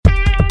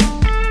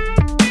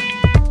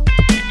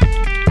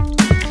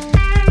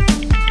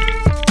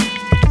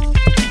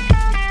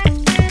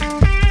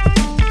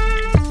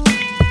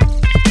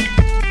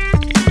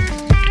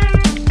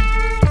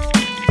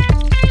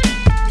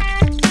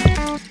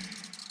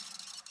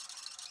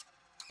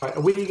Right,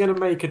 are we going to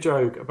make a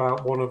joke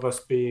about one of us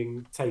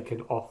being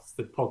taken off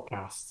the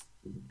podcast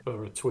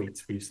for a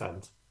tweet we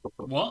sent?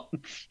 What?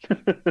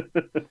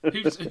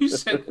 Who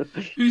said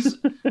who's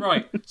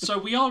right? So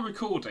we are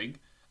recording.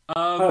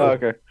 Oh,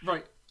 Okay.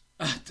 Right.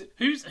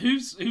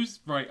 Who's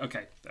right?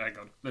 Okay, hang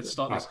on. Let's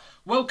start right. this.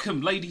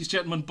 Welcome, ladies,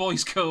 gentlemen,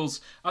 boys, girls,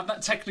 and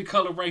that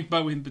Technicolor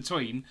rainbow in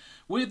between.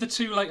 We're the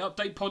Too Late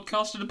Update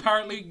podcast, and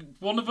apparently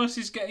one of us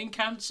is getting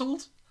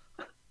cancelled.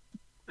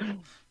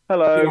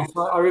 Hello. Yes,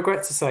 I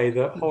regret to say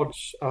that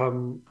Hodge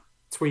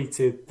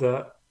tweeted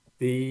that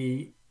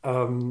the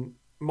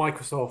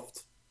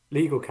Microsoft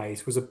legal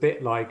case was a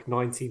bit like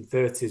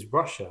 1930s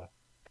Russia, and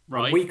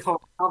Right. we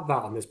can't have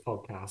that on this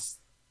podcast.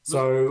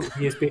 So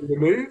he has been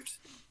removed.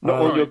 Not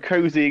Uh, when you're Right.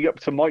 cozying up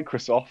to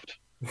Microsoft.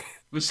 It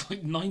was like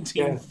yeah, we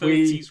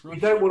 1930s we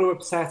don't Russia. want to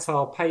upset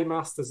our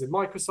paymasters in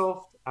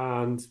Microsoft,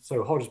 and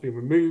so Hodge has been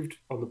removed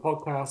from the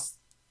podcast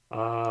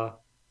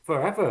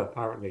forever.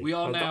 Apparently, We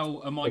are That's-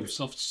 now a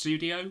Microsoft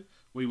studio.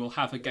 We will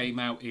have a game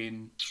out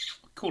in,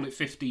 call it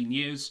 15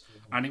 years,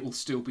 and it will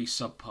still be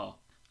subpar.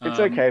 It's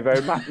okay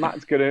though.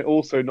 Matt's gonna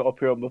also not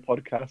appear on the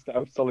podcast out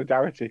of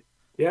solidarity.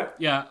 Yeah.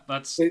 Yeah,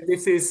 that's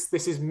This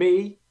is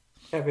me,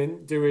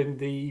 Kevin, doing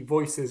the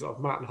voices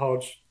of Matt and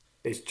Hodge.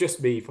 It's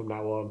just me from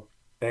now on.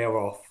 They are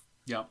off.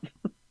 yeah.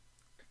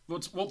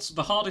 What's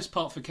the hardest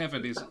part for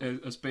Kevin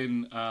has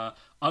been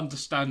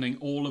understanding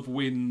all of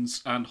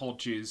Winn's and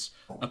Hodge's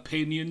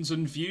opinions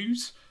and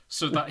views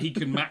so that he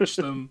can match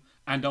them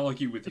and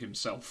argue with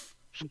himself.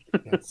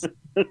 Yes.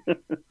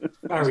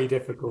 Very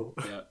difficult.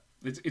 Yeah,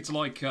 it's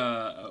like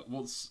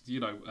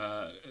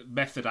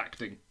method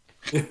acting.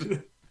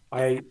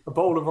 I ate a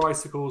bowl of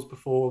icicles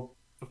before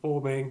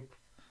performing.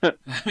 I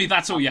mean,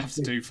 that's all you have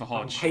to do for I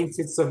Hodge.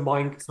 painted some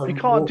You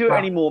can't do it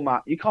anymore,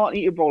 Matt. You can't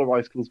eat a bowl of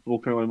icicles before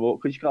coming anymore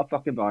because you can't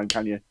fucking buy them,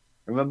 can you?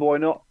 Remember why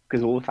not?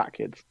 Because all the fat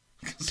kids.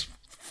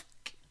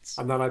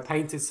 And then I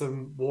painted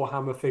some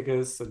Warhammer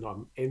figures, and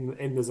I'm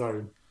in the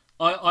zone.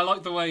 I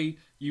like the way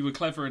you were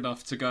clever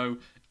enough to go,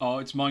 oh,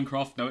 it's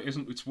Minecraft. No, it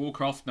isn't. It's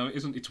Warcraft. No, it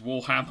isn't. It's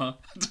Warhammer.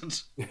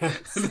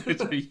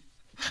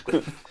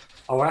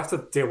 Oh, I have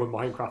to deal with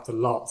Minecraft a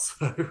lot.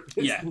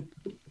 Yeah.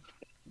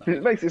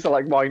 It makes it sound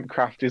like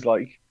Minecraft is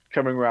like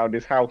coming around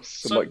his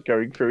house and So- like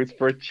going through his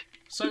fridge.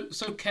 So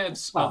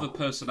Kev's other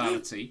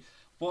personality.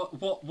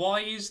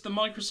 Why is the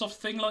Microsoft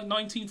thing like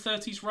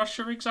 1930s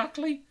Russia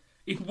exactly?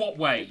 In what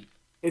way?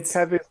 It's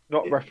Kev is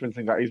not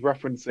referencing that. He's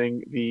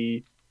referencing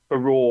the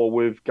furore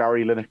with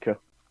Gary Lineker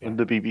and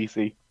the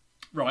BBC.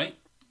 Right.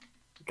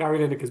 Gary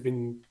Lineker has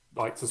been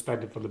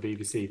suspended from the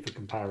BBC for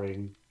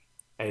comparing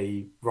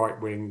a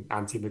right-wing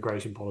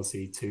anti-immigration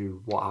policy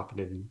to what happened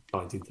in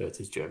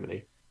 1930s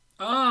Germany.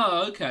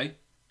 Ah, okay.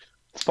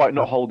 Despite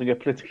not holding a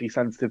politically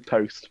sensitive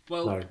post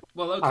Well, No.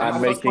 well, okay. And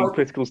and that's making why-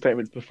 political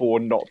statements before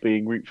not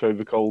being reached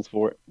over coals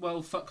for it.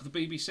 Well, fuck the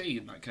BBC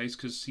in that case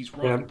because he's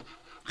Yeah. right.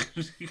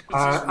 'Cause he's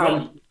right.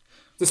 And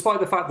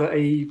despite the fact that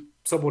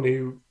someone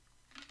who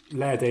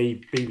led a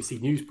BBC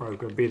news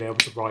program being able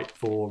to write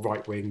for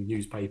right-wing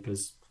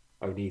newspapers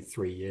only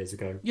 3 years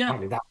ago, Yeah.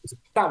 apparently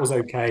that was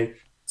okay.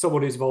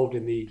 Someone who's involved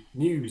in the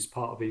news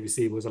part of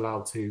BBC was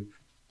allowed to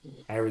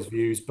air his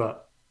views,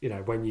 but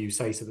when you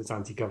say something's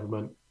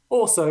anti-government,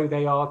 also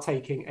they are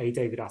taking a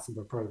David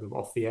Attenborough program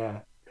off the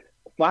air.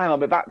 Well, hang on,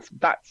 but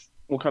that's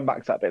we'll come back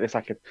to that bit in a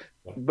second.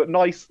 Yeah. But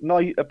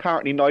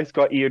apparently nice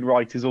guy Ian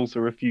Wright is also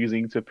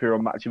refusing to appear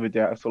on Match of the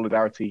Day out of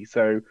solidarity.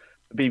 So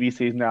the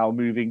BBC is now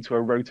moving to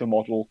a rota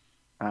model,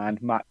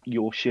 and Matt,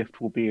 your shift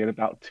will be in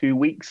about 2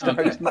 weeks to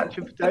Okay. host Match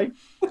of the Day.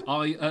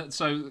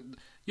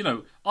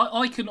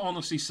 I can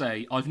honestly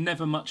say I've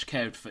never much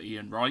cared for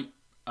Ian Wright,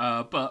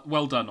 but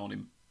well done on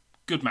him.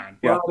 Good man.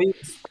 Yeah. Well,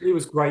 he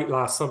was great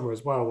last summer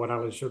as well when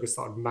Alan Sugar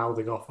started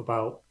mouthing off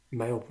about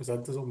male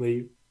presenters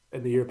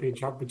in the European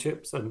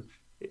Championships, and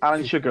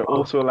Alan Sugar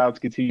also allowed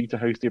to continue to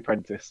host The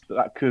Apprentice, but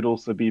that could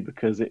also be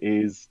because it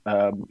is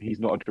he's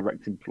not a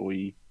direct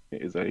employee.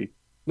 It is a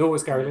nor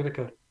was Gary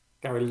Lineker.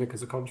 Gary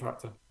Lineker's a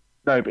contractor.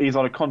 no, but he's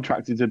on a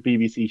contract to a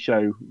BBC show.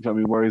 You know what I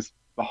mean, whereas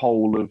the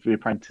whole of The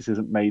Apprentice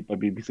isn't made by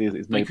BBC;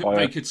 it's They made by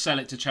they could sell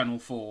it to Channel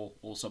 4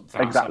 or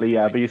something. exactly,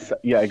 yeah, but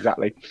yeah,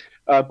 exactly.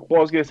 What I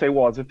was going to say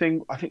was I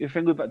think the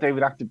thing with that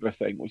David Attenborough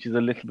thing, which is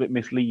a little bit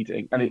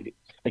misleading, and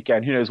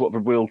again, who knows what the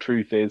real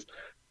truth is,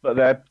 but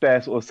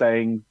they're sort of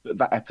saying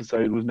that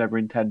episode was never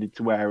intended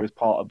to air as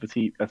part of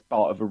as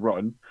part of a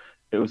run.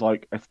 It was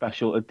like a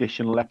special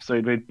additional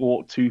episode they'd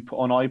bought to put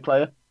on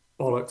iPlayer.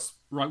 Bollocks.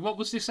 Right, what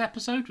was this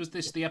episode? Was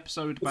this the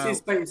episode about...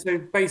 So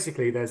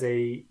basically, there's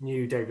a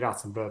new David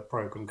Attenborough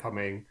program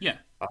coming Yeah,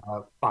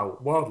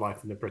 about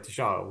wildlife in the British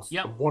Isles.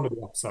 Yep. And one of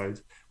the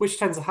episodes, which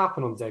tends to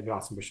happen on the David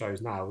Attenborough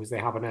shows now, is they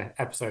have an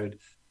episode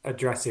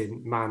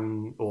addressing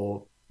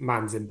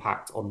man's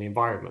impact on the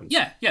environment.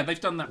 yeah, they've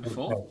done that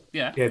before.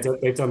 Yeah. Yeah,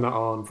 they've done that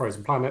on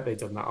Frozen Planet. They've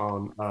done that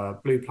on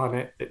Blue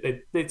Planet.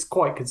 It's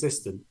quite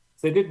consistent.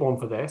 So they did one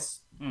for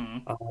this,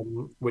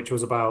 which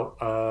was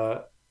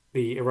about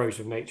the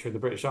erosion of nature in the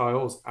British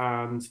Isles,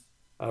 and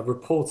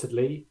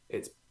reportedly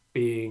it's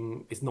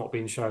not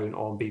being shown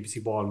on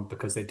BBC One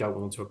because they don't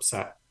want to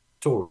upset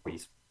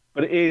Tories.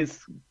 but it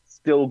is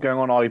still going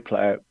on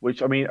iPlayer,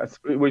 which I mean,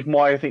 which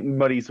why I think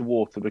muddies the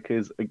water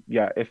because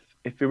if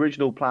the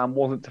original plan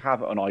wasn't to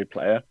have it on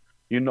iPlayer,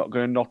 you're not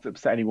going to not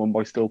upset anyone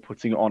by still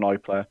putting it on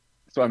iPlayer.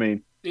 So I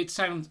mean, it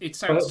sounds But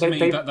to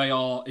me that they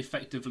are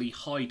effectively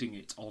hiding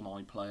it on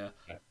iPlayer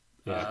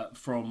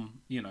from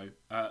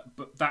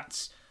but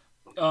that's.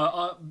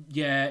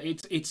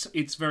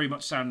 It's very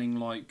much sounding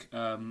like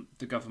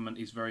the government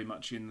is very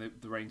much in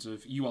the reins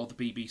of you are the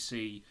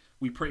BBC.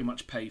 We pretty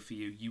much pay for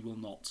you. You will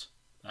not.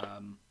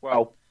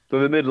 well, they're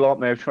in the middle,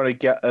 aren't they, of trying to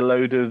get a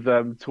load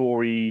of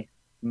Tory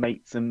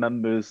mates and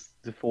members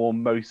to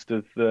form most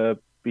of the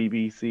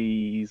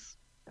BBC's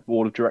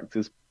board of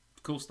directors.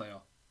 Of course they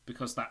are,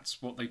 because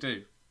that's what they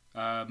do.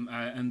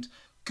 And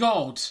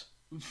God.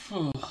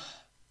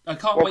 I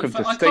can't Welcome wait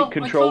for to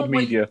state-controlled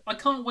media. I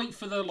can't wait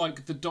for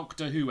the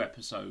Doctor Who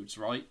episodes,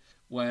 right?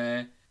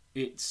 Where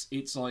it's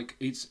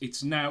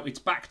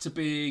back to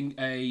being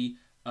a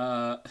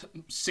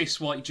cis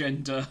white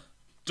gender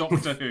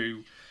Doctor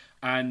Who,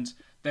 and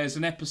there's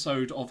an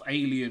episode of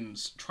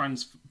aliens trying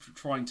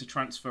to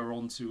transfer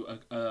onto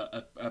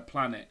a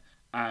planet,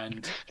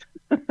 and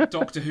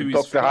Doctor Who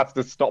has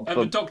to stop them.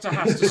 And the Doctor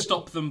has to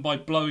stop them by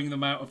blowing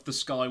them out of the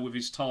sky with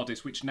his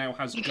TARDIS, which now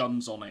has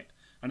guns on it.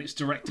 And it's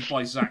directed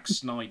by Zack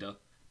Snyder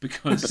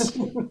because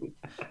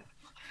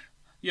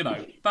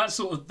that's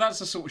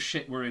the sort of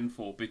shit we're in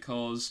for,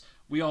 because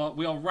we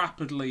are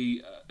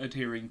rapidly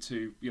adhering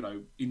to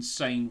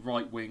insane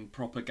right wing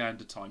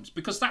propaganda times,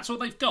 because that's what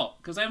they've got,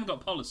 because they haven't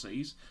got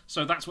policies,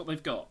 so that's what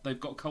they've got. They've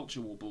got culture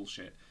war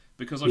bullshit.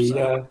 Because I've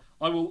said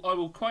I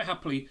will quite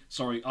happily.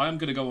 Sorry, I am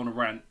going to go on a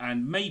rant,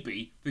 and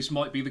maybe this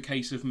might be the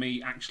case of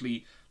me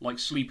actually like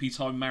Sleepy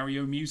Time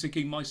Mario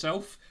musicking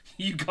myself.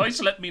 You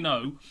guys let me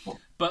know.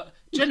 But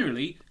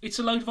generally, it's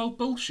a load of old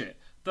bullshit.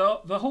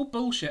 The whole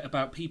bullshit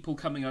about people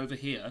coming over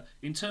here,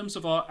 in terms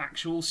of our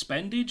actual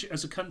spendage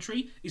as a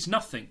country, is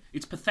nothing.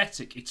 It's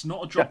pathetic. It's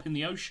not a drop in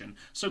the ocean.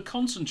 So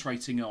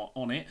concentrating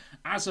on it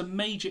as a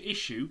major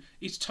issue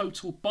is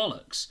total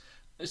bollocks.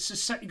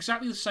 It's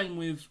exactly the same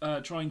with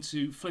trying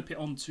to flip it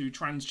onto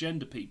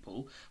transgender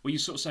people, where you're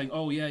sort of saying,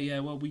 oh,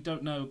 well, we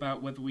don't know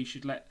about whether we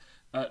should let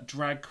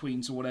drag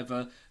queens or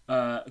whatever,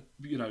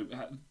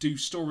 do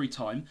story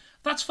time.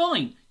 That's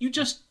fine. You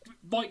just,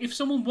 like, if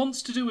someone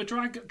wants to do a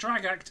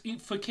drag act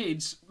for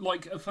kids,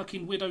 like a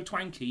fucking Widow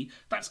Twanky,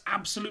 that's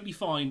absolutely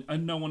fine,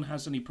 and no one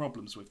has any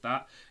problems with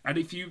that. And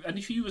if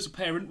you as a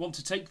parent want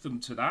to take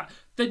them to that,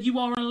 then you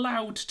are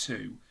allowed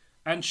to.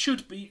 And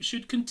should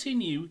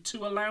continue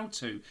to allow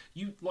to.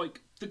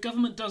 The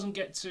government doesn't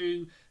get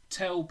to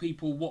tell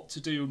people what to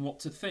do and what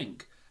to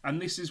think.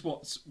 And this is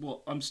what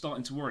I'm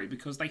starting to worry,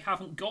 because they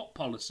haven't got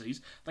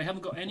policies. They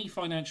haven't got any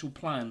financial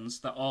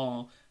plans that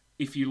are,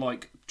 if you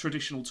like,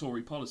 traditional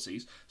Tory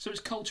policies. So it's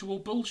cultural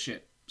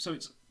bullshit. So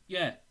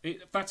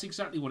that's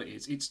exactly what it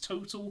is. It's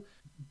total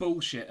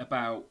bullshit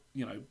about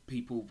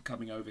people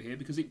coming over here,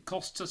 because it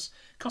costs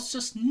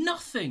us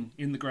nothing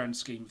in the grand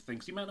scheme of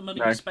things. The amount of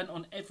money we spent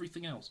on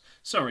everything else.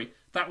 Sorry,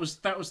 that was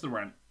the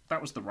rant.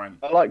 That was the rant.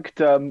 I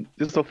liked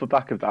just off the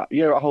back of that.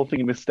 That whole thing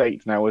in the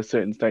States now, where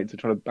certain states are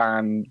trying to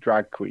ban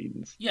drag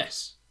queens.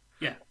 Yes.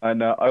 Yeah.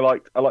 And I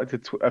liked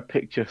a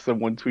picture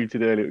someone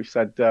tweeted earlier which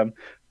said,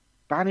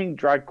 "Banning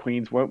drag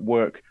queens won't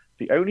work.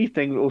 The only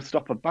thing that will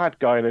stop a bad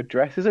guy in a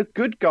dress is a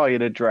good guy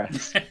in a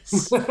dress."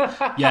 Yes.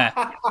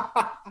 Yeah.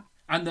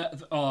 And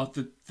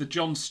the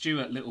Jon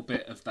Stewart little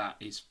bit of that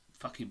is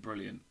fucking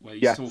brilliant, where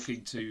he's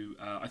talking to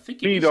I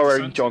think we need our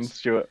own Jon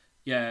Stewart.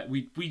 Yeah,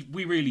 we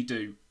really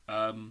do.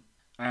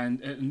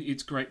 And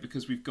it's great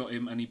because we've got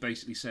him, and he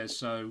basically says,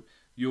 the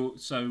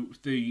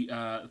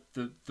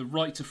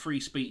right to free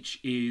speech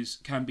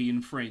can be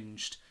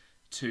infringed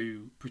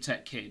to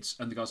protect kids,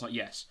 and the guy's like,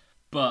 yes,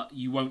 but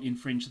you won't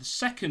infringe the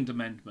Second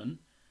Amendment,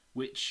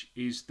 which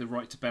is the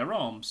right to bear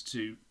arms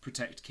to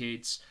protect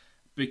kids,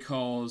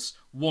 because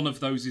one of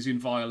those is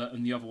inviolate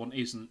and the other one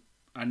isn't.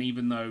 And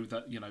even though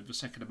that the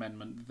Second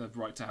Amendment, the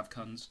right to have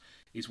guns,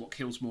 is what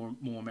kills more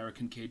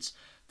American kids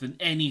than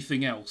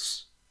anything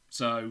else.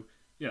 So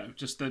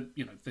just the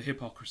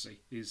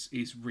hypocrisy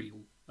is real.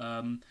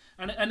 And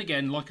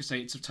again, like I say,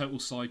 it's a total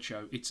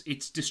sideshow.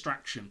 It's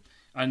distraction.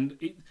 And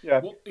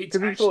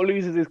because he sort of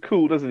loses his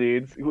cool, doesn't he?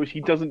 Which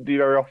he doesn't do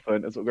very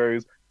often. And sort of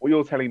goes, "What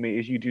you're telling me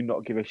is you do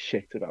not give a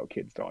shit about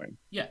kids dying."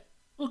 Yeah.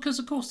 Well, because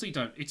of course they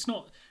don't. It's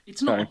not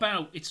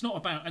about.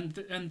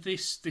 And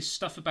this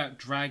stuff about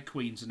drag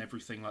queens and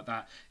everything like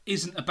that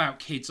isn't about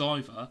kids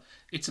either.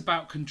 It's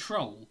about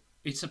control.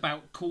 It's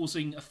about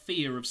causing a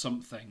fear of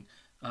something.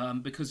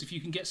 Because if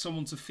you can get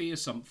someone to fear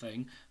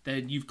something,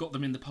 then you've got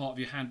them in the part of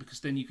your hand, because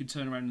then you can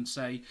turn around and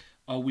say,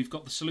 oh, we've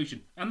got the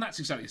solution. And that's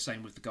exactly the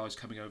same with the guys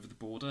coming over the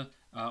border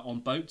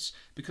on boats.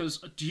 Because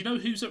do you know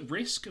who's at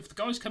risk of the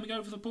guys coming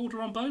over the border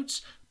on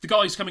boats? The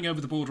guys coming over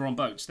the border on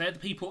boats. They're the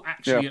people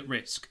actually at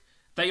risk.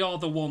 They are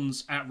the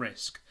ones at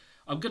risk.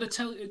 I'm going to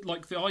tell you,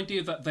 like, the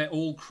idea that they're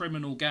all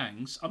criminal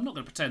gangs. I'm not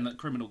going to pretend that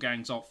criminal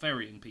gangs aren't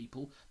ferrying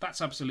people.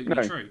 That's absolutely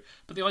true.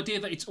 But the idea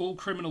that it's all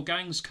criminal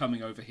gangs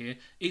coming over here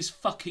is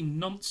fucking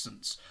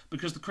nonsense.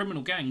 Because the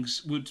criminal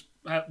gangs would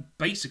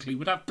basically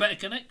have better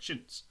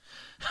connections.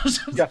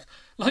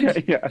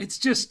 It's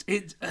just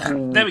it.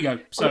 There we go.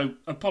 So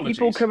apologies.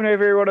 People coming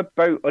over here on a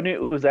boat. I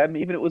knew it was them.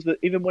 Even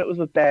when it was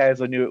the bears,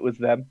 I knew it was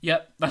them.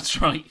 Yep,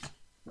 that's right.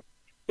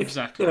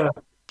 Exactly. Yeah.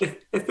 If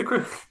it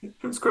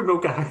was criminal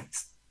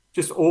gangs,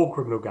 just all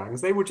criminal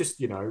gangs, they would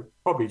just,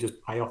 probably just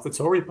pay off the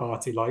Tory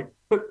party like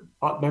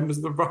members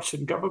of the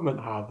Russian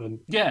government have, and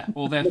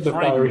or their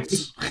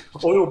friends,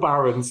 oil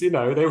barons.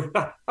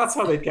 That's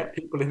how they get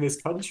people in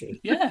this country.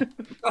 Yeah,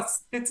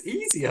 it's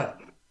easier.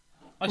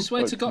 I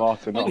swear to God,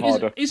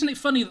 isn't it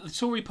funny that the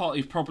Tory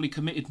party have probably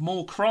committed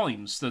more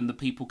crimes than the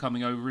people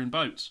coming over in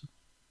boats?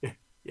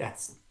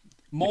 Yes,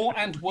 more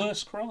and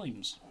worse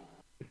crimes.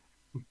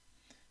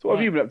 So what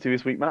have you been up to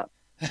this week, Matt?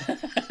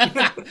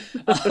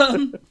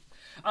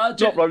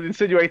 Not I'm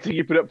insinuating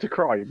you've been up to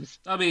crimes.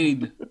 I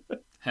mean,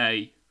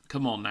 hey,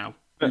 come on now.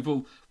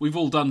 We've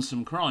all done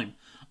some crime.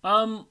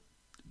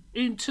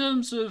 In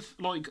terms of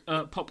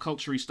pop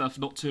culture-y stuff,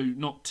 not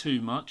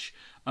too much.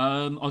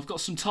 I've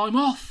got some time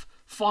off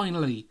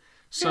finally.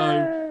 So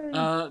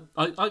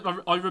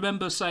I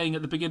remember saying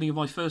at the beginning of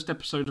my first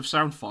episode of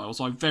Sound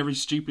Files, I very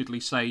stupidly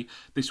say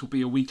this will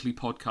be a weekly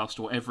podcast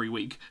or every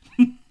week.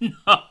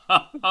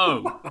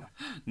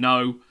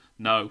 No.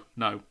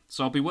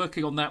 So I'll be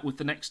working on that with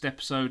the next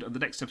episode, and the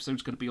next episode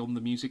is going to be on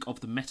the music of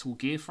the Metal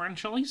Gear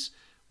franchise,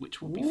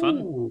 which will be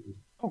fun.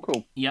 Oh,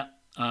 cool. Yeah.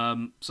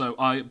 So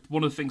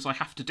one of the things I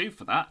have to do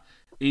for that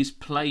is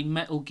play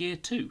Metal Gear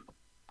 2,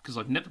 because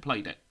I've never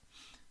played it.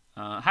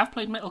 I have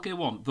played Metal Gear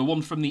 1, the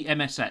one from the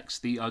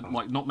MSX, the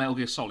not Metal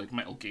Gear Solid,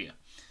 Metal Gear.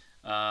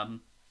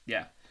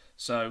 Yeah.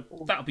 So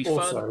that'll be fun.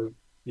 Also,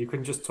 you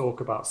can just talk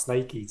about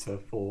Snake Eater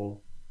for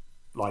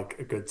a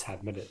good 10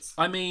 minutes.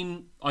 I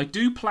mean, I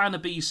do plan a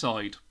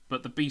B-side,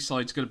 but the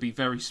B-side's going to be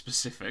very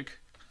specific.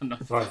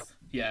 Right.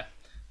 Yeah.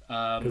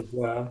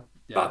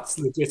 That's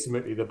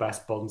legitimately the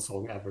best Bond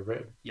song ever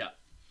written. Yeah.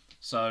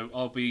 So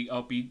I'll be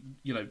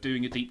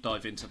doing a deep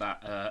dive into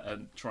that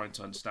and trying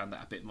to understand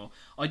that a bit more.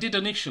 I did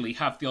initially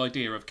have the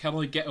idea of, can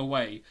I get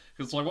away?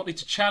 Because I wanted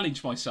to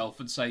challenge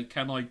myself and say,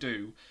 can I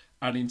do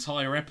an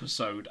entire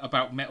episode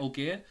about Metal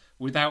Gear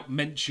without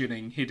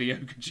mentioning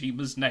Hideo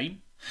Kojima's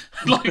name?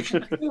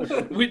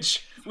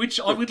 Which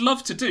I would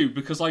love to do,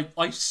 because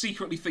I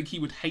secretly think he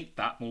would hate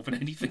that more than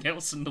anything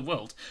else in the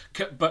world.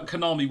 But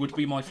Konami would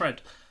be my friend.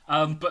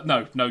 But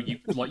no, you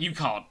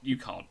can't.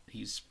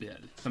 He's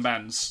the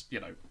man's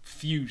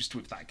fused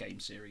with that game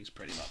series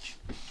pretty much.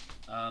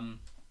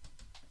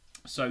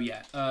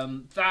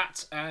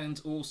 That,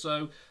 and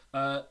also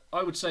I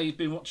would say you've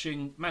been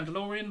watching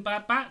Mandalorian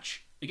Bad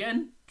Batch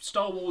again.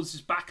 Star Wars is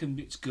back and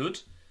it's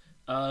good.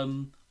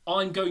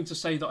 I'm going to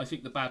say that I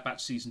think the Bad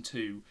Batch season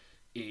 2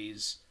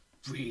 is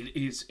really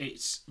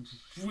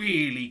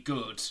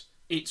good.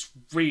 It's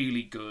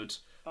really good.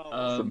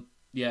 Awesome.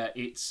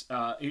 It's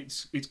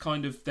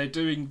kind of they're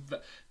doing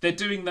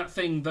that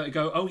thing that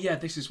go, oh yeah,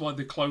 this is why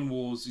the Clone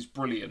Wars is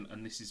brilliant,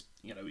 and this is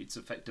it's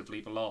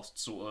effectively the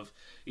last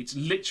it's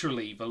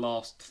literally the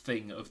last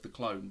thing of the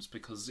clones,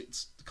 because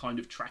it's kind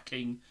of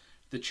tracking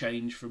the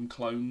change from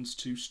clones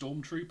to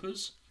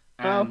stormtroopers.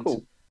 And,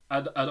 cool.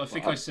 And I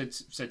think I said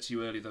to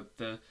you earlier that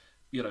the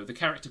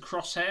character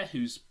Crosshair,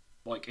 who's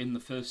in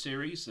the first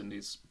series, and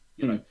is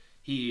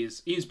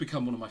he's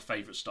become one of my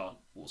favourite Star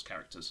Wars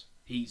characters.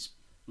 He's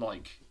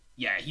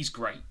he's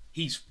great.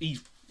 He's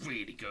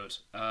really good.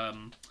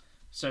 And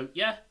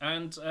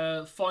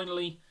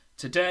finally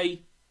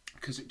today,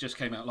 because it just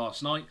came out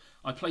last night,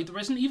 I played the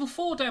Resident Evil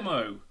 4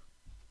 demo.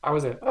 How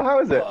is it?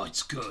 How is it? Oh,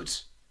 it's good.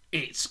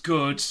 It's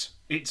good.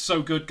 It's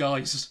so good,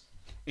 guys.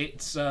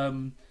 It's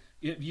the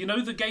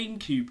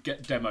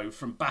GameCube demo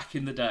from back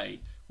in the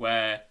day,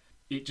 where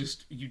you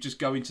just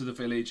go into the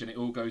village and it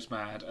all goes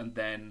mad, and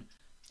then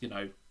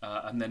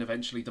and then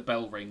eventually the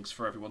bell rings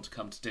for everyone to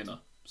come to dinner,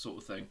 sort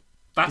of thing.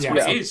 That's what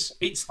it is.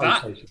 It's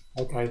that.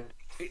 Okay.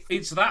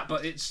 It's that,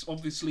 but it's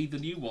obviously the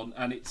new one,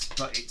 and I'm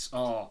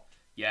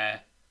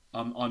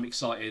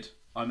excited.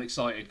 I'm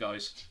excited,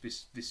 guys.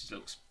 This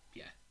looks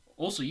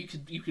Also, you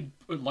could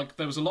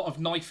there was a lot of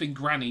knifing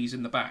grannies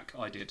in the back.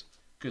 I did,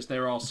 because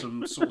there are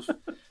some stealth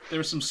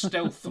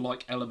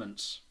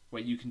elements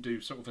where you can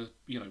do sort of a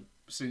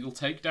single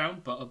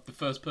takedown, but the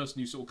first person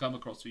you sort of come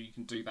across who you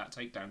can do that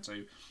takedown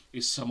to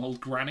is some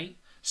old granny.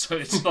 So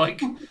it's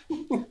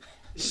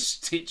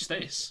stitch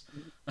this,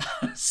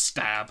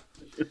 stab.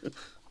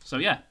 So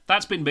yeah,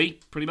 that's been me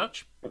pretty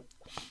much.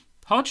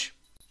 Hodge?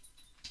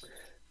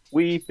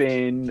 We've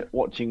been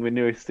watching the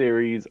newest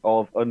series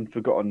of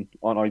Unforgotten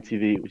on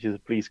ITV, which is a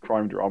police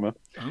crime drama.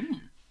 Oh.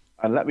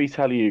 And let me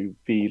tell you,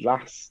 the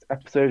last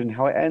episode and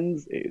how it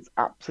ends is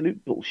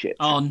absolute bullshit.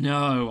 Oh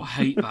no, I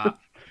hate that.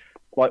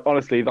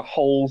 Honestly, the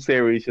whole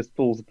series just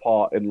falls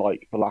apart in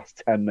the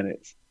last 10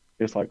 minutes.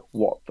 It's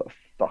what the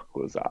fuck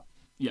was that?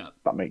 Yeah.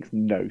 That makes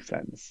no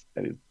sense.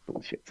 It is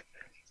bullshit.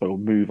 So we'll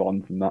move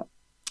on from that.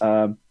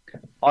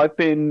 I've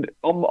been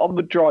on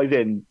the drive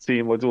in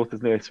seeing my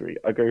daughter's nursery.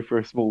 I go for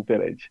a small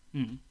village,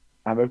 Hmm.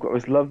 and they've got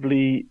this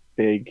lovely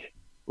big,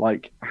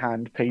 like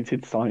hand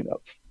painted sign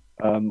up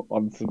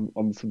on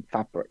some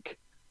fabric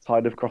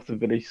tied across the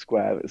village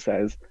square that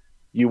says,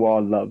 "You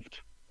are loved."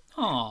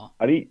 Ah,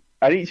 And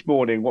each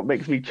morning, what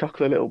makes me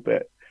chuckle a little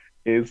bit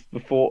is the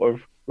thought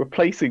of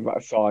replacing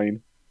that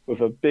sign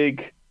with a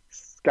big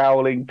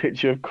scowling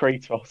picture of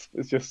Kratos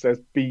that just says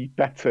 "Be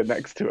better"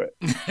 next to it.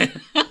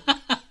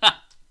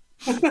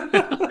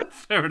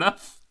 fair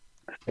enough.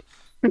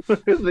 I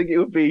think it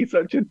would be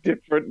such a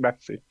different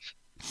message.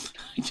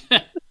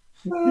 Yeah.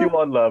 You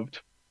are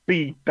loved.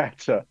 Be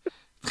better.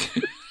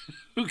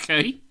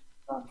 Okay.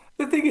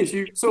 The thing is,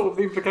 you sort of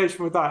the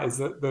implication with that is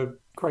that the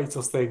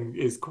Kratos thing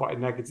is quite a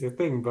negative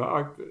thing,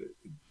 but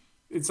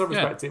in some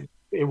Yeah. respects,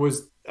 it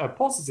was a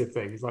positive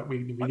thing. It's like we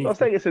I'm need not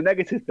saying it's a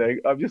negative thing.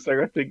 I'm just saying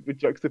I think the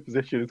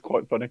juxtaposition is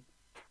quite funny.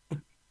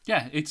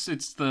 Yeah. It's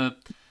the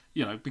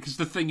because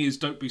the thing is,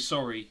 don't be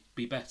sorry,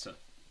 be better.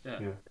 Yeah.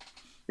 yeah.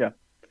 Yeah.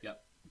 Yeah.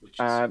 Which is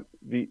And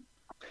the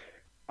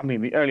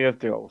only other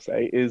thing I will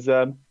say is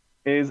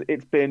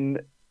it's been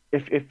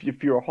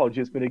if you're a Hodge,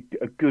 it's been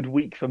a good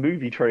week for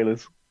movie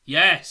trailers.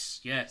 yes.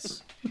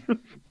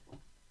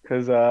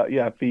 Because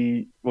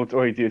the well, to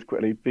already do this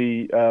quickly,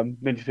 the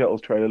Ninja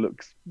Turtles trailer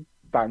looks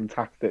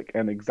fantastic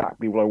and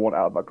exactly what I want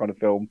out of that kind of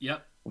film.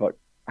 Yep. Like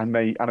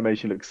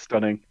animation looks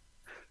stunning,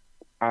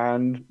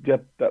 and yeah,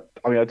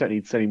 I mean, I don't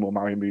need to see any more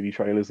Mario movie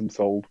trailers. I'm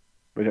sold.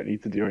 We don't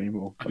need to do any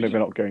more. I know mean, they're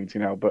not going to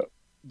now, but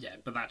Yeah,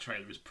 but that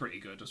trailer is pretty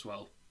good as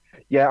well.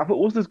 yeah, I thought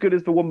it wasn't as good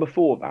as the one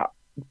before that,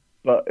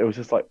 but it was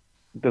just like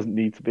it doesn't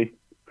need to be.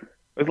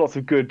 There's lots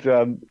of good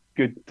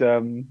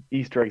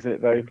Easter eggs in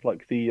it though,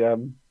 like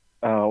the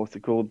what's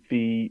it called?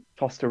 The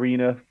Tost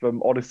Arena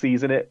from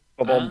Odyssey's in it,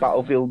 on Ah,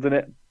 Battlefield's in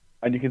it,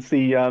 and you can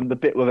see the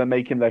bit where they're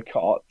making their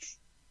carts.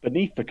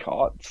 Beneath the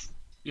carts,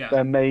 yeah.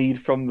 they're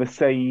made from the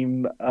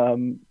same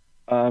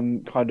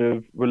kind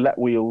of roulette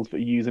wheels that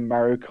you use in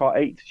Mario Kart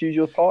 8 to choose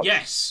your parts.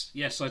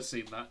 Yes, I'd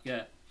seen that.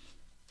 Yeah.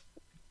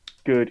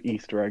 Good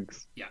Easter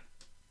eggs. Yeah.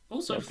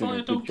 Also, They're doing a Fire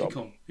good Donkey job.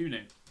 Kong. Who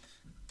knew?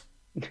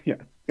 Yeah,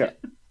 yeah.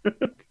 How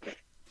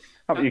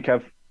about you,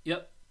 Kev?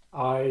 Yep.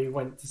 I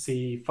went to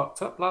see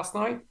Fucked Up last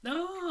night,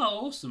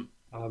 Oh, awesome.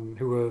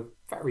 who were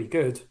very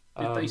good.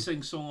 Did they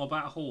sing song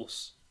about a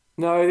horse?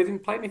 No, they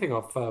didn't play anything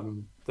off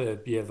the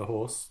Year of the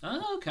Horse,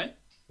 Oh, okay.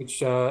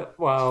 which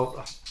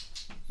well,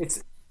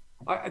 it's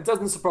it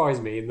doesn't surprise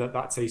me in that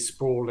that's a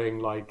sprawling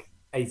like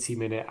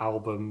 80-minute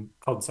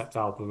concept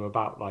album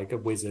about like a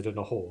wizard and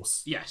a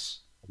horse.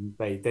 Yes.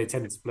 They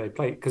tend to play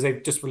because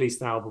they've just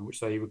released an album which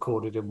they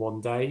recorded in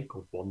one day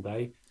called One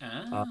Day.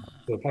 Ah.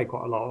 They played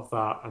quite a lot of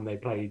that, and they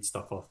played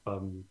stuff off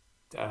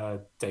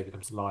David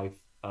Comes Alive,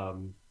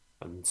 and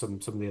some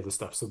of the other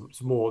stuff. Some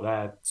more of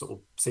their sort of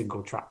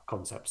single track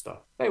concept stuff.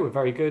 They were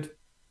very good.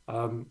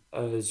 That's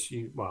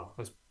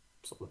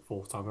sort of the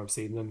fourth time I've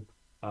seen them.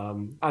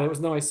 And it was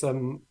nice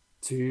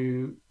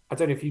to I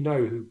don't know if you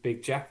know who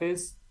Big Jeff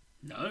is.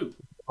 No.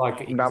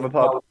 Like he's Down a the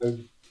pub.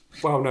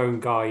 well-known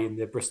guy in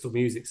the Bristol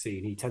music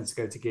scene. He tends to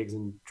go to gigs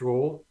and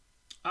draw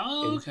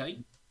Oh, in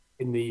okay.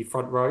 the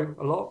front row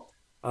a lot.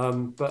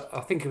 But I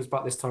think it was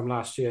about this time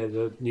last year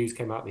the news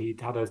came out that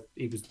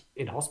he was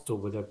in hospital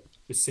with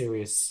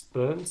serious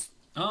burns.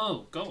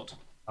 Oh, God.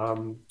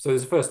 So it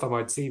was the first time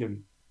I'd seen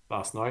him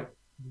last night.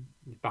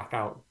 He's back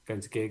out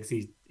going to gigs.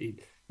 You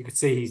could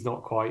see he's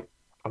not quite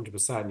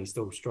 100%. He's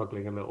still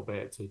struggling a little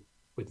bit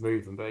with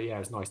movement. But yeah, it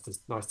was nice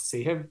to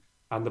see him.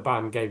 And the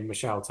band gave him a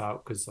shout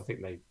out because I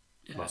think they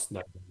Yeah. must know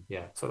him.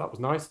 Yeah, so that was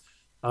nice.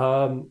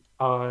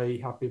 I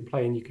have been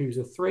playing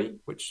Yakuza 3,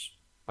 which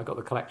I got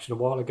the collection a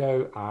while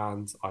ago,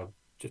 and I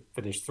just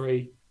finished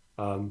 3.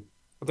 I don't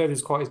think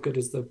it's quite as good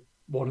as the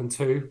 1 and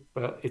 2,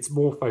 but it's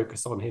more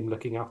focused on him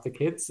looking after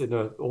kids in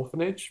an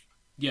orphanage.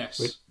 Yes.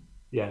 Which,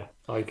 yeah,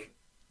 like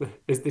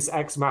there's this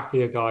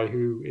ex-mafia guy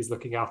who is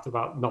looking after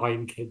about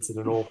 9 kids in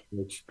an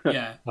orphanage.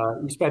 Yeah.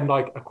 You spend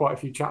like quite a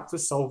few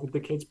chapters solving the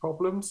kids'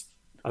 problems,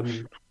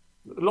 and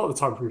a lot of the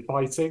time through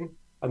fighting.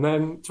 And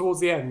then towards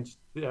the end,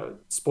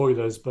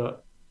 spoilers,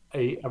 but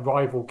a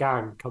rival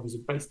gang comes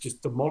and basically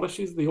just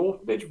demolishes the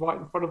orphanage right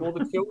in front of all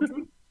the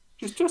children,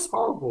 which is just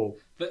horrible.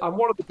 And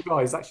one of the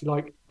guys actually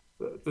like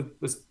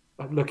the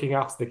looking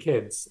after the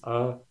kids.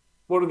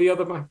 One of the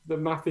other the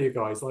mafia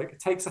guys like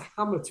takes a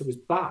hammer to his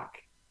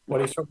back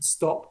when he's trying to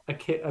stop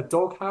a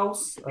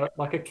doghouse,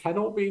 like a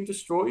kennel being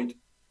destroyed.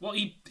 Well,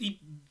 he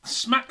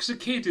smacks a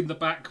kid in the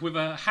back with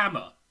a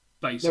hammer,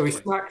 No, basically.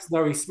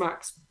 he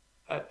smacks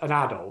an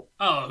adult.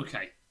 Oh,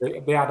 okay.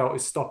 The adult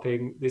is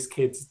stopping this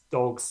kid's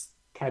dog's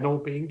kennel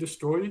being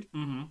destroyed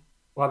Mm-hmm.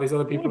 while these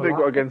other What people have they are got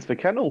laughing. against the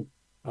kennel?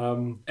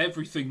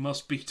 Everything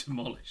must be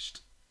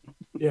demolished.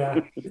 Yeah.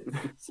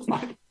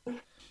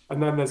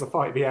 And then there's a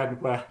fight at the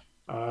end where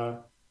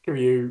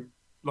Kiryu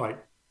like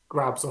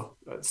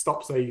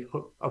stops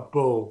a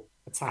bull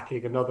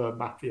attacking another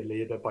mafia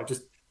leader by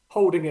just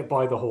holding it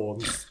by the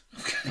horns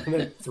and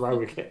then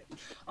throwing it.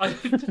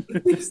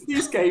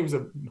 These games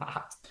are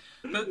mad.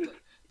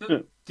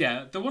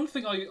 The one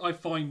thing I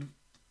find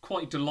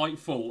quite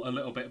delightful a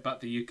little bit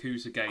about the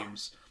Yakuza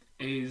games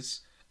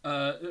is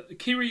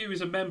Kiryu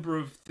is a member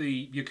of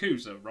the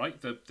Yakuza,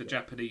 right? The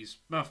Japanese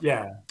mafia.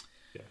 Yeah.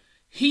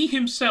 He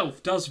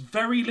himself does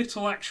very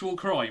little actual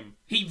crime.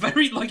 He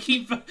very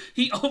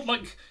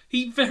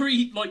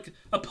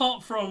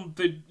apart from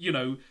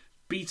the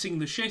beating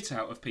the shit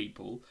out of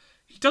people,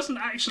 he doesn't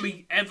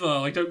actually ever,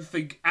 I don't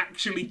think,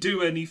 actually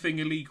do anything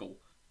illegal.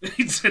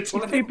 He's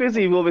too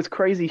busy with all this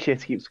crazy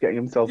shit he keeps getting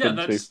himself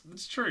into. Yeah,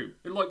 that's true.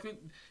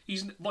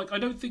 He's I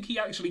don't think he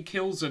actually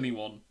kills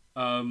anyone.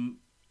 You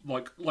know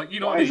what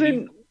I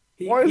mean?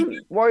 Why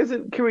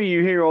isn't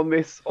Kiryu here on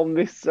this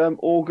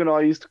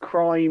organised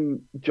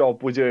crime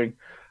job we're doing?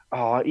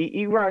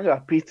 He rang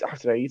up. He's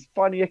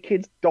finding a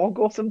kid's dog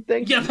or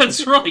something. Yeah,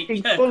 that's right.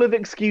 He's yeah. full of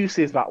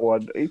excuses. That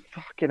one.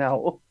 Fucking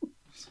hell.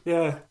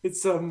 Yeah,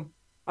 it's I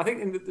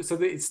think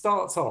it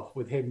starts off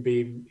with him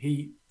being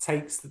he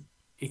takes the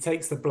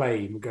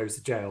blame and goes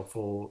to jail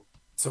for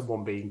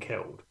someone being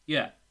killed.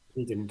 Yeah,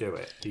 he didn't do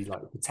it. He's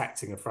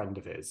protecting a friend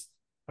of his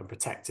and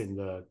protecting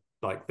the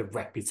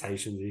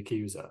reputation of the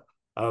accuser.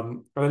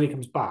 And then he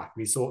comes back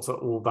and he sorts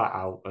all that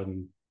out,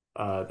 and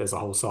there's a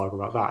whole saga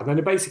about that. And then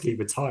he basically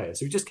retires.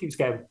 So he just keeps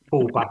getting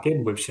pulled back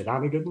in with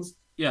shenanigans.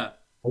 Yeah.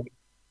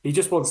 He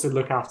just wants to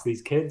look after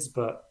these kids,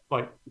 but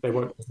they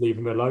won't just leave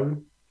him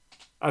alone.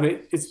 And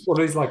it's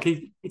one of these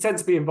he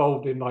tends to be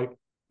involved in like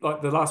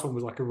the last one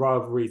was a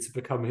rivalry to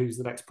become who's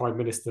the next prime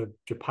minister of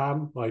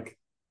Japan,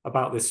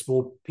 about this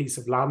small piece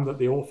of land that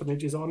the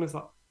orphanage is on. It's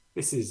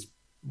this is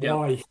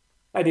why. Yeah.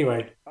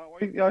 Anyway.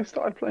 I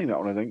started playing that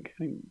one, I think.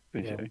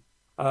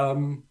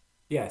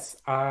 Yes,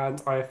 and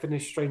I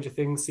finished Stranger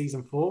Things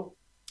season 4.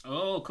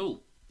 Oh,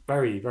 cool.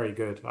 Very, very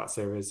good, that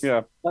series.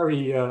 Yeah.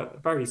 Very,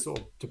 very sort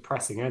of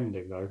depressing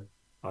ending though.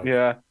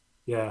 Yeah.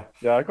 Yeah.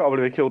 Yeah, I can't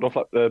believe they killed off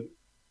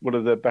one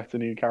of the better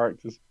new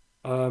characters.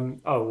 Yeah.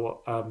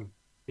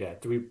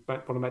 Do we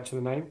want to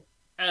mention the name?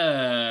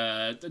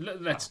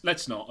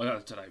 Let's not. I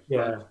don't know.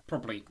 Yeah.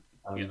 Probably.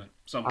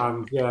 Some.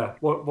 And yeah,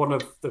 one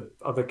of the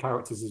other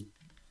characters is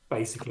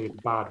basically in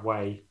a bad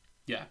way.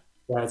 Yeah.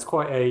 Yeah, it's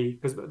quite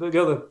because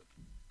the other.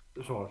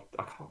 Sorry,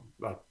 I can't.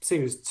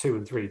 Series 2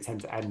 and 3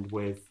 tend to end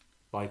with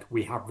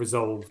we have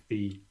resolved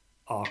the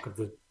arc of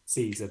the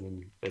season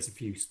and there's a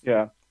few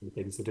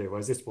things to do.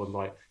 Whereas this one,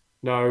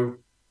 no,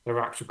 there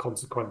are actual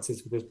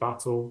consequences for this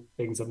battle.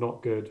 Things are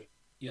not good.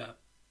 Yeah.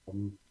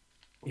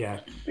 Yeah.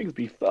 Things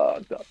be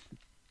fucked up.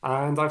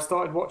 And I've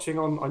started watching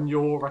on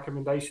your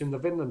recommendation the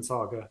Vinland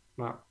Saga,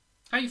 Matt.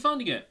 How are you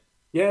finding it?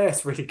 Yeah,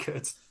 it's really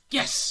good.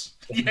 Yes.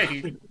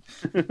 Yay.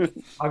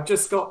 I've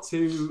just got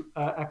to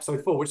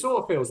episode 4, which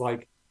sort of feels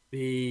like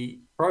the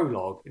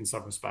prologue in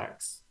some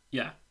respects.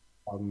 Yeah.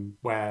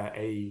 Where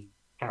a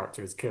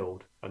character is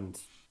killed, and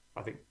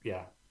I think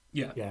it's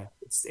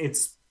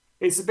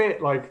a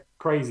bit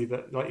crazy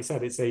that, like you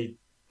said, it's a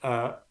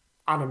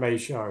anime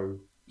show.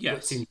 Yes.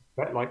 That seems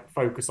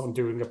focus on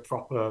doing a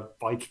proper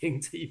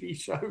Viking TV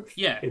show.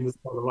 Yeah. In the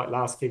sort of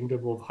Last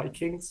Kingdom or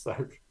Vikings.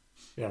 So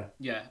yeah.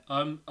 Yeah.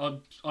 I'm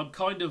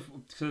kind of,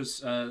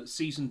 because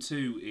season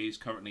 2 is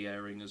currently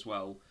airing as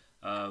well.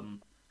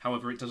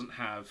 However, it doesn't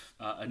have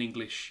an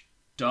English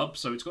dub,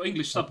 so it's got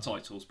English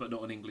subtitles, but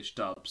not an English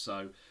dub.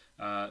 So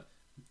I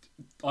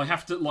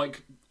have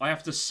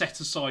to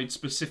set aside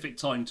specific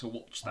time to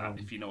watch that,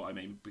 if you know what I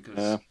mean,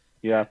 because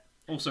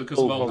also because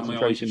of all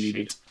my eyes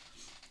shit.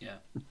 Yeah,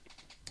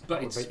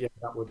 but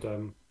that would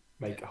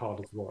make it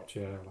harder to watch.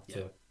 Yeah,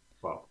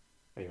 well,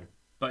 anyway.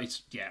 But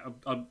it's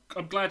I'm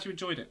glad you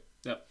enjoyed it.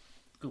 Yeah,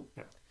 cool.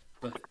 Yeah.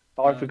 But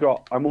I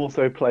forgot. I'm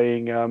also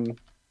playing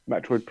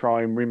Metroid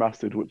Prime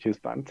Remastered, which is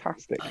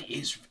fantastic.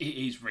 It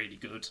is really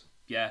good.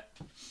 Yeah.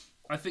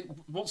 I think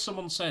what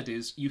someone said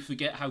is you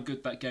forget how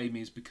good that game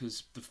is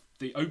because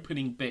the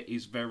opening bit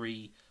is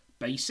very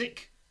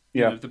basic.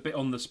 Yeah. The bit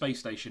on the space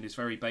station is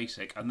very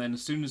basic, and then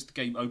as soon as the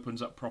game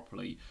opens up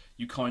properly,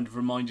 you kind of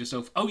remind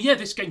yourself, "Oh yeah,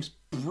 this game's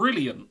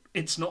brilliant.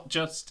 It's not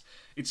just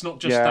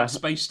that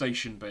space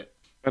station bit."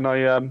 And I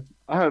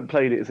haven't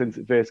played it since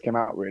it first came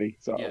out, really.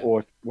 So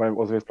or when it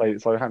was first played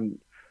it, so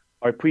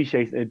I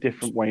appreciate it in a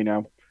different way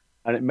now.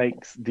 And it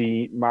makes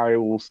the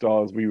Mario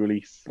All-Stars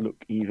re-release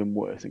look even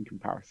worse in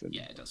comparison.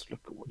 Yeah, it does.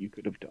 Look at what you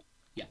could have done.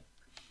 Yeah.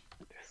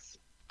 This.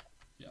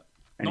 Yeah.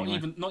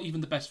 Anyway. Not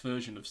even the best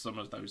version of some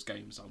of those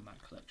games on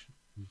that collection.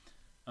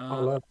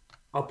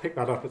 I'll pick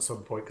that up at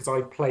some point because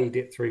I played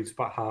it through to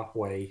about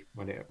halfway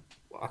I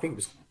think it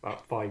was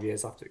about 5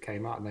 years after it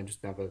came out, and then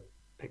just never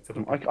picked it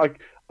up.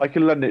 I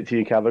can lend it to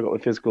you, Cav. I got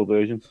the physical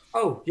version.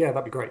 Oh yeah,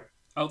 that'd be great.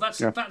 Oh, that's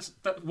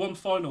that one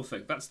final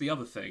thing. That's the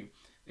other thing.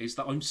 Is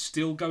that I'm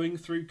still going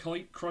through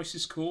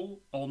Crisis Core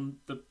on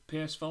the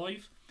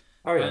PS5.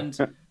 Oh, yeah.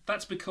 And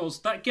that's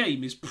because that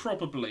game is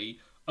probably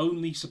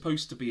only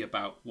supposed to be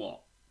about,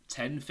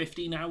 10,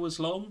 15 hours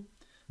long?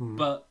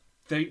 But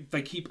they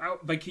keep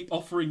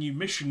offering you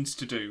missions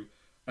to do,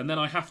 and then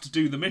I have to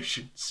do the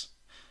missions.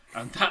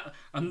 And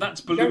that's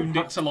ballooned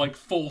it to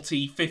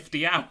 40,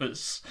 50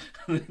 hours.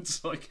 And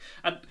it's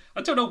and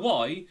I don't know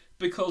why,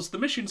 because the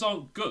missions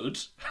aren't good.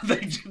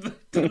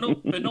 They're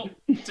not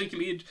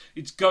particularly.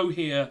 It's go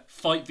here,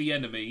 fight the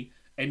enemy,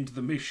 end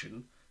the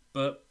mission.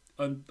 But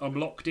I'm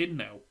locked in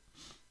now.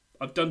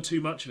 I've done too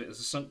much of it as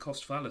a sunk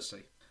cost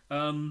fallacy.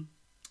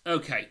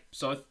 Okay,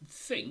 so I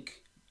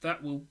think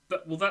will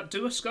that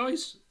do us,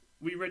 guys?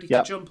 We ready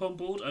to jump on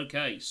board?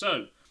 Okay,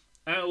 so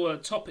our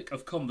topic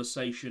of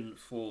conversation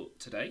for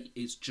today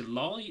is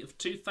July of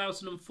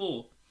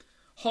 2004.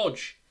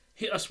 Hodge,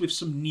 hit us with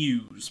some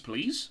news,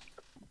 please.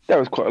 There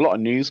was quite a lot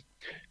of news.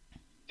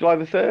 July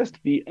the 1st,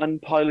 the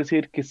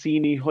unpiloted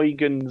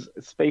Cassini-Huygens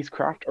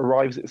spacecraft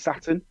arrives at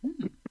Saturn.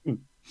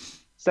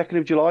 2nd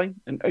of July,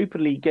 an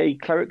openly gay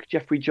cleric,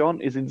 Geoffrey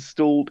John, is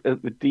installed as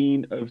the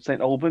Dean of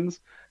St Albans.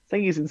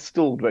 Saying he's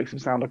installed makes him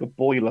sound like a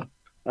boiler.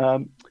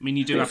 I mean,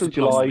 you do have to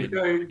July.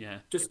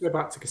 Just to go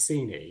back to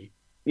Cassini.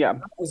 Yeah,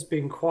 that has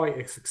been quite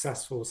a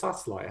successful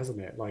satellite,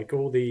 hasn't it? Like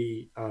all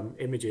the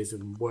images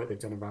and work they've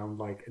done around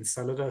like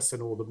Enceladus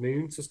and all the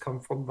moons has come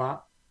from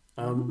that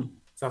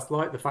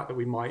satellite. The fact that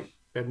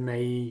there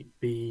may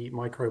be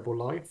microbial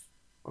life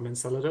on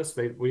Enceladus,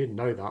 we didn't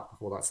know that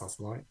before that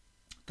satellite.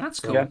 That's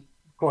cool. Yeah.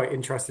 Quite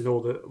interested.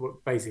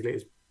 Basically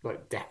it's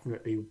like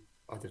definitely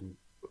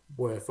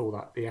worth all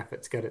that the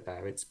effort to get it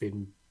there. It's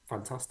been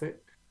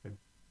fantastic.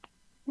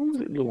 When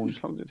was it launched?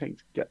 How long did it take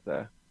to get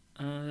there?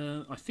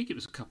 I think it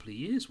was a couple of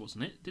years,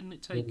 wasn't it? Didn't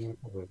it take?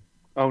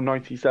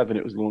 97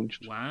 it was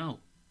launched. Wow.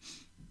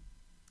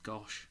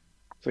 Gosh.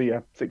 So yeah,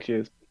 6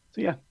 years.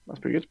 So yeah, that's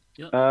pretty good.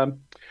 Yep.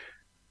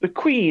 The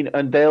Queen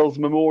unveils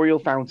memorial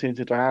fountain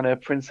to Diana,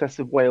 Princess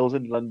of Wales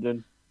in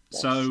London,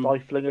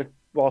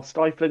 while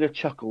stifling a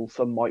chuckle,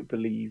 some might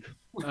believe.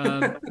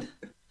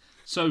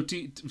 So do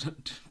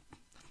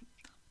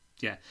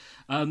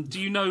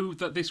you know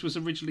that this was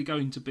originally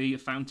going to be a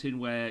fountain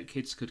where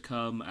kids could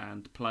come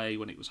and play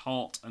when it was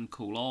hot and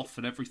cool off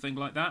and everything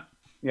like that?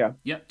 Yeah.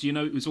 Yeah. Do you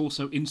know it was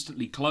also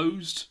instantly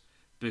closed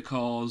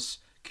because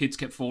kids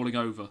kept falling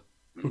over?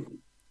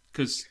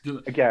 Because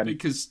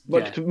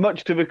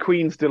much to the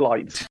Queen's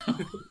delight.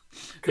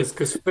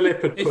 Because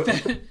Philip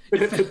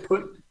had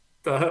put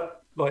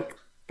like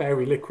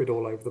fairy liquid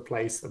all over the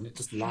place and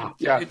just laughed.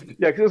 Yeah,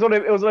 because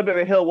it was on a bit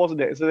of a hill,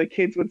 wasn't it? So the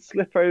kids would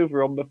slip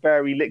over on the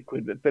fairy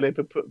liquid that Philip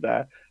had put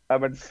there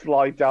and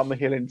slide down the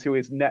hill into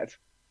his net.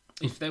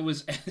 If there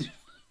was...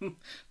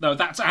 No,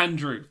 that's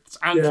Andrew. It's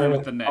Andrew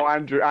with the net. Oh,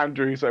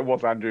 Andrew. So it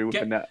was Andrew with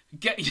the net.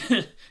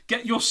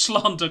 Get your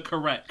slander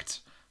correct,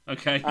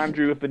 okay?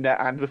 Andrew with the net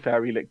and the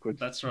fairy liquid.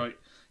 That's right.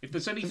 If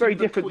there's anything, it's a very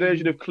different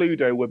version of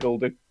Cluedo we're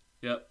building.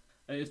 Yeah.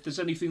 If there's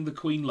anything the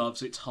Queen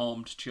loves, it's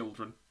harmed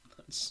children.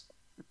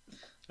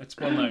 That's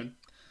well known.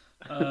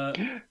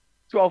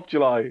 12th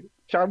July,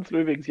 Chancellor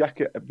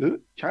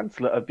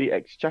of the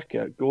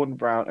Exchequer, Gordon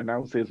Brown,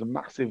 announces a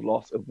massive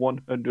loss of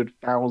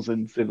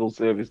 100,000 civil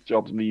service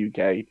jobs in the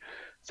UK.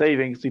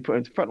 Savings to be put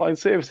into frontline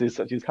services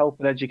such as health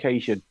and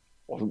education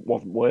wasn't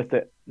worth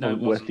it. No, it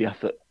wasn't worth the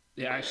effort.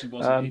 It actually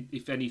wasn't.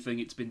 If anything,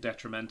 it's been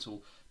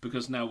detrimental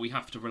because now we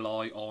have to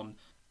rely on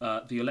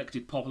the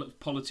elected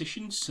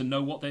politicians to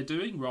know what they're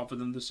doing rather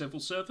than the civil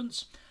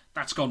servants.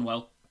 That's gone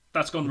well.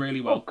 That's gone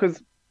really well.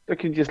 Because they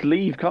can just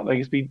leave, can't they?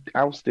 Just be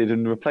ousted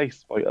and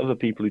replaced by other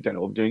people who don't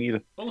know what they're doing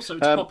either. Also,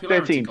 it's a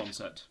popularity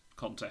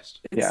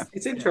contest.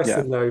 It's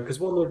interesting though, because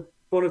one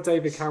of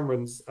David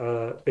Cameron's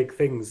big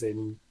things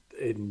in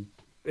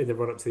the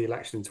run up to the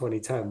election in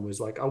 2010 was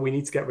like, we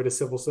need to get rid of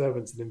civil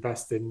servants and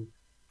invest in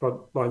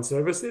frontline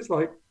services.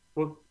 Like,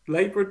 well,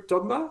 Labour had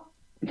done that,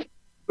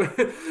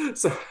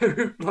 so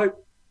like,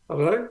 I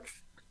don't know.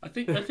 I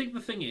think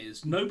the thing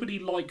is, nobody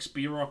likes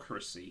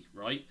bureaucracy,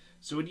 right?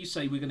 So when you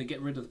say we're going to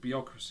get rid of the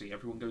bureaucracy,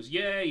 everyone goes,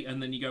 yay!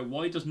 And then you go,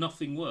 why does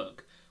nothing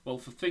work? Well,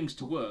 for things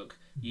to work,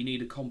 you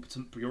need a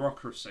competent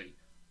bureaucracy.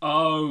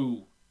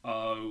 Oh,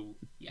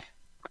 yeah.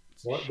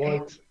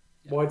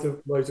 Why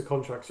do loads of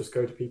contracts just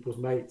go to people's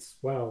mates?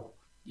 Well,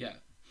 yeah.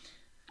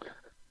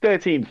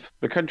 13th,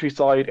 the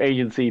Countryside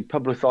Agency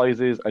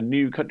publicises a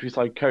new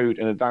countryside code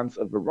in advance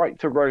of the right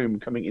to roam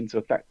coming into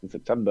effect in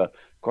September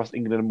across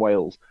England and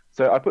Wales.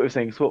 So I put it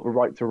saying sort of the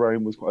right to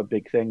roam was quite a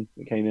big thing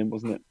that came in,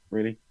 wasn't it?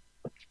 Really,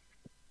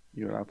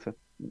 you were allowed to.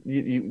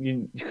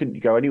 You couldn't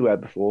go anywhere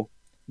before.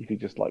 You could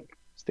just like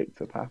stick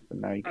to the path,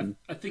 and now you can.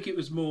 I think it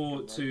was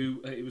more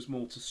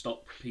to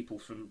stop people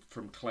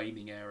from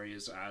claiming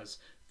areas as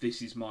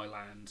this is my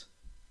land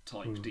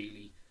type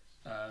dealy.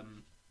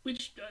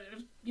 Which,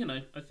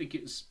 I think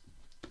it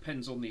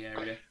depends on the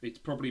area. It's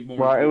probably more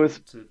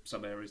important to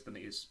some areas than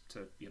it is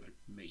to,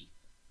 me.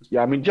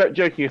 Yeah, I mean,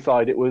 joking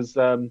aside,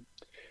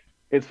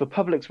 it's for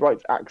public's right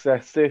to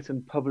access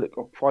certain public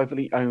or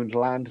privately owned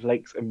land,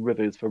 lakes and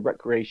rivers for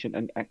recreation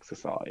and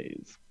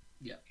exercise.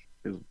 Yeah.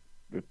 Is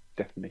the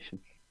definition.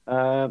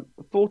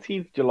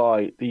 14th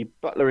July, the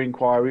Butler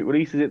Inquiry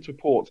releases its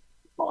report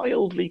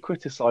mildly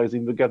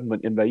criticising the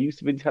government in their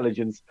use of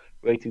intelligence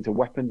relating to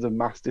weapons of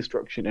mass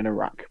destruction in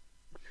Iraq.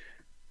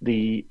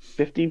 the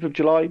 15th of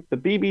July, the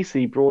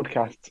BBC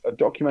broadcasts a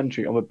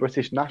documentary on the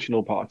British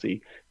National Party,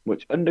 in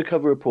which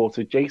undercover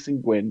reporter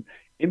Jason Winn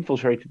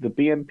infiltrated the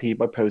BNP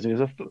by posing as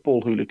a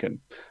football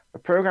hooligan. The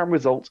programme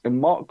results in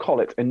Mark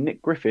Collett and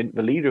Nick Griffin,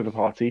 the leader of the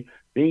party,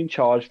 being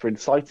charged for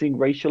inciting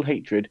racial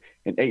hatred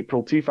in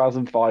April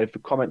 2005 for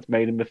comments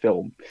made in the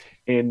film.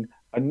 In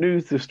a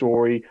news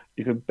story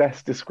you can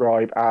best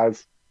describe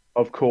as,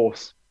 of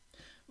course.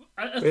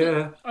 I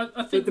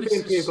think the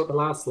BNP got the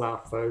last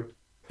laugh, though.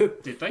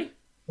 Did they?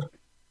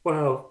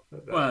 Well,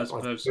 I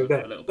suppose so, a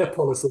little bit. Their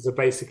policies are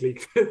basically...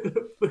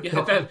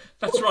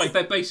 that's right.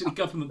 They're basically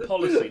government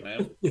policy now.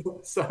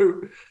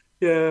 So,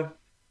 yeah.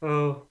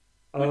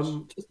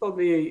 Just on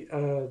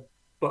the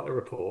Butler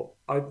report,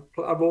 I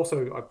forgot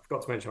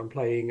to mention, I'm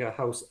playing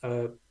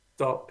a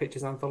Dark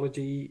Pictures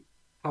anthology,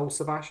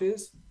 House of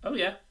Ashes. Oh,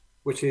 yeah.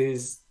 Which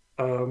is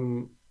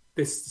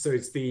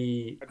it's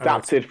the...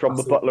 adapted from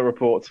the Butler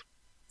report.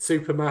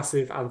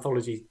 Supermassive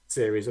anthology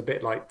series, a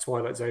bit like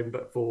Twilight Zone,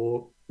 but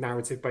for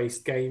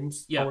narrative-based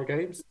games, horror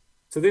games.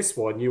 So this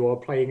one, you are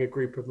playing a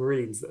group of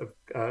Marines that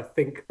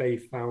think they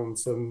found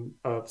some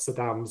of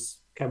Saddam's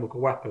chemical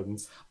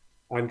weapons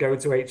and go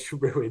into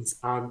ancient ruins,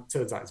 and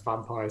turns out it's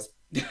vampires.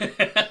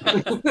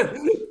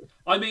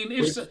 I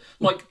mean,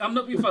 I'm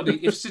not being funny.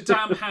 If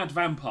Saddam had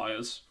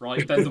vampires,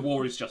 right, then the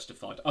war is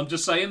justified. I'm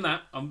just saying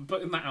that. I'm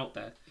putting that out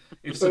there.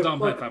 If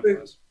Saddam had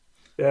vampires.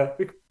 Yeah,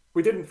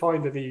 we didn't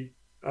find any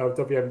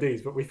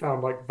WMDs, but we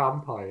found like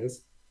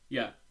vampires.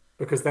 Yeah.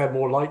 Because they're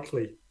more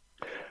likely.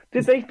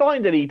 Did they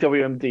find any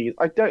WMDs?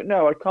 I don't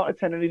know. I can't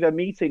attend any of their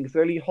meetings.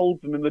 They only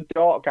hold them in the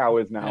dark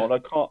hours now,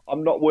 and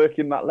I'm not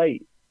working that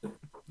late.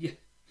 Yeah.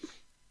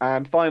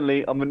 And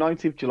finally, on the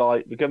 19th of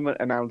July, the government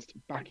announced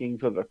backing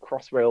for the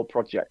Crossrail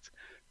project.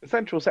 The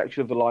central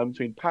section of the line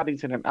between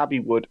Paddington and Abbey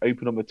Wood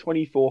opened on the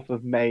 24th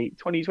of May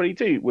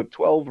 2022 with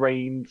 12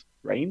 trains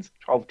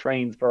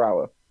per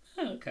hour.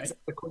 Oh, okay. Is that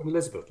the Queen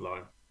Elizabeth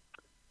line?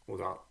 Or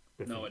was that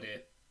different? No idea.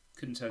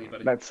 Couldn't tell you,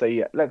 buddy. Let's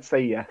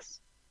say yes.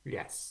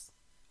 Yes.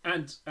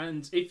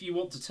 And if you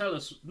want to tell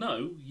us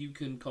no, you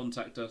can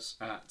contact us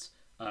at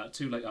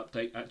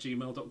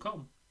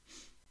toolateupdate@gmail.com.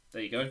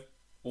 There you go.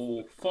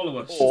 Or follow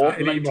us at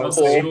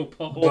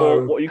late_pod.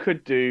 Or what you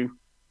could do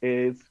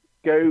is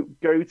go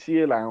to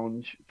your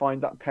lounge,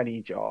 find that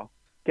penny jar,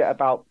 get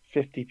about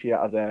 50p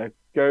out of there,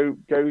 go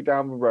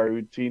down the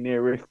road to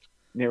your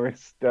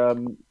nearest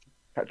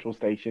petrol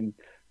station.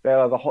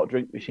 There'll have a hot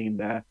drink machine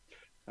there,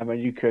 and then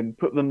you can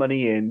put the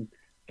money in,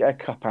 get a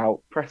cup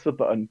out, press the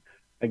button,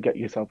 and get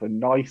yourself a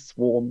nice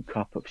warm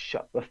cup of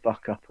shut the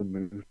fuck up and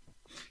move.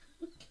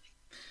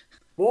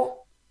 What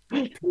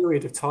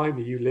period of time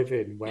do you live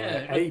in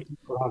where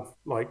people have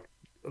like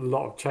a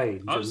lot of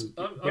change and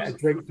get a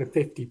drink for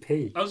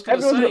 50p? I was going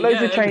to say, got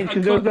loads of change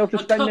because they'll be able to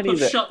spend any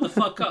of it. Shut the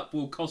fuck up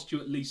will cost you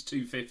at least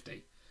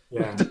 $2.50.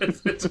 Yeah.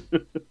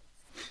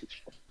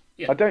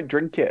 I don't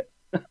drink it,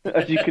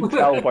 as you can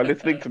tell by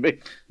listening to me.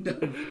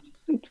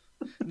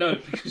 No,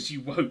 because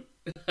you won't.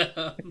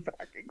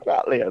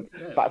 Exactly. Yeah.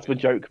 That's the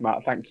joke,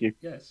 Matt. Thank you.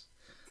 Yes.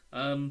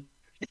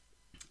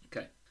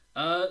 Okay.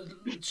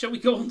 Shall we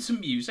go on to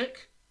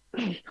music?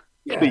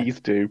 Yeah. Please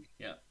do.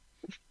 Yeah.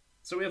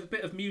 So we have a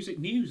bit of music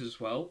news as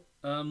well.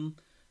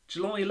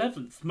 July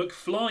 11th,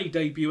 McFly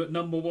debut at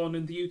 #1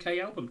 in the UK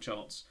album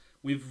charts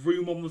with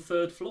Room on the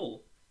Third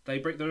Floor. They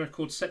break the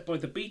record set by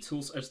the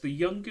Beatles as the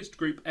youngest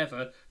group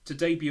ever to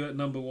debut at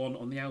 #1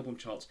 on the album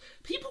charts.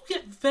 People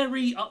get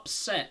very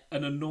upset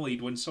and annoyed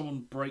when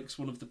someone breaks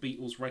one of the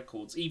Beatles'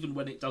 records, even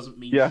when it doesn't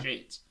mean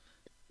shit.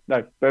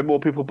 No, there are more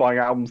people buying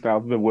albums now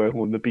than there were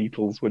when the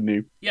Beatles were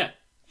new. Yeah.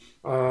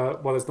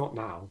 Well, there's not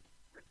now.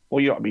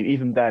 Well, you know what I mean?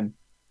 Even then.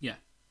 Yeah.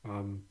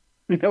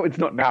 No, it's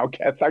not now,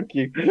 Kev. Thank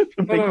you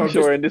for making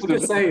sure I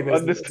understood.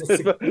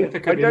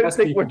 I don't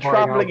think we're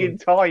travelling in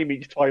time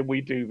each time we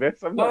do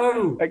this. I'm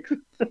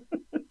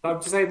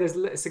just saying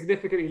there's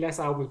significantly less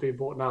albums being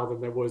bought now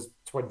than there was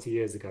 20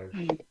 years ago.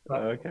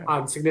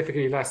 And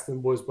significantly less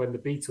than was when the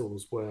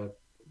Beatles were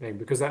named.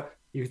 Because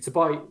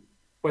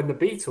when the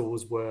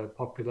Beatles were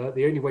popular,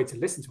 the only way to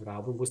listen to an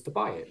album was to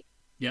buy it.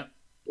 Yeah.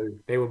 So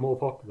they were more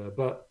popular.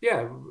 But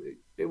yeah,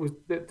 it was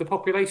the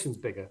population's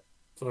bigger.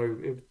 So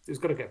it's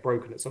got to get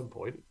broken at some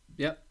point.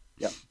 Yeah.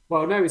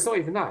 Well, no, it's not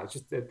even that. It's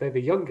just they're the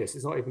youngest.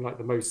 It's not even like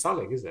the most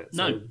selling, is it?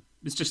 No,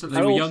 it's just that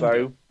they were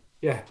younger.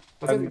 Yeah.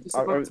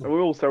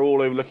 We're also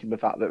all overlooking the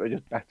fact that they're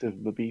just better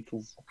than the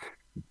Beatles.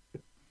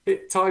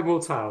 Time will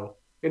tell.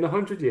 In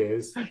 100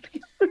 years.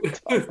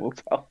 Time will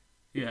tell.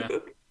 Yeah.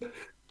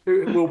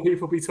 Will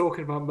people be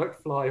talking about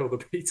McFly or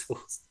the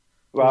Beatles?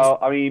 Well,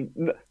 I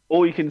mean,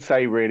 all you can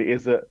say really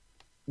is that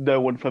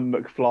no one from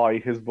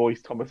McFly has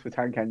voiced Thomas the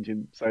Tank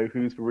Engine, so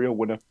who's the real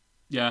winner?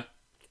 Yeah.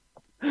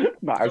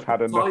 Matt has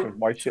had enough of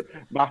my shit.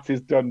 Matt is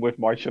done with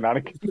my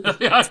shenanigans.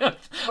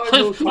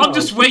 I'm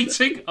just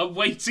waiting. I'm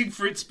waiting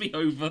for it to be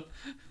over.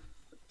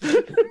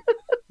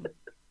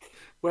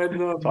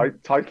 When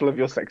title of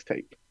your sex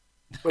tape.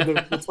 When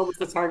the Thomas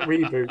the Tank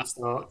reboot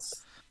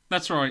starts.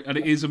 That's right, and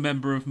it is a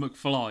member of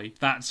McFly.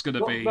 That's going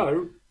to be...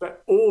 No, they're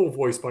all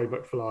voiced by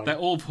McFly. They're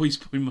all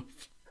voiced by McFly.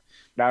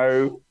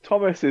 No,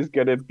 Thomas is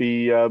going to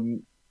be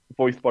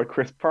voiced by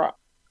Chris Pratt.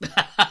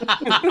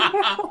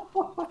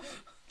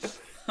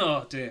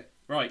 Oh dear.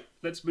 Right,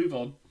 let's move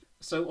on.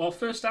 So our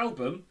first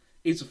album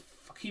is a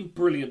fucking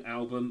brilliant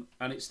album,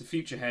 and it's The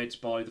Future Heads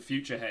by The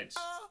Future Heads.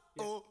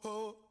 When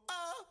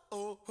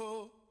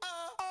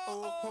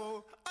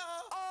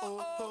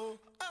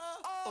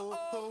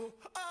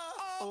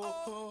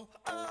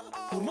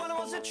I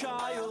was a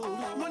child,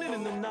 running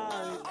in the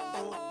night,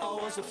 I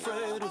was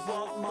afraid of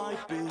what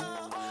might be.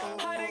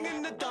 Hiding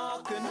in the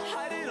dark and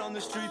hiding on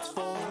the streets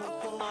for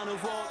and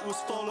of what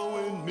was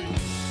following me.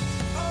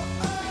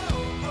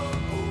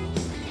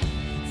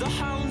 The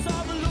hounds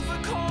of the love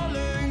are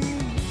calling.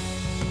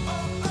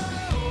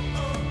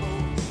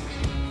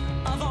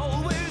 I've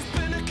always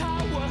been a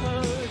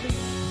coward.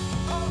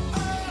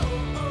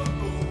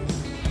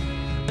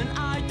 And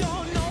I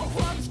don't know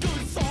what's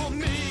good for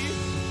me.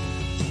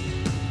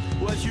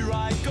 Well, here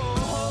I go.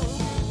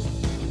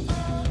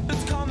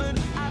 It's coming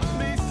at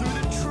me through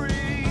the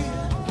tree.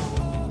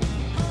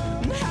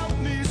 Help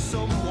me,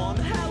 someone,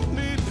 help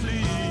me,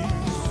 please.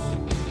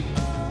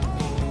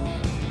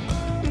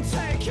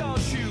 Take your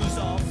shoes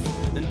off,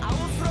 and I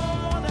will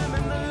throw them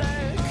in the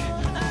lake,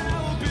 and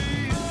I will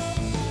be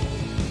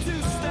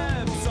 2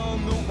 steps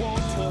on the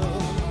water.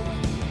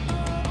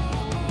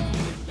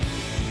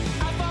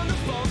 I found a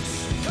fox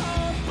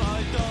caught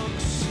by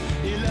dogs.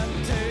 He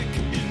left take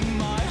in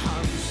my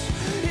hands.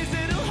 His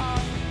little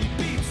heart, he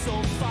beats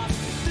so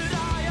fast that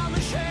I am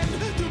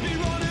ashamed to be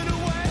running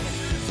away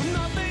from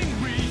nothing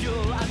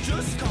real. I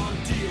just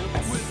can't deal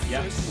with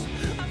this.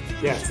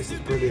 Yes, this is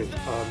brilliant.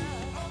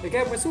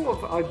 Again, I sort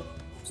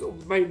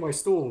of made my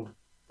stall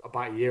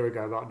about a year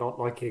ago about not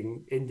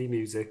liking indie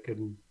music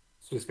and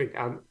so to speak,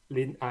 in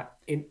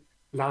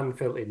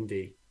landfill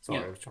indie.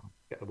 Sorry, I was trying to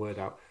get the word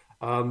out.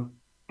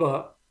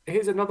 But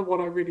here's another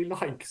one I really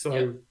like. So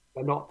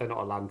they're not a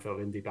landfill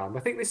indie band. I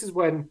think this is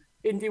when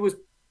indie was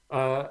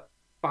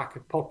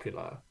back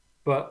popular,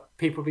 but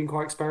people have been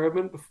quite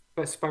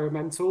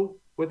experimental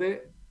with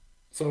it.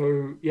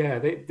 So yeah,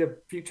 the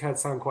Future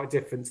Heads sound quite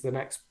different to the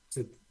next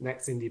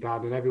indie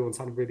band, and everyone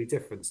sounded really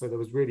different. So there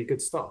was really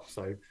good stuff.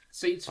 So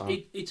see,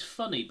 it's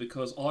funny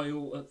because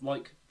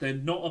they're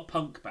not a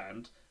punk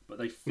band, but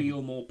they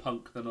feel more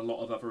punk than a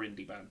lot of other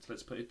indie bands.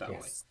 Let's put it that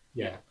way.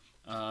 Yeah.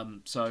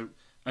 So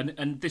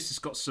and this has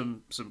got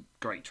some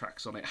great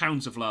tracks on it.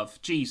 Hounds of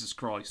Love, Jesus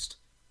Christ,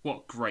 what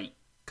a great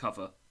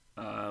cover.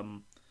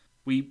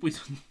 We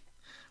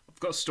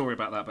I've got a story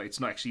about that, but it's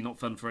not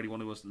fun for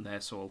anyone who wasn't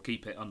there, so I'll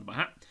keep it under my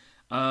hat.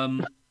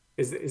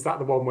 Is that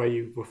the one where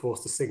you were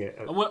forced to sing it?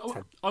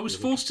 I was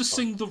forced to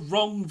sing the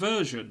wrong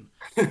version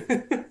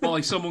by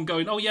someone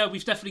going, "Oh yeah,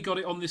 we've definitely got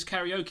it on this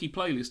karaoke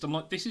playlist." I'm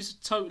like, "This is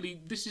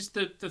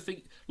the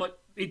thing. Like,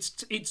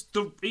 it's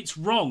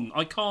wrong.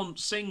 I can't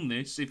sing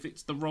this if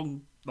it's the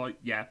wrong." Like,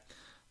 yeah,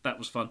 that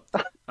was fun.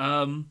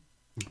 But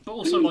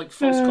also like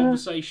False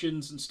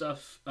Conversations and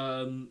stuff.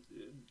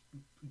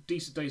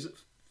 Decent Days,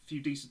 Few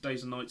Decent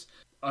Days and Nights.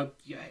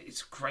 Yeah,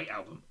 it's a great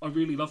album. I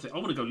really love it. I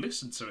want to go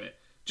listen to it.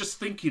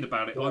 Just thinking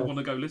about it, I want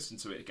to go listen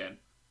to it again.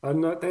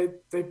 And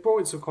they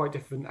brought in some quite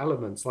different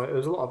elements. Like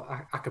there's a lot of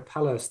a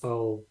cappella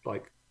style,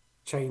 like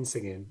chain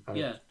singing.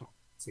 Not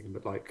singing,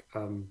 but like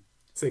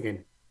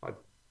singing.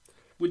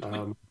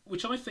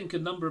 Which I think a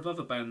number of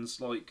other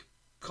bands like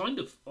kind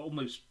of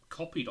almost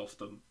copied off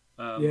them.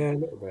 Yeah, a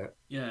little bit.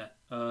 Yeah,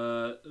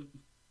 the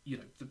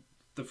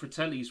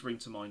Fratellis ring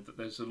to mind that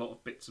there's a lot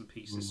of bits and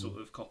pieces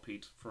sort of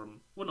copied from.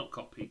 Well, not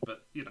copied,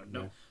 but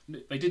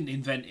they didn't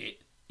invent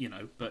it.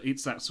 But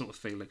it's that sort of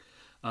feeling.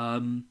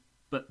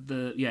 But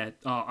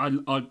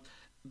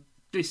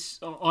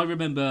I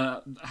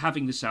remember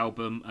having this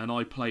album and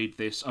I played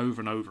this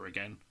over and over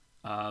again.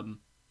 And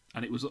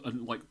it was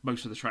like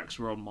most of the tracks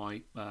were on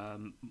my,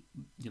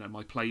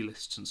 my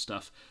playlists and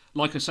stuff.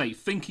 Like I say,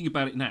 thinking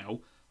about it now,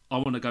 I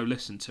want to go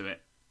listen to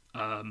it.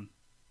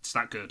 It's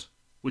that good,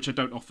 which I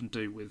don't often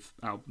do with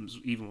albums,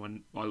 even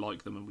when I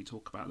like them and we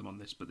talk about them on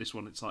this. But this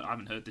one, it's like I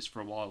haven't heard this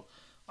for a while.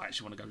 I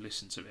actually want to go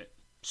listen to it.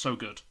 So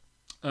good.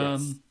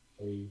 Okay,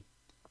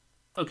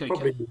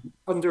 probably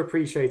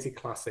underappreciated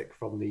classic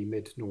from the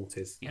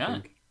mid-noughties. Yeah. I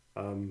think.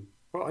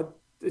 But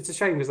it's a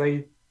shame because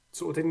they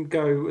sort of didn't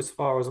go as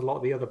far as a lot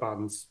of the other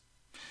bands.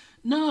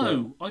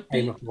 No,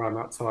 came up around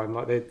that time.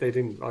 Like they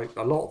didn't, like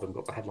a lot of them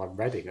got to headline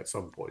Reading at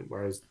some point,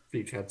 whereas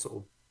Future had sort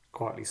of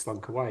quietly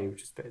slunk away,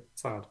 which is a bit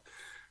sad.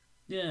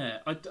 Yeah,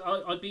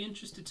 I'd be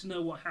interested to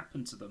know what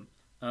happened to them.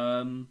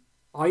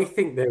 I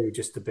think they were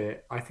just a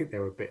bit. I think they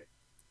were a bit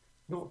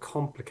not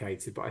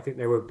complicated, but I think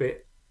they were a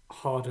bit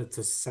harder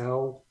to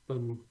sell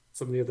than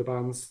some of the other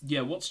bands.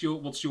 Yeah, what's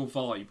your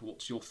vibe?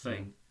 What's your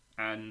thing?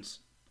 And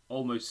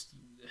almost,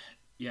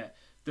 yeah.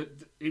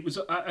 It was.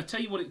 I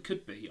tell you what, it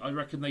could be. I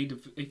reckon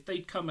if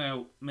they'd come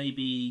out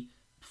maybe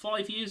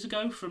 5 years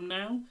ago from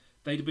now,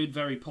 they'd have been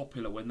very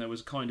popular when there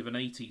was kind of an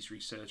 80s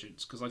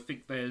resurgence. Because I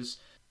think there's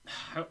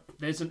an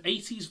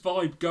 80s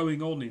vibe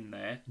going on in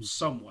there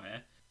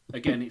somewhere.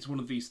 Again, it's one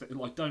of these that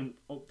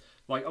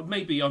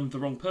maybe I'm the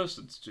wrong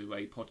person to do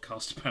a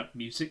podcast about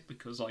music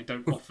because I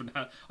don't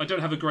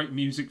have a great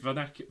music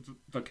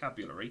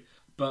vocabulary.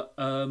 But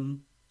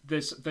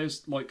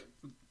there's like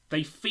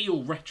they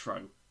feel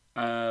retro,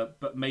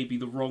 but maybe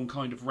the wrong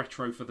kind of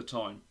retro for the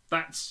time.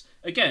 That's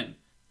again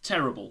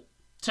terrible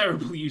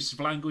use of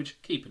language.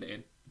 Keeping it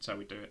in. That's how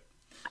we do it.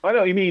 I know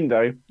what you mean,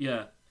 though.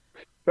 Yeah.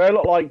 They're a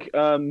lot like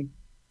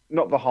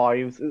not the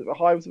Hives. Is it the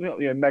Hives,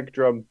 Meg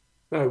Drum.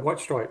 No, White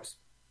Stripes.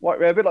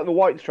 They're a bit like the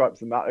White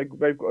Stripes and that.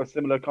 They've got a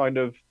similar kind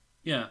of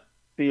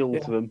feel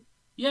to them.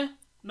 Yeah,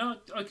 no,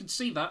 I can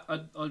see that.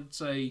 I'd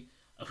say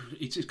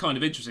it's kind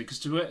of interesting because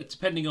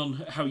depending on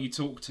how you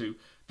talk to,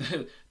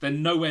 they're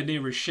nowhere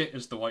near as shit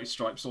as the White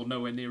Stripes or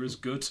nowhere near as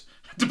good,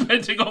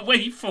 depending on where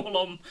you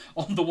fall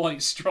on the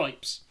White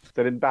Stripes.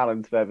 So in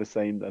balance, they're the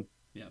same then.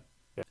 Yeah.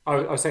 I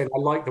was saying I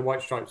liked the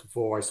White Stripes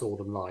before I saw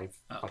them live.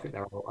 Okay.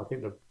 I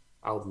think the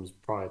albums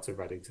prior to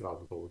Reading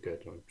 2004 were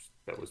good.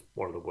 That was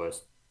one of the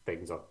worst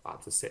things I've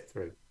had to sit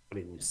through. I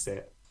didn't even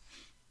sit.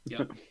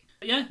 Yeah.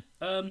 Yeah.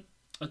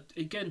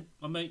 Again,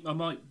 I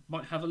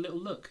might have a little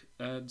look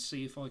and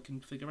see if I can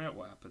figure out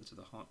what happened to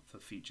for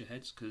Future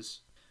Heads,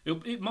 because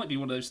it might be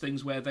one of those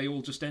things where they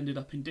all just ended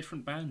up in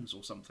different bands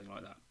or something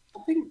like that.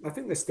 I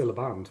think they're still a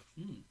band.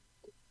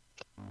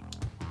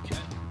 Okay.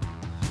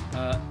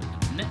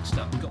 Next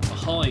up, we've got the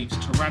Hives,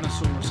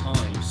 Tyrannosaurus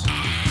Hives.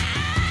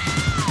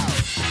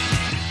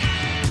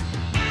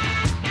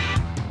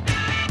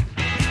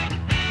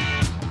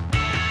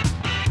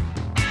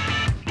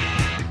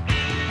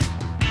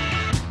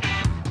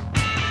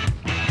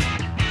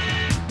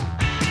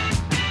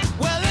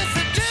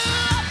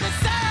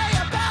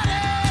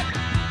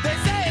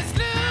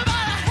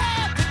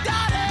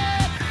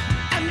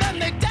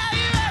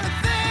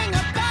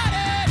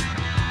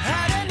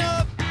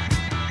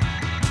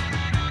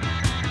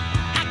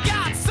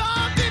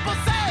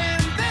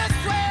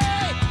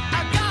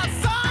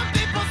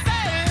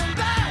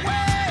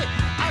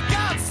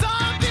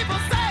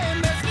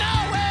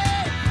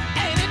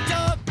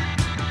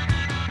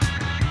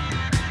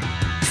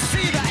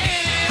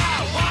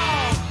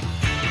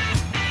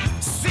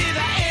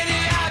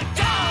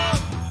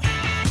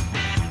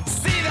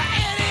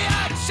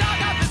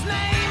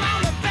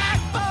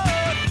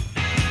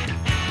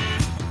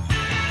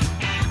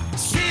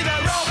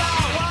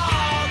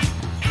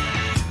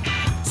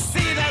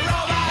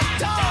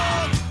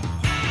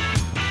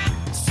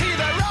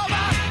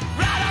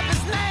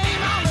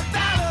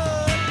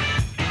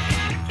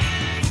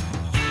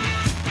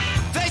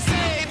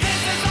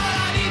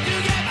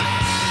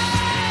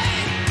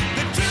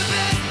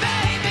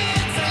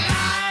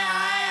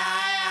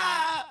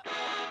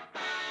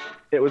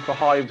 It was the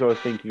Hives I was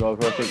thinking of,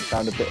 who I think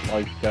sound a bit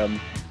like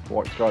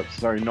White Stripes.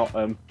 Sorry, not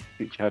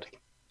Future Head.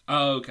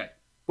 Oh, okay.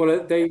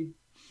 Well, the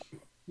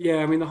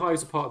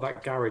Hives are part of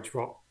that garage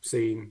rock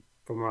scene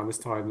from around this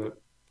time that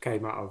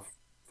came out of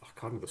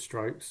kind of the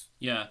Strokes.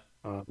 Yeah.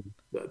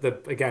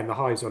 The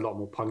Hives are a lot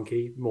more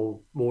punky,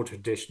 more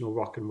traditional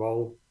rock and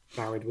roll,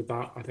 married with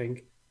that, I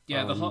think.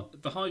 Yeah,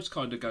 the Hives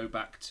kind of go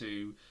back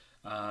to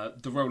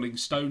the Rolling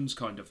Stones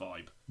kind of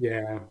vibe.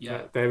 Yeah.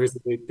 Yeah. There is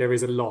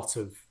a lot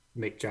of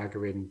Mick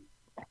Jagger in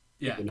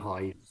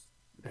Hives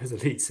as a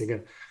lead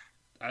singer.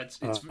 This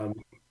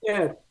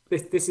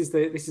is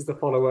the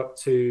follow up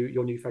to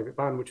your new favorite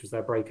band, which was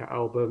their breakout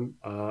album.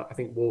 I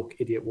think "Walk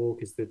Idiot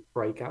Walk" is the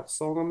breakout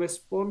song on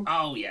this one.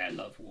 Oh yeah, I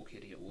love "Walk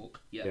Idiot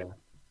Walk." Yeah.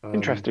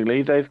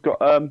 Interestingly, they've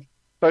got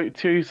both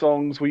two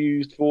songs were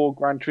used for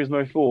Gran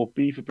Turismo 4,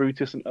 "B for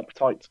Brutus" and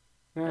 "Uptight."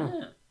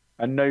 Yeah.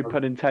 And no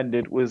pun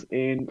intended was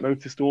in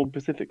Motorstorm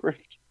Pacific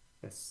Rift.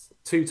 Yes,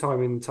 "2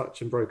 Time in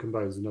Touch" and "Broken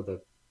Bones,"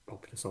 another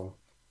popular song.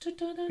 It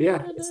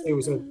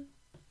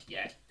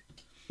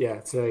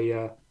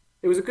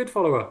was a good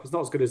follow-up. It's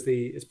not as good as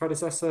its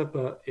predecessor,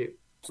 but it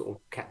sort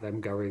of kept them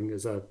going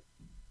as a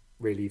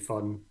really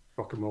fun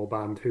rock and roll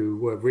band who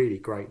were really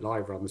great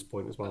live around this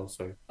point as well.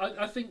 So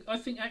I think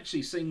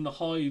actually seeing the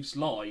Hives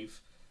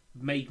live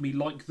made me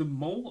like them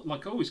more.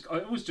 Like I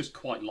always just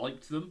quite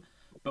liked them,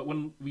 but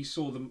when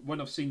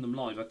I've seen them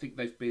live, I think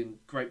they've been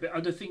great. But I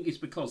don't think it's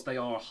because they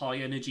are a high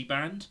energy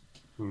band.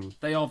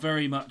 They are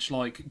very much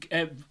like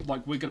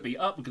we're going to be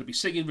up, we're going to be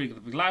singing, we're going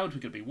to be loud,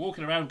 we're going to be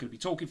walking around, we're going to be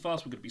talking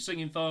fast, we're going to be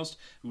singing fast,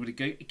 we're going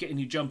to be getting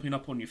you jumping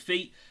up on your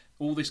feet,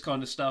 all this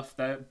kind of stuff.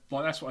 They're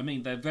like, that's what I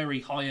mean. They're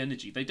very high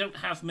energy. They don't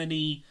have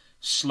many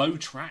slow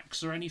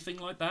tracks or anything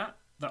like that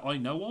I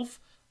know of.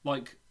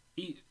 Like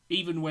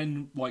even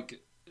when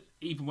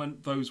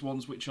those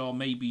ones which are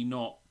maybe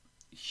not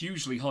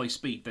hugely high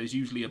speed, there's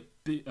usually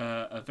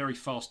a very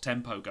fast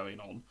tempo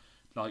going on.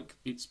 Like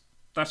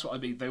that's what I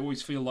mean. They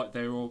always feel like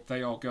they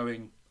are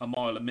going a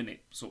mile a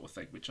minute sort of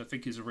thing, which I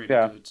think is a really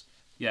good,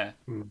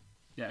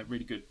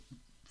 really good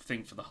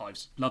thing for the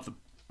Hives. Love them.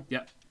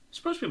 Yeah. I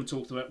suppose we haven't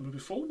talked about them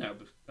before now,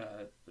 but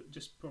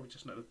probably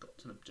just never got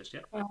to them just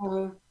yet.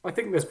 I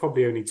think there's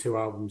probably only 2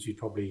 albums you'd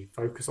probably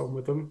focus on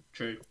with them.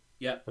 True.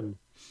 Yeah. And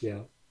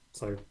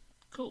so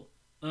cool.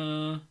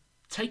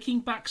 Taking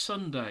Back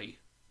Sunday,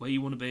 Where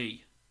You Want to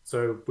Be.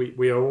 So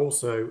we are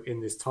also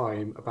in this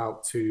time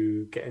about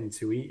to get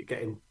into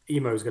getting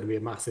emo is going to be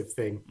a massive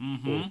thing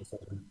all of a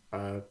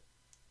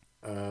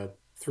sudden.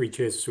 Three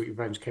Cheers for Sweet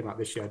Revenge came out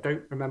this year. I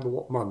don't remember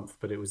what month,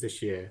 but it was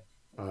this year.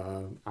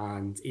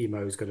 And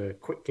emo is going to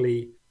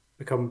quickly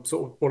become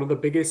sort of one of the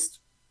biggest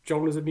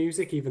genres of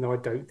music, even though I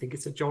don't think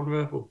it's a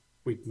genre. Well,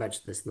 we've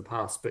mentioned this in the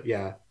past, but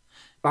yeah,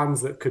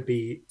 bands that could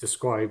be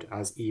described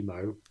as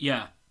emo,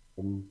 Yeah.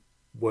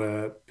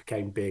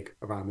 Became big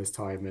around this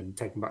time, and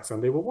Taking Back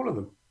Sunday were one of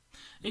them.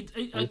 I Which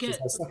is get.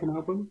 their second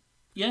album.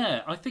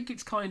 Yeah, I think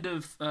it's kind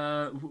of.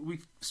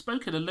 We've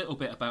spoken a little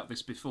bit about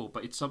this before,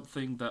 but it's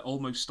something that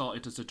almost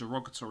started as a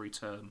derogatory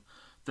term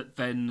that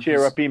then.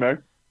 Cheer up, emo.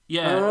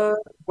 Yeah.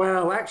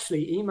 Well,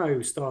 actually,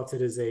 emo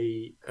started as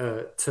a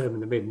term in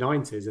the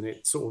mid-90s, and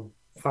it sort of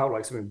felt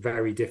like something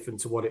very different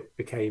to what it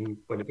became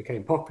when it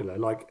became popular.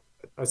 Like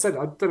I said,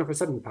 I don't know if I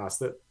said in the past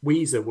that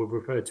Weezer were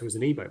referred to as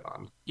an emo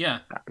band. Yeah.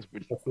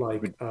 Stuff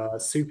like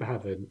Super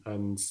Heaven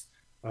and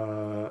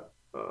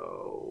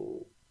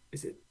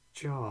is it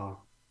Jar?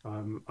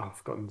 I've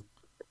forgotten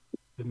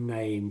the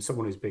name.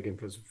 Someone who's big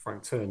influence,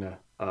 Frank Turner.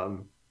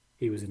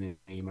 He was in an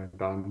emo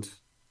band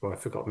who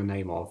I've forgotten the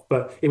name of,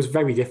 but it was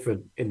very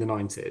different in the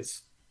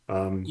 90s.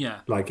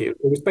 Yeah. Like it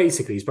was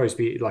basically supposed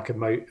to be like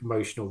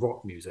emotional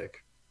rock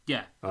music.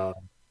 Yeah.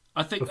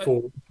 I think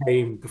before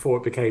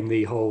it became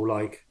the whole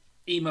like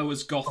emo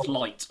as goth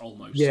light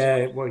almost.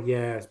 Yeah, well,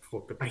 yeah,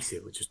 but basically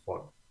it was just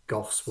what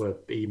goths were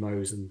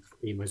emos and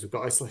emos were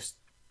goths.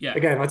 Yeah.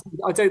 Again, I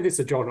don't think it's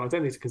a genre. I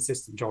don't think it's a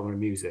consistent genre of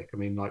music. I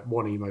mean, like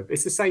one emo.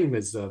 It's the same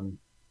as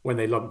when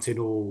they lumped in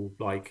all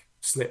like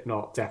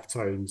Slipknot,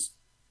 Deftones,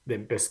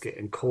 Limp Bizkit,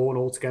 and Korn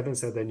all together and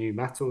said they're new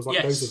metals.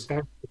 Like those are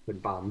very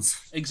different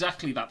bands.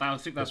 Exactly that. I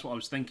think that's what I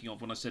was thinking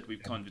of when I said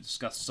we've kind of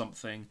discussed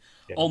something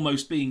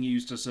almost being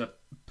used as a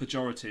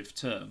pejorative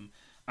term,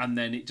 and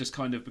then it just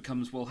kind of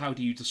becomes, well, how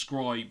do you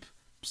describe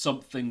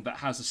something that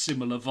has a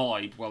similar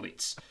vibe? Well,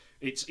 it's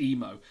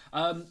emo.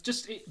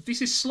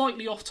 This is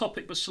slightly off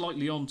topic, but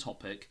slightly on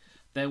topic.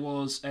 There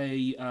was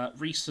a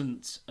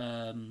recent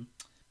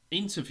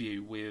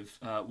interview with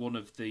one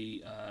of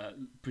the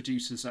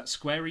producers at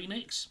Square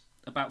Enix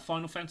about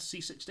Final Fantasy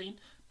 16.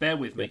 Bear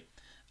with me.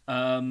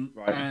 Right.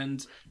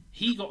 And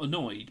he got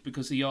annoyed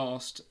because they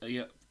asked,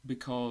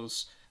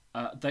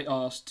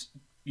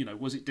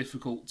 was it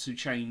difficult to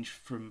change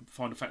from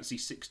Final Fantasy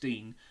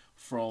 16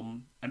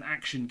 from an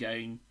action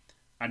game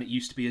and it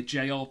used to be a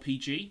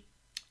JRPG?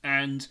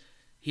 And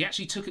he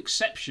actually took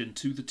exception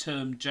to the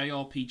term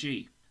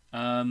JRPG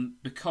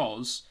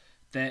because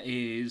there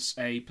is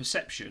a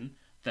perception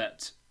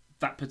that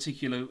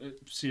particular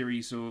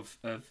series of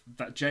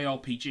that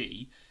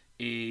JRPG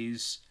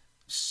is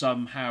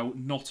somehow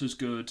not as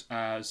good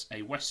as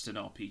a Western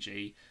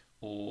RPG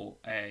or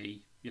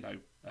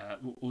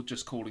or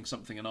just calling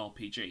something an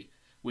RPG,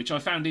 which I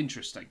found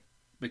interesting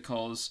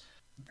because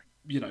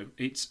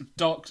it's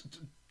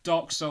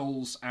Dark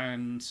Souls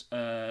and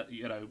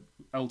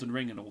Elden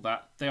Ring and all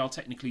that, they are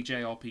technically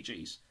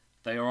JRPGs.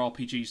 They are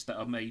RPGs that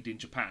are made in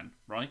Japan,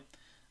 right?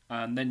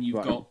 And then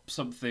you've got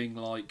something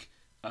like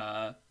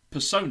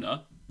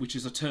Persona, which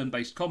is a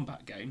turn-based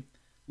combat game,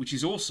 which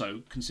is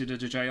also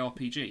considered a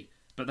JRPG.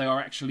 But they are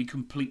actually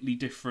completely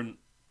different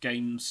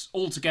games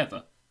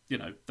altogether.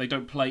 They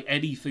don't play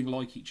anything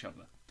like each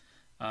other.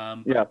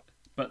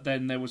 But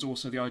then there was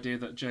also the idea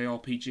that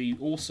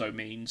JRPG also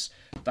means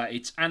that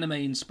it's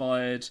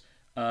anime-inspired,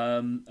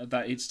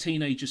 that it's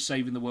teenagers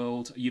saving the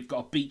world, you've got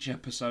a beach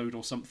episode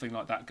or something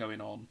like that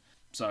going on.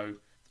 So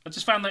I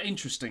just found that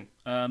interesting.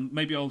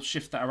 Maybe I'll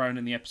shift that around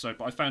in the episode,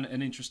 but I found it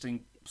an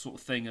interesting sort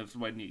of thing of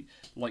when you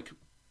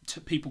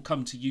people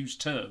come to use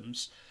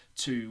terms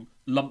to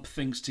lump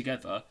things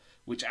together,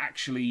 which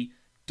actually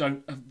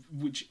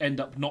which end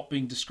up not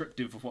being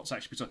descriptive of what's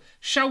actually.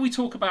 Shall we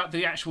talk about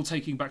the actual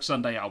Taking Back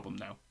Sunday album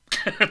now?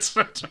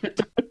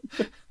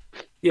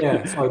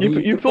 Yeah, sorry,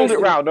 you pulled it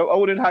round. I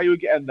wondered how you were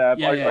getting there.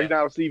 But Yeah, I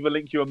now see the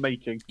link you're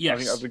making. Yes. I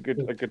think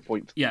that's a good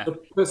point. Yeah. The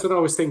person I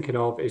was thinking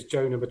of is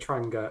Jonah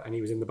Matranga, and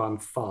he was in the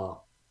band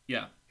Far.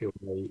 Yeah. Who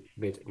were a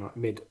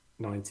mid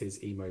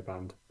 90s emo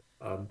band.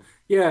 I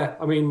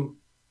mean,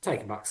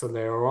 Taking Back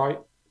Sunday, all right.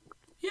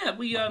 Yeah,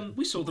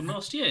 we saw them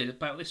last year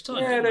about this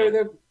time. Yeah,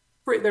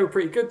 they were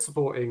pretty good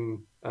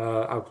supporting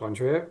Alkaline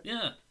Trio.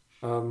 Yeah.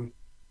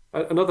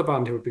 Another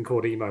band who had been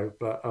called emo,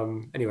 but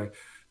anyway.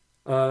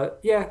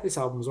 This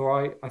album's all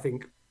right. I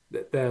think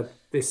that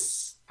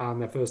this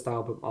and their first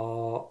album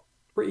are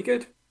pretty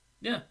good.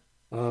 Yeah.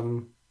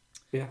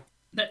 Yeah.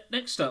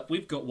 Next up,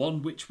 we've got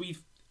one which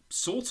we've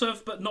sort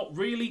of, but not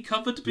really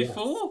covered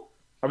before.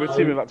 I'm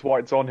assuming that's why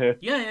it's on here.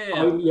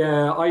 Yeah.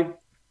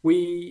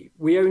 We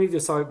only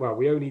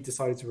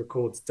decided to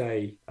record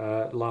today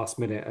last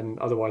minute, and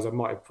otherwise I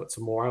might have put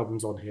some more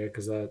albums on here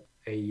because a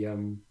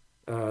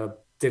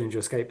Dillinger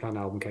Escape Plan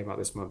album came out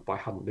this month, but I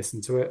hadn't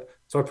listened to it.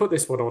 So I put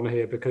this one on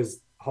here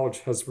because Hodge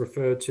has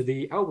referred to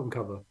the album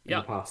cover in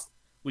the past.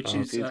 Which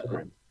is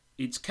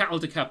it's Cattle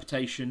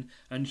Decapitation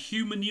and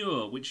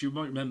Humanure, which you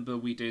might remember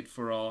we did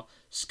for our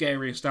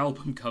scariest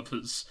album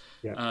covers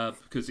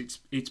because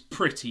it's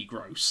pretty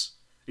gross.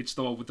 It's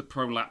the one with the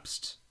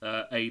prolapsed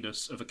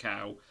anus of a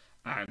cow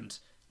and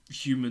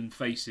human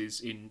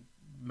faces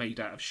made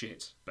out of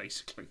shit,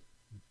 basically.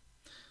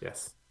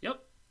 Yes. Yep.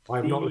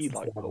 I've not listened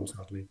to the album,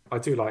 sadly. I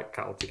do like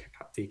Cattle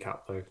Decap,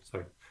 though.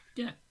 So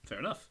yeah, fair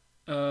enough.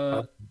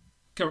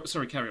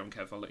 Carry on,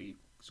 Kev. I'll let you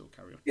sort of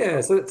carry on.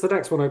 Yeah, so the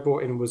next one I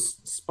brought in was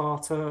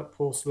Sparta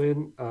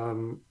Porcelain.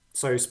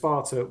 So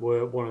Sparta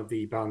were one of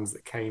the bands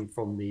that came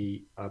from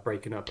the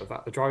breaking up of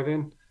At the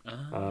Drive-In,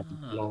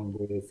 along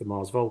with the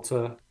Mars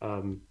Volta.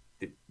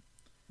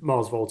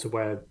 Mars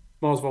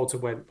Volta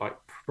went like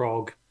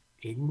prog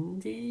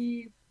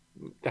indie,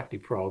 definitely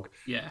prog.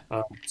 Yeah.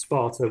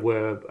 Sparta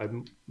were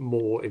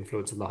more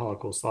influenced on the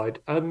hardcore side,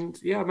 and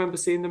yeah, I remember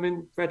seeing them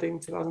in Reading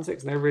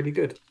 2006, and they were really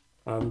good.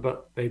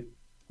 But they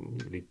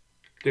didn't really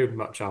do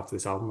much after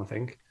this album, I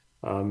think.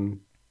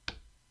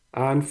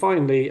 And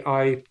finally,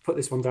 I put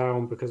this one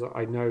down because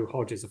I know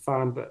Hodge is a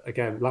fan, but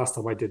again, last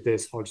time I did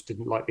this, Hodge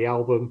didn't like the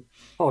album.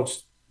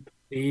 Hodge,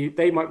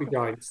 They Might Be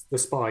Giants, The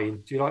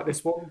Spine. Do you like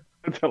this one?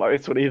 I don't like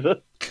this one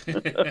either.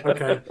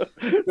 Okay.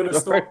 I'm going to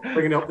stop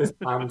bringing up this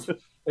band.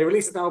 They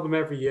release an album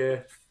every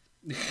year.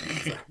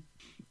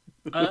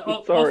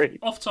 Sorry.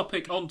 Off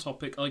topic, on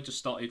topic, I just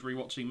started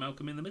rewatching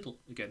Malcolm in the Middle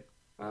again.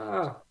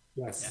 Yes.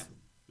 Yeah,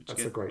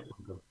 That's a great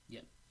one.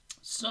 Yeah.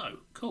 So,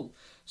 cool.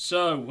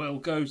 So, we'll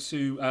go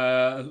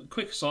to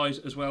quick aside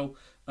as well.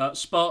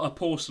 Sparta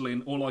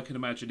Porcelain, all I can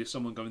imagine is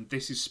someone going,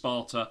 "This is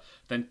Sparta,"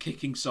 then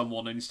kicking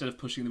someone, and instead of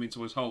pushing them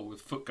into his hole, the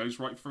foot goes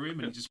right through him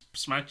and he just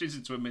smashes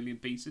into a million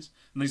pieces.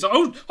 And he's like,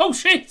 oh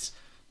shit!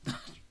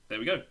 There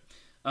we go.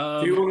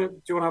 Do you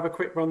want to have a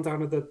quick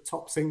rundown of the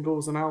top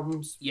singles and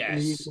albums?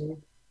 Yes.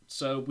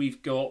 So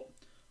we've got,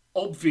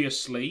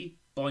 obviously,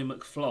 by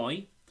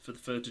McFly for the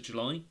 3rd of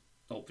July,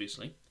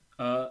 obviously.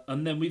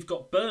 And then we've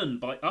got Burn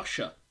by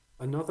Usher.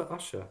 Another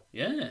Usher.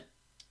 Yeah.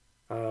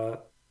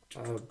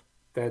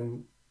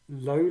 Then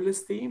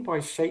Lola's Theme by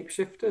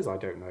Shapeshifters. I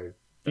don't know.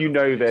 You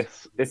know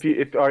this.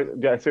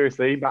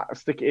 Seriously, Matt,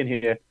 stick it in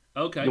here.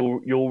 Okay.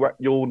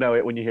 You'll know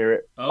it when you hear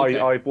it. Okay.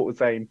 I thought the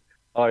same.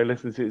 I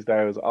listened to it today.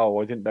 I was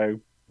I didn't know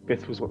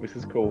this was what this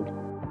is called.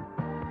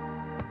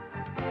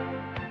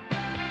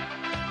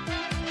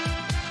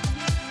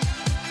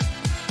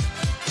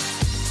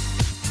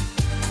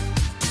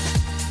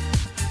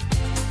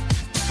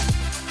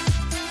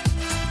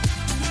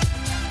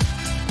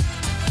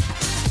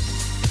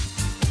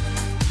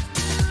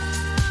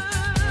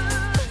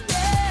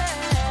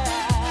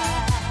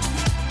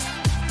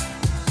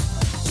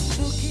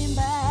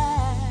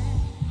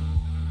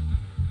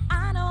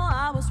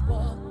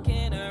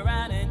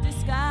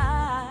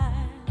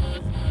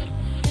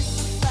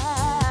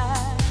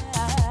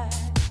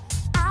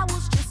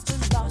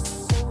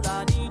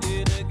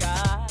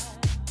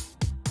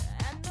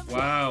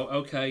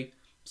 Okay,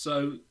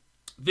 so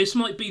this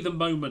might be the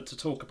moment to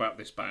talk about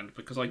this band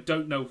because I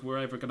don't know if we're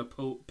ever going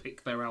to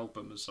pick their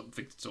album as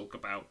something to talk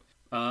about.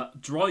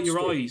 Dry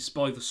Your Eyes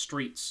by The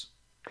Streets.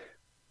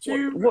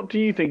 What do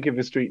you think of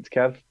The Streets,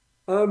 Kev?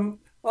 My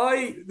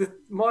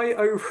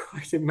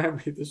overriding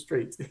memory of The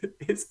Streets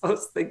is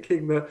us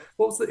thinking that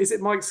is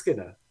it Mike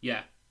Skinner?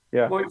 Yeah.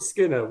 Mike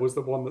Skinner was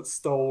the one that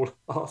stole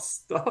our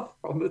stuff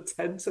from the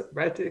tent at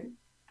Reading.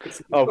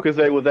 Because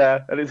they were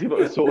there, and it seemed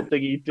like the sort of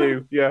thing he'd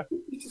do. Yeah.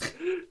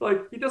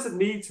 He doesn't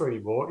need to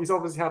anymore. He's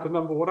obviously had a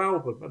 #1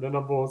 album and a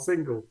 #1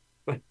 single,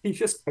 but he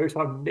just goes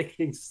on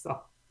nicking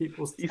stuff. He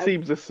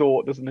seems the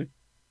sort, doesn't he?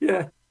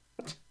 Yeah.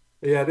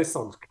 Yeah, this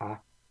song's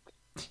cat.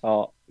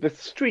 The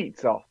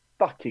Streets are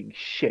fucking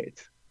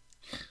shit.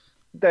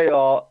 They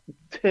are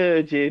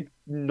turgid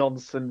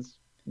nonsense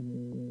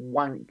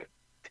wank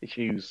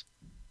tissues.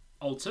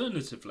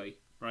 Alternatively,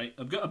 right,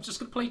 I'm just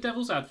going to play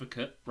devil's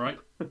advocate, right?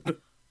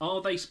 Are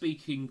they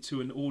speaking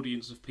to an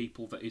audience of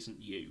people that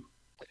isn't you?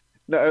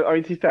 No, I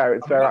mean, to be fair,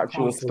 it's their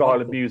actual style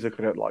of music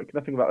I don't like.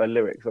 Nothing about their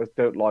lyrics. I just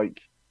don't like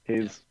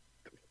his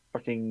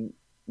fucking,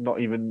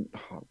 not even...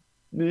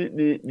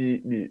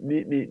 It's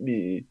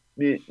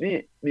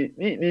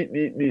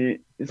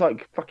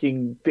like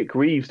fucking Vic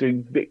Reeves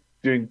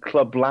doing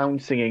club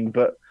lounge singing,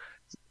 but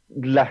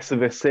less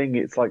of a sing.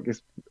 It's like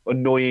this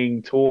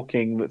annoying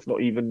talking that's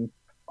not even...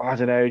 I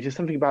don't know, just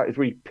something about it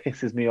really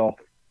pisses me off.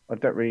 I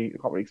can't really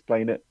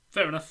explain it.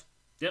 Fair enough.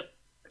 Yep.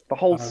 The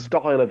whole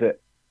style of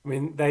it. I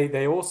mean,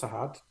 they also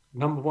had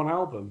 #1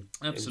 album.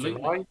 Absolutely. In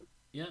July,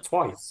 yeah.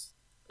 Twice.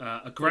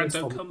 A Grand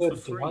Don't Come for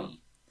Free. July,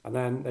 and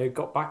then they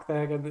got back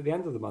there again at the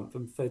end of the month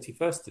on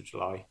 31st of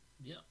July.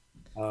 Yeah.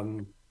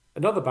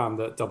 Another band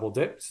that double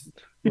dipped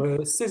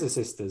were Scissor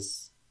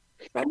Sisters.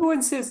 Remember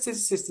when Scissor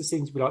Sisters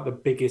seemed to be like the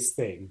biggest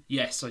thing?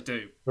 Yes, I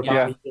do. For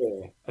about a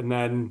year, and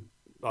then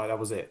that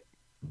was it.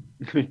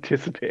 They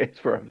disappeared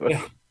forever.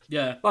 Yeah.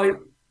 Yeah.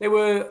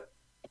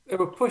 They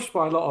were pushed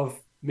by a lot of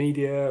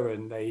media,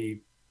 and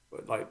they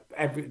were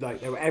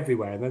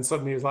everywhere, and then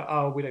suddenly it was like,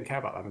 oh, we don't care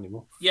about them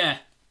anymore. Yeah,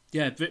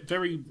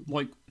 very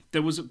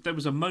there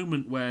was a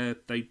moment where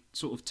they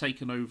sort of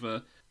taken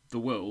over the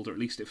world, or at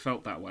least it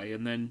felt that way,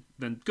 and then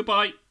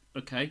goodbye.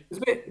 Okay, it's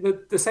a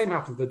bit the same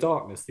happened to The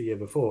Darkness the year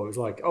before. It was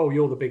like, oh,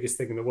 you're the biggest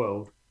thing in the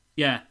world.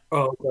 Yeah.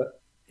 Oh,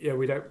 but yeah,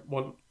 we don't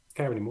want to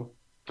care anymore.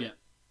 Yeah.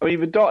 I mean,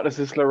 the Darkness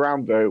is still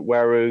around though,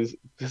 whereas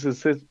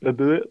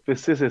the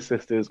Scissor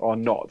Sisters are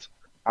not.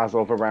 As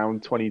of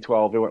around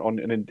 2012, they went on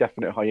an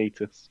indefinite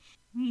hiatus.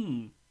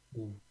 Okay.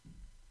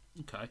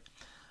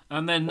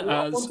 And then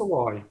I wonder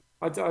why.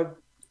 I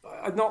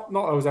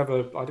was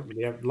ever. I didn't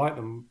really ever like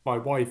them. My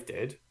wife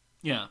did.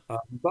 yeah.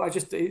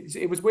 But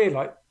it was weird.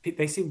 Like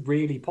they seemed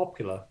really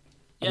popular,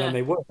 and then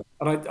they weren't.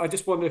 And I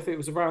just wonder if it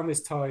was around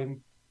this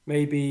time,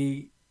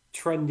 maybe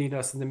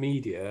trendiness in the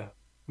media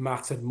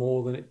mattered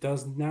more than it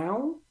does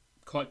now.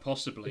 Quite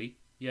possibly.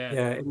 Yeah.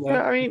 Yeah,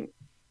 Yeah, I mean,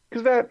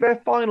 because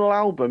their final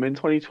album in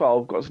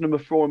 2012 got to number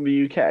 4 in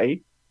the UK,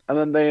 and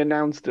then they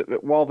announced it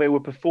that while they were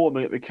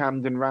performing at the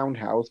Camden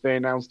Roundhouse, they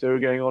announced they were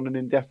going on an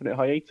indefinite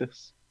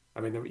hiatus.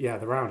 I mean,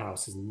 the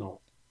Roundhouse is not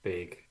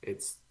big.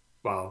 It's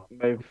well,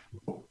 They've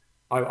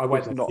I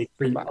went It's to not see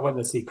come I back. went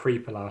to see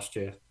Creeper last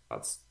year.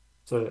 That's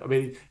so. I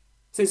mean,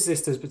 Sister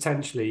Sisters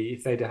potentially,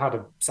 if they'd had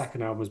a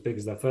second album as big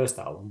as their first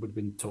album, would have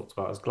been talked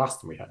about as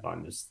Glastonbury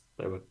headliners.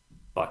 They were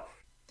like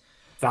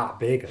that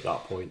big at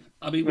that point.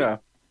 I mean, Yeah.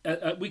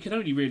 we can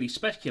only really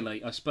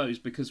speculate, I suppose,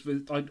 because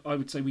I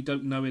would say we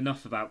don't know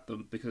enough about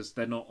them because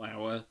they're not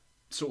our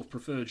sort of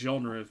preferred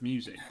genre of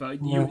music.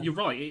 But you're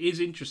right. It is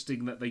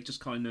interesting that they just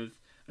kind of,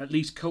 at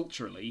least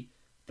culturally,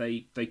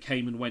 they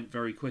came and went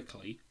very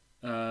quickly.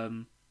 I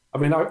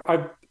mean,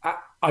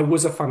 I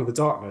was a fan of the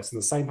Darkness, and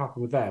the same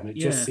happened with them. It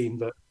just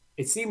seemed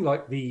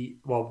like the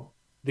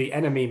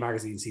Enemy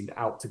magazine seemed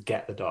out to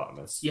get the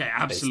Darkness. Yeah,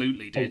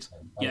 absolutely did.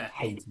 Yeah,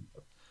 hated them.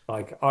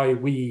 Like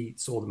we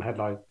saw them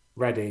headline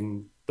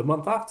Reading the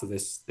month after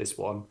this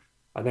one,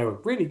 and they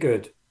were really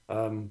good.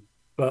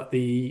 But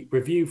the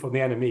review from the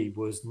Enemy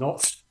was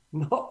not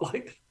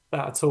like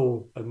that at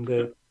all. And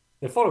the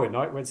following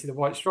night, we went to see the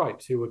White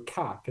Stripes, who were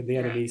cack, and the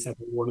Enemy said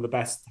they were one of the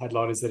best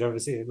headliners they'd ever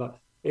seen. Like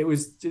it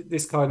was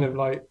this kind of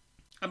like,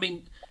 I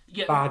mean,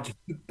 yeah,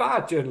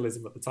 bad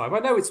journalism at the time. I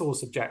know it's all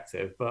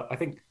subjective, but I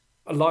think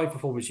a live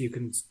performance you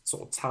can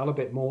sort of tell a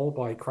bit more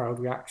by crowd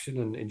reaction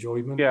and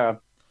enjoyment. Yeah.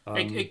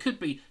 It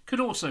could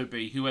also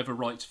be whoever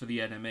writes for the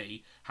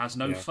NME has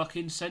no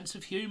fucking sense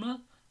of humour,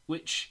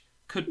 which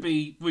because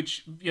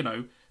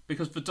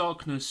the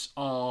Darkness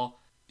are,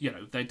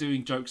 they're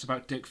doing jokes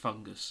about dick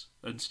fungus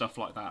and stuff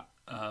like that.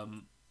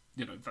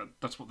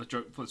 That's what the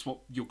joke. That's what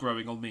You're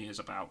Growing on Me is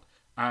about.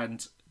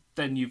 And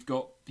then you've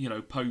got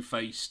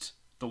Po-faced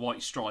the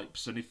White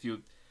Stripes, and if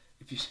you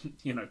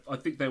I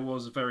think there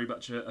was very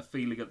much a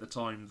feeling at the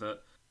time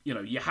that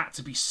you had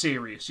to be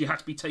serious, you had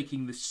to be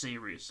taking this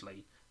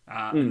seriously.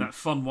 And that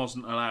fun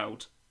wasn't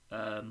allowed.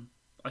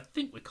 I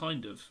think we're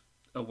kind of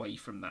away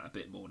from that a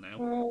bit more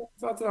now.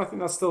 I think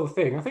that's still the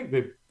thing. I think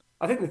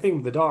the thing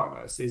with the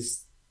Darkness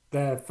is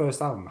their first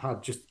album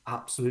had just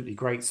absolutely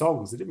great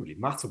songs. It didn't really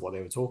matter what they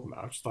were talking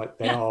about. Just like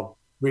they are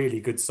really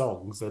good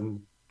songs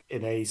and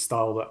in a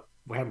style that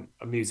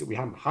music we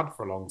hadn't had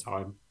for a long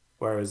time.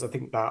 Whereas I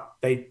think that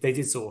they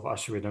did sort of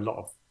usher in a lot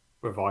of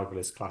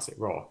revivalist classic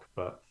rock,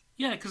 but.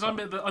 Yeah, because I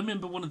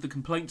remember one of the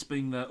complaints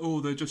being that,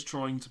 they're just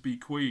trying to be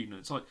Queen. And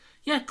it's like,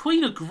 yeah,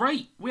 Queen are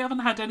great. We haven't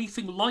had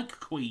anything like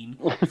Queen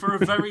for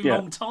a very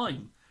long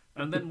time.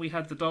 And then we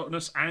had The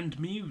Darkness and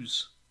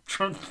Muse.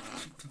 So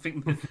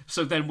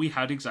then we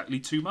had exactly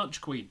too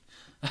much Queen.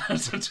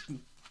 But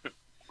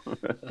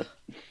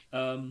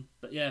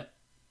yeah.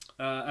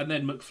 And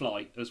then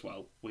McFly as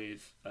well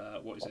with,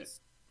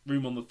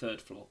 Room on the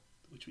Third Floor,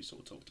 which we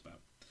sort of talked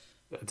about.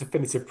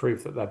 Definitive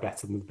proof that they're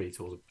better than the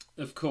Beatles.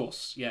 Of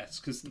course, yes,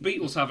 because the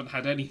Beatles haven't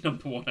had any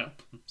number one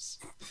albums.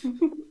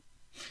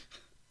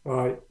 All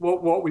right,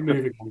 what are we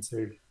moving on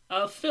to?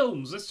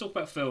 Films. Let's talk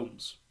about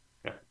films.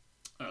 Yeah.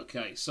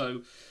 Okay,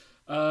 so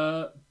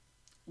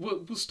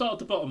we'll start at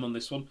the bottom on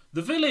this one.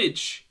 The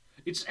Village.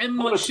 It's M.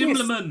 Night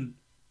Shyamalan.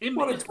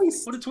 What a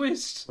twist! What a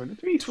twist!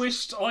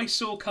 Twist I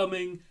saw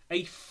coming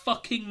a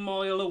fucking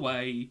mile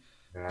away.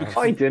 Yeah.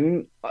 I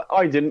didn't,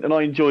 and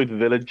I enjoyed The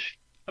Village.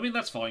 I mean,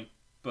 that's fine.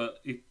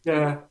 But it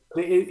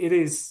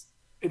is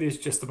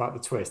just about the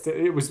twist.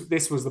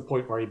 This was the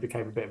point where he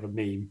became a bit of a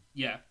meme.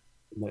 Yeah,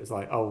 and it's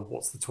like, oh,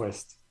 what's the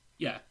twist?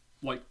 Yeah,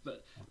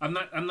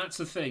 and that's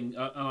the thing.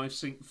 And I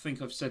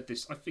think I've said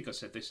this. I think I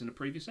said this in a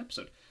previous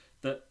episode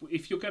that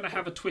if you're going to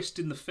have a twist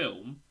in the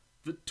film,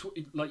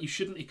 you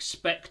shouldn't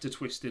expect a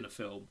twist in a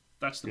film.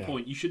 That's the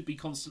point. You should be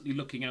constantly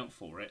looking out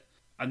for it,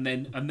 and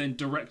then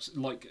direct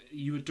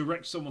you would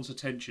direct someone's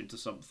attention to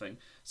something.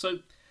 So.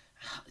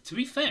 To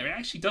be fair, it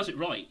actually does it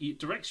right. It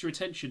directs your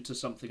attention to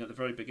something at the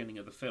very beginning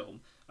of the film,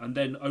 and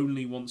then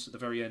only once at the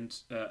very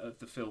end of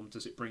the film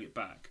does it bring it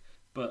back.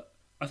 But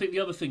I think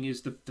the other thing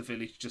is the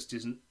Village just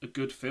isn't a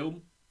good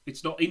film.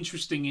 It's not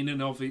interesting in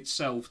and of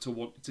itself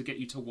to get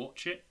you to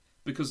watch it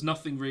because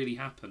nothing really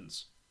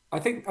happens. I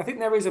think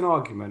there is an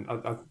argument.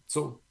 I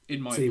sort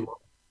of see what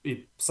you're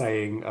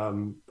saying a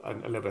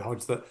little bit,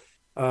 Hodge, that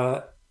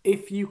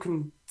if you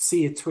can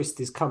see a twist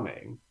is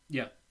coming,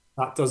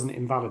 that doesn't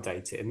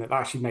invalidate it, and that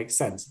actually makes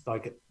sense.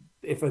 Like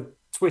if a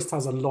twist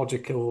has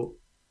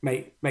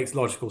makes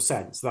logical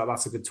sense,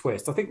 that's a good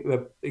twist. I think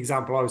the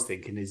example I was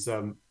thinking is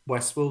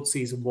Westworld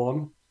season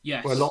 1.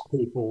 Yes. where a lot of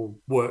people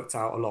worked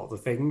out a lot of the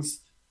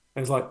things.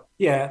 And it's like,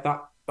 yeah,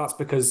 that's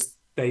because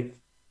they've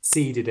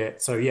seeded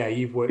it. So yeah,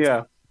 you've worked Yeah.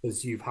 out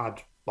because you've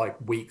had like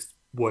weeks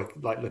work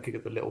like looking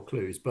at the little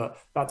clues, but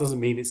that doesn't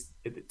mean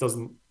it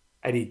doesn't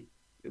any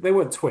they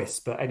weren't twists,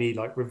 but any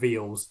like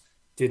reveals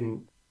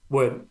didn't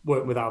weren't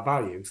without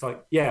value. It's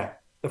like, yeah,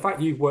 the fact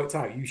you've worked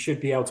out, you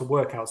should be able to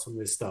work out some of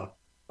this stuff.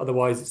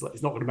 Otherwise,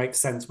 it's not going to make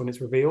sense when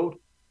it's revealed.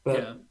 But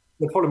Yeah.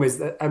 the problem is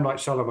that M. Night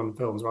Shyamalan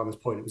films around this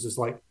point, it was just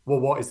like, well,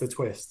 what is the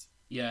twist?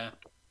 Yeah.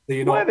 So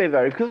you're Were not they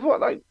though? Because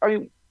I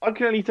mean, I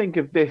can only think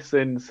of this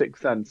in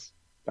Sixth Sense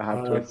that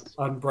have twists.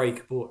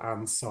 Unbreakable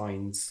and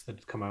Signs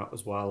had come out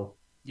as well.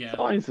 Yeah.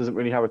 Science doesn't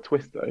really have a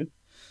twist though.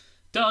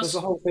 There's Does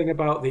the whole thing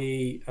about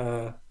the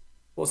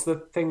what's the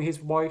thing his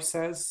wife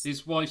says?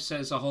 his wife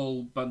says a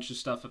whole bunch of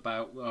stuff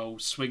about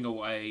swing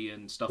away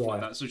and stuff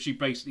like Yeah. that. So she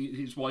basically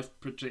his wife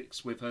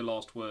predicts with her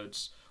last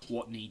words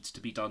what needs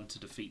to be done to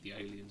defeat the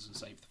aliens and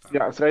save the family.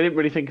 Yeah, so I didn't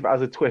really think of it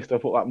as a twist. I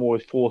thought that more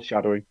was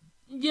foreshadowing.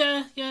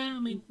 Yeah. I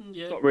mean,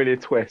 yeah. Not really a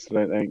twist, I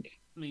don't think.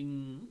 I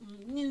mean,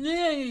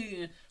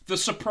 yeah. The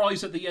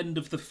surprise at the end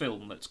of the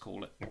film. Let's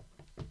call it.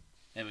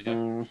 There we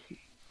go.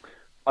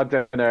 I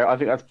don't know. I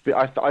think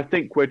I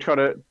think we're trying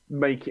to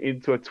make it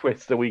into a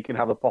twist so we can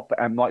have a pop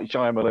at M. Night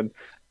Shyamalan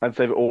and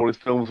say that all his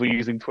films were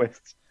using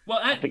twists.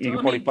 Well, I think you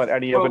can probably find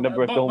any other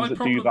number of films that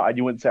do that, and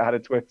you wouldn't say it had a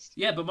twist.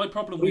 Yeah, but my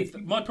problem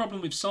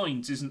with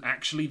Signs isn't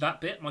actually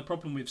that bit. My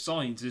problem with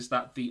Signs is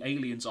that the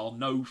aliens are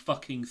no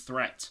fucking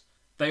threat.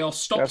 They are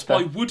stopped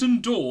by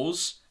wooden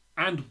doors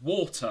and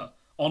water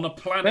on a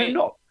planet. They're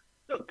not.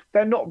 Look,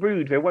 they're not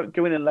rude. They won't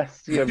go in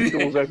unless the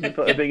doors open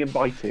for being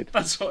invited.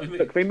 That's what I mean.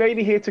 Look, they may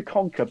be here to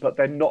conquer, but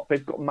they're not.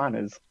 They've got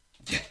manners.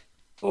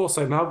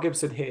 Also, Mel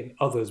Gibson hitting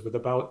others with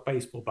a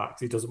baseball bat 'cause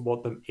he doesn't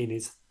want them in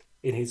his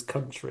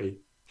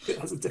country. It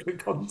has a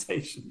different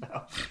connotation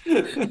now.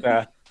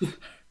 Yeah.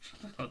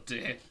 Oh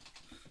dear.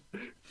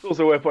 It's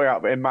also worth pointing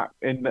out that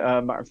in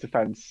Matt's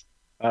defence,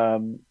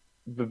 The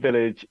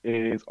Village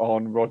is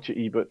on Roger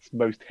Ebert's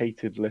most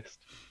hated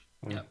list.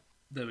 Yeah,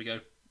 there we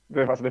go. I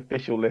don't know if that's an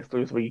official list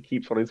or something he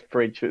keeps on his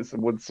fridge that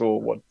someone saw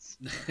once.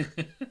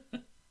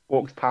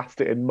 Walks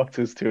past it and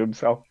mutters to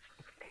himself.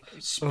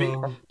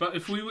 But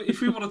if we want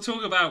to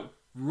talk about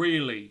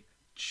really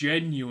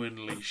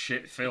genuinely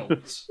shit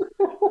films,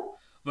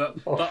 but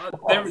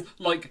they're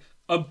like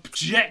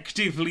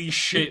objectively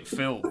shit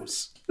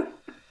films.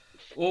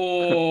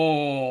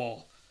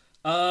 Catwoman.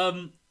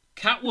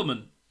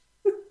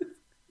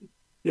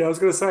 Yeah, I was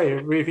going to say,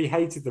 if he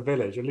hated The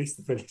Village, at least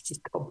The Village is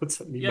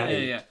competently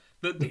made. Yeah.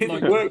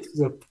 It works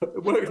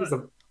as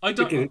a I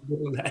don't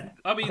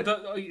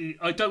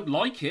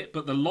like it,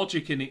 but the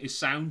logic in it is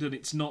sound and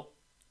it's not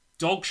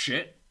dog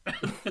shit.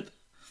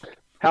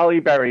 Halle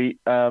Berry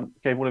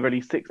gave one of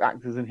only 6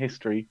 actors in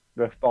history,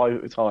 there were 5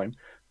 at the time,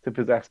 to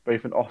possess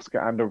both an Oscar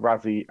and a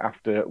Razzie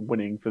after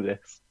winning for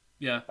this.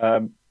 Yeah.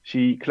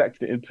 She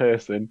collected it in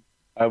person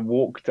and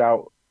walked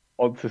out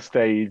onto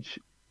stage,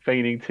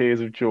 feigning tears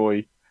of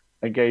joy,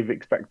 and gave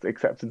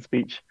acceptance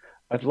speech.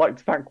 I'd like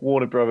to thank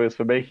Warner Brothers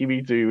for making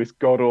me do this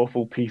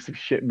god-awful piece of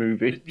shit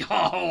movie.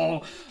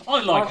 Oh,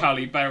 I like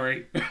Halle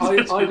Berry.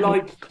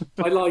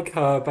 I like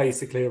her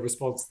basically. A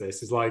response to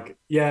this is like,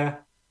 yeah,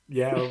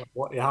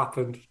 what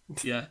happened?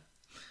 Yeah.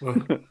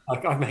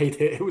 Like I made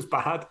it. It was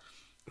bad.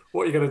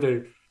 What are you gonna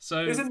do?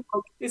 So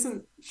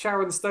isn't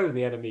Sharon Stone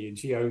the enemy, and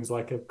she owns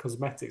like a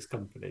cosmetics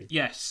company?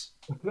 Yes.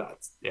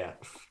 Yeah.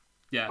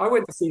 Yeah. I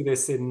went to see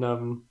this in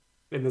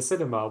the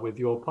cinema with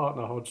your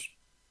partner Hodge.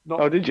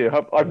 Oh, did you?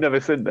 I've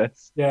never seen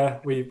this.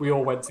 Yeah, we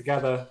all went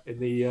together in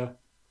the.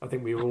 I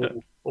think we were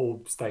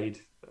all stayed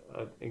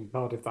in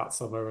Cardiff that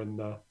summer, and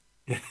a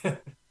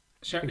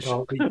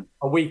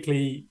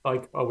weekly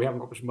we haven't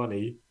got much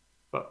money,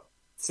 but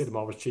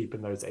cinema was cheap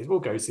in those days. We'll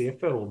go see a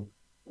film.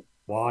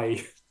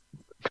 Why?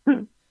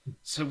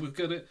 So we're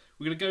gonna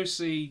go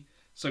see.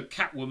 So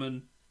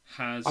Catwoman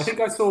has. I think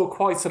I saw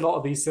quite a lot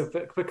of these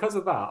because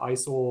of that. I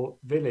saw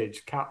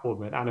Village,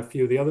 Catwoman, and a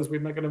few of the others we're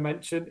going to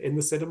mention in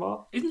the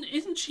cinema.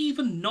 Isn't she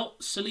even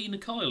not Selena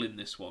Kyle in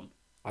this one?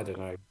 I don't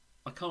know.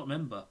 I can't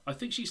remember. I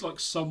think she's like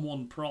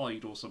Someone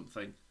Pride or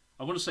something.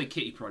 I want to say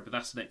Kitty Pryde, but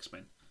that's an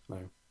X-Men. No.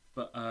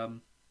 But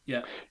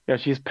yeah. Yeah,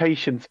 she's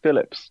Patience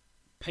Phillips.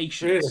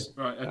 Patience.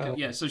 Really? Right. Okay.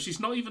 Yeah. So she's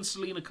not even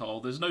Selena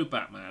Kyle. There's no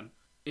Batman.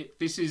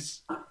 This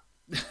is.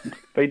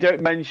 They don't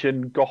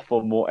mention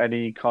Gotham or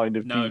any kind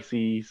of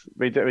DCs.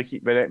 They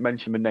don't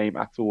mention the name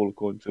at all,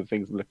 according to the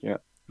things I'm looking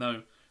at.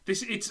 No,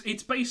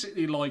 it's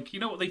basically like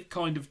what they've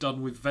kind of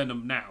done with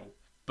Venom now,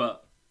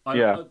 but I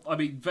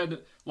mean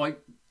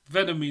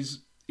Venom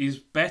is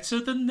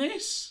better than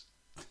this.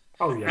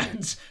 Oh yeah,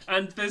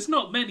 and there's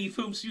not many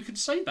films you can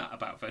say that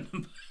about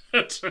Venom.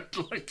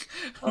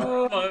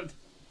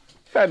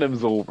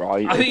 Venom's all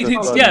right. I mean,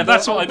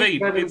 that's what I mean.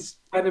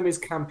 Venom is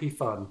campy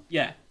fun.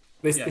 Yeah.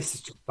 This is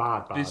just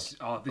bad.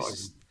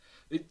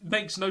 It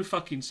makes no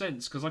fucking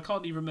sense because I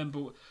can't even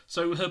remember.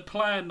 So her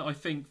plan, I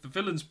think, the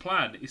villain's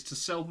plan is to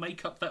sell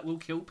makeup that will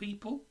kill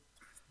people.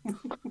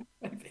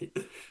 Maybe.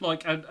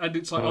 And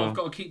it's like, I've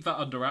got to keep that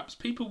under wraps.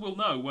 People will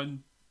know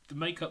when the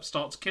makeup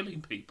starts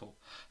killing people.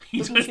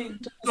 Does she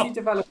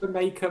develop a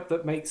makeup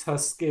that makes her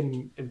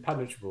skin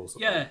impenetrable?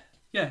 Yeah.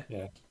 Yeah.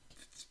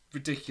 It's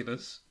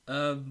ridiculous.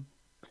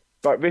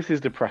 But this is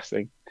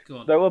depressing. Go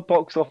on. Though a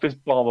box office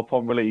bomb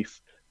upon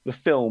release, the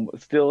film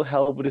still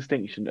held the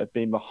distinction of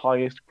being the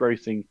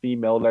highest-grossing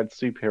female-led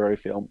superhero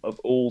film of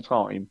all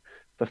time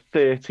for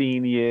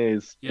 13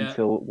 years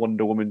until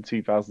Wonder Woman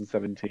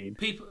 2017.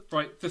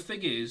 The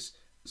thing is,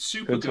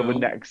 Until the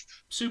next.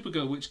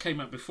 Supergirl, which came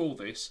out before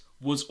this,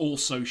 was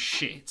also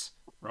shit,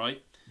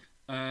 right?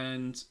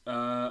 And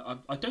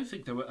I don't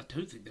think there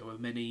were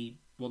many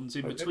ones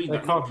in between.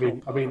 There can't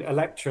be. I mean,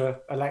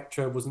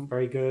 Elektra wasn't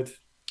very good.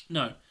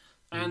 No,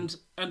 and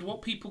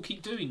what people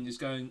keep doing is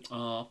going,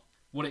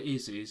 what it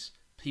is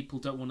people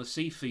don't want to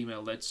see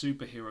female-led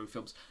superhero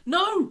films.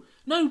 No,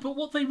 but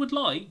what they would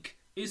like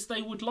is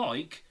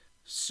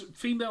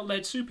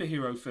female-led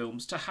superhero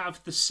films to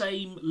have the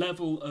same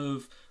level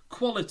of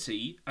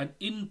quality and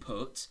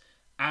input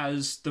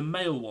as the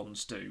male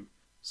ones do.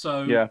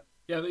 So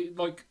and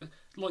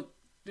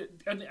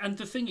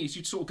the thing is,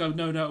 you'd sort of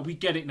go, no, we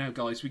get it now,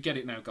 guys,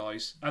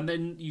 and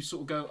then you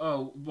sort of go,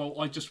 oh, well,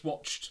 I just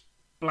watched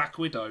Black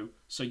Widow,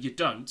 so you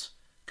don't,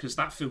 because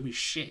that film is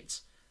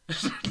shit.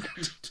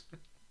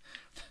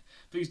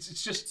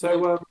 It's just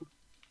so.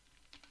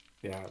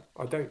 Yeah,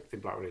 I don't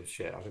think Black Widow is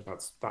shit. I think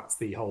that's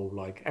the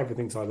whole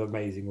everything's either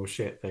amazing or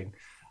shit thing.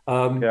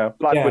 Black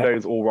Widow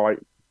is all right.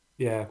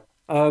 Yeah.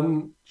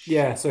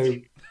 So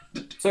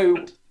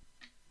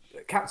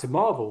Captain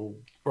Marvel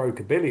broke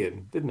 $1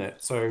 billion, didn't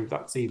it? So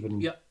that's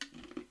even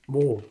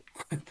more.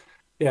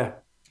 Yeah,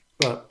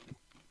 but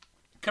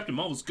Captain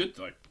Marvel's good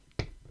though.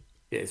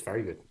 Yeah, it's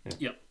very good.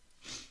 Yeah.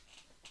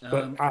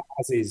 But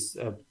as is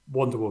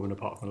Wonder Woman,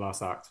 apart from the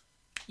last act.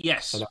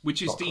 Yes,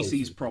 which is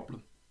DC's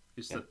problem,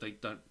 is that they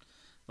don't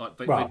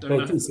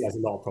DC has a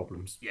lot of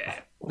problems.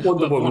 Yeah.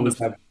 Wonder Woman was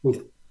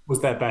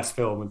their best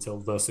film until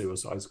The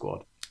Suicide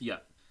Squad. Yeah.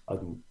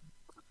 And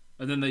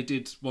then they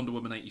did Wonder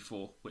Woman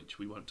 84, which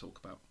we won't talk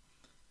about.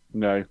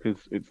 No,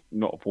 because it's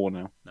not for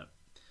now. No.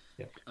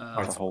 Yeah.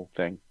 That's the whole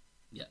thing.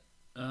 Yeah.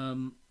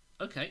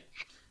 Okay.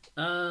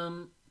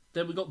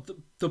 Then we got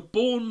the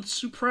Bourne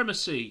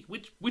Supremacy.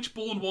 Which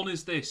Bourne one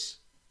is this?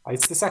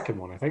 It's the second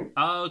one, I think.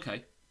 Oh,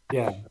 okay.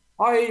 Yeah.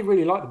 I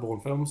really like the Bourne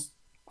films.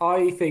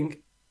 I think,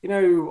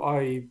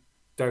 I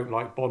don't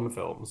like Bond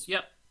films.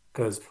 Yep.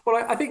 Because,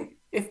 I think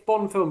if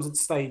Bond films had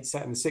stayed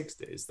set in the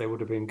 60s, they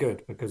would have been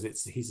good because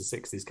he's a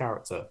 60s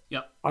character.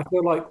 Yep. I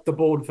feel like the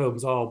Bourne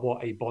films are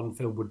what a Bond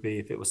film would be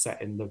if it was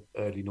set in the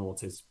early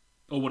noughties.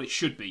 Or what it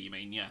should be, you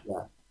mean, yeah.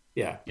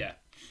 Yeah.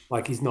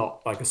 Like, he's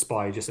not like a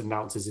spy who just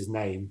announces his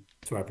name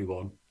to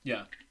everyone.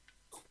 Yeah.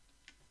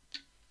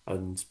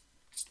 And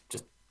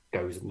just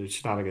goes into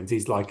shenanigans.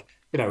 He's like,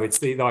 it's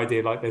the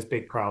idea like there's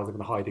big crowds, I'm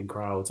going to hide in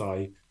crowds.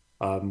 I'm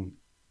a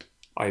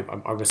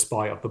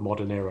spy of the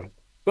modern era.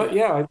 But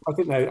I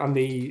think and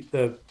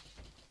the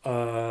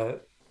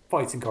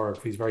fighting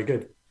choreography is very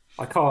good.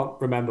 I can't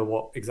remember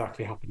what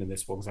exactly happened in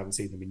this one because I haven't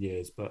seen them in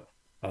years. But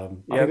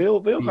they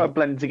all kind of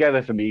blend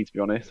together for me, to be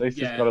honest. It's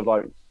just kind of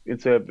like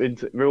it's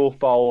real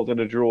filed in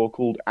a drawer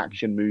called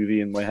action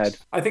movie in my head.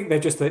 I think they're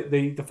just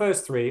the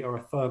first three are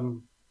a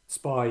fun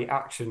spy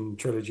action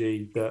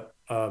trilogy that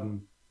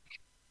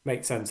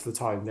makes sense for the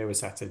time they were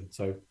set in.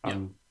 So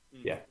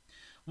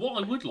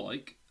what I would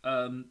like,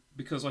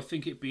 because I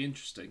think it'd be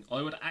interesting,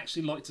 I would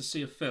actually like to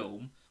see a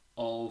film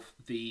of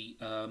the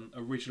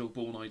original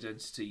Bourne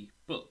Identity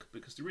book,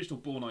 because the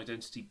original Bourne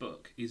Identity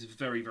book is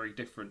very, very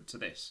different to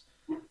this.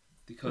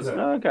 Because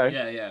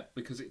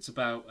because it's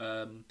about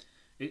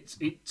it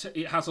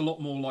has a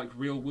lot more like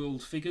real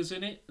world figures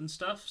in it and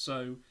stuff.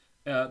 So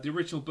the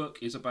original book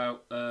is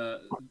about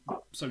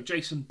so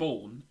Jason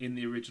Bourne in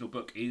the original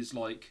book is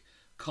like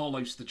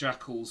Carlos the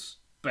Jackal's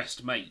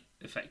best mate,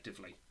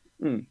 effectively.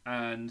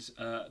 And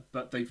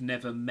but they've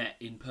never met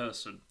in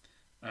person,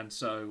 and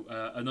so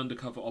an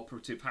undercover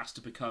operative has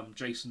to become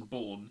Jason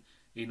Bourne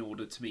in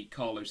order to meet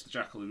Carlos the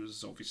Jackal, who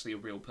is obviously a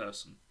real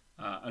person,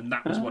 and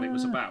that was what it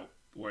was about.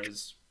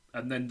 Whereas,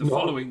 and then the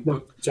following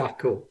book,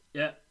 Jackal,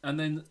 and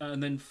then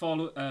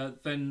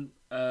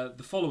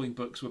the following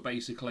books were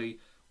basically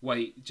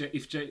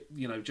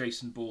if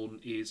Jason Bourne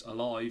is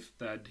alive,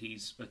 then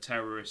he's a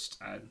terrorist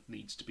and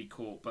needs to be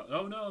caught. But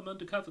oh no, I'm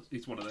undercover.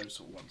 It's one of those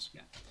sort of ones.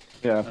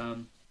 Yeah.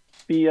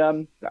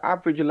 The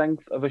average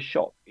length of a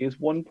shot is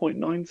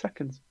 1.9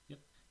 seconds. Yep.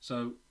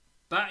 So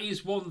that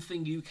is one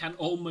thing you can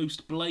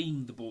almost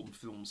blame the Bourne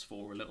films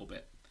for a little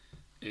bit,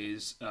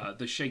 is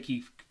the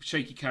shaky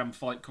cam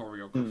fight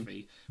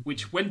choreography,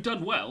 which when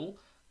done well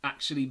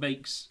actually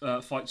makes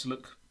fights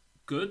look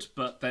good,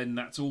 but then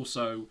that's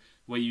also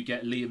where you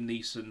get Liam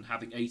Neeson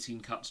having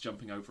 18 cuts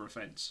jumping over a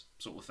fence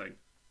sort of thing.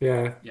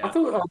 Yeah. I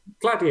thought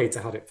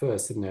Gladiator had it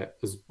first, didn't it,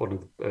 as one of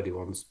the early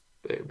ones.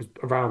 It was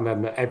around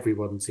then that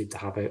everyone seemed to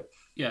have it.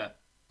 Yeah.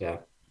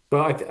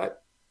 But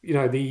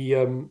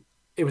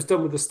it was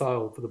done with the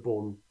style for the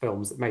Bourne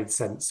films that made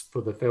sense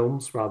for the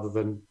films, rather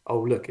than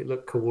it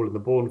looked cool in the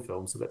Bourne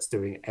film, so let's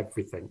do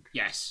everything.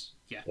 Yes.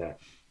 Yeah.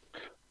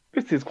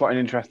 This is quite an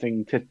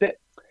interesting tidbit.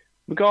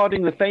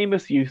 Regarding the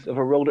famous use of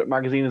a rolled-up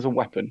magazine as a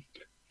weapon,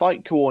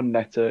 fight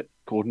coordinator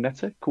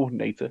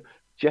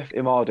Jeff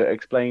Imada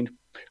explained,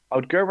 I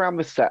would go around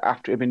the set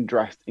after it had been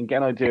dressed and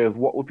get an idea of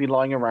what would be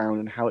lying around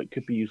and how it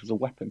could be used as a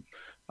weapon.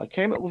 I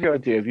came up with the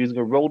idea of using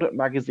a rolled-up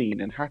magazine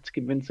and had to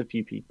convince a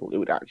few people it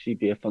would actually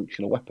be a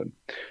functional weapon.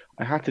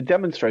 I had to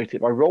demonstrate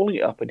it by rolling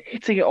it up and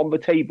hitting it on the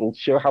table to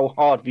show how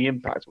hard the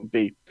impact would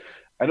be.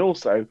 And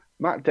also,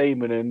 Matt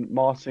Damon and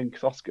Martin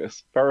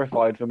Koskas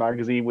verified the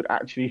magazine would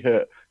actually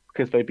hurt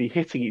because they'd be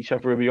hitting each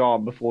other in the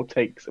arm before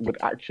takes and would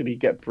actually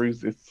get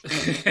bruises.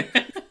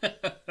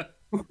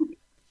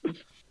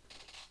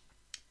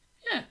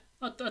 Yeah,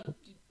 I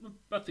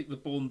think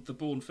the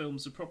Bourne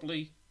films are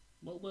probably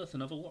well worth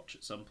another watch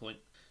at some point.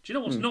 Do you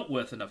know what's not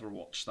worth another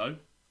watch though?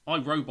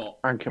 iRobot.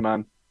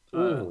 Anchorman.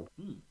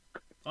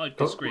 I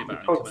disagree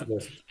about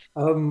Anchorman.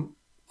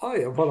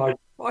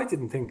 I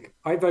didn't think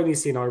I've only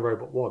seen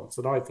iRobot once,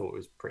 and I thought it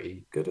was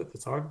pretty good at the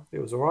time. It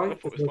was all right.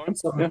 It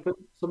was fine.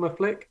 Summer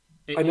flick.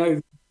 I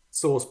know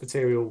source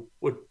material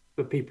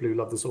the people who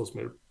love the source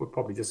material would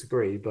probably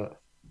disagree, but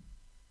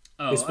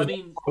this was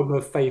one of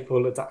the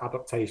faithful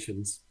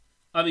adaptations.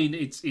 I mean,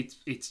 it's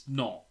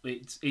not.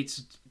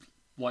 It's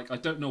like I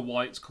don't know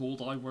why it's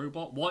called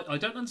iRobot. Why I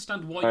don't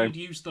understand why you'd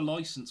use the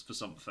license for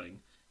something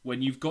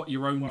when you've got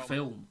your own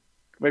film.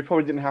 They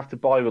probably didn't have to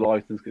buy the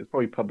license because it's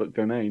probably public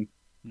domain.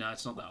 No,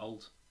 it's not that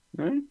old.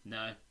 No?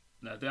 No,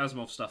 the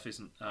Asimov stuff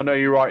isn't. I know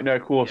you're right. No,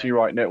 of course you're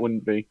right. No, it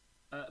wouldn't be.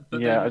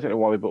 But I don't know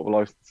why they bought the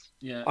license.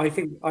 Yeah, I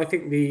think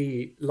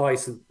the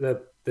license,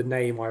 the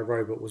name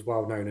iRobot was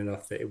well known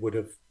enough that it would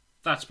have.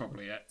 That's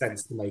probably it.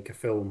 Sense to make a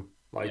film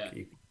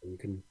you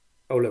can.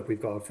 Oh look,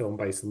 we've got a film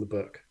based on the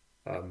book.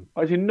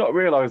 I did not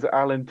realise that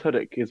Alan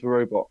Tudyk is the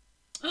robot.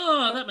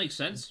 Oh, that makes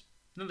sense.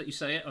 Now that you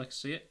say it, I can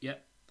see it. Yeah.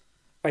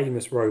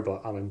 Famous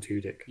robot Alan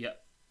Tudyk. Yeah,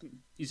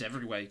 he's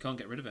everywhere. You can't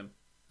get rid of him,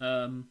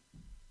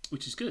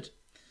 which is good.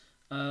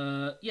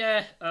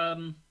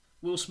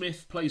 Will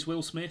Smith plays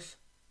Will Smith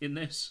in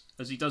this,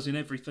 as he does in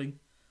everything,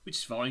 which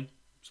is fine.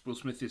 Will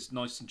Smith is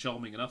nice and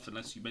charming enough,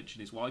 unless you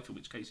mention his wife, in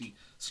which case he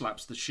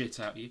slaps the shit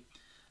out of you.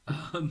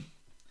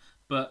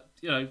 But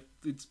you know,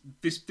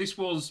 this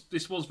was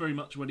very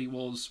much when he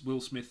was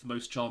Will Smith, the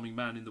most charming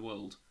man in the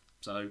world.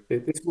 So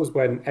this was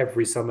when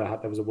every summer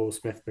there was a Will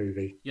Smith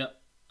movie.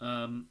 Yep.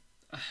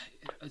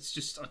 It's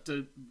just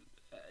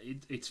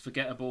it's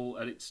forgettable,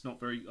 and it's not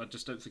very. I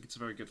just don't think it's a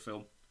very good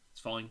film.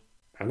 It's fine.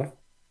 Hello.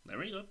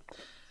 There you go.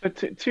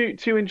 So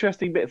two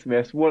interesting bits from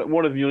this.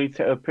 One of you need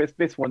to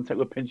this one take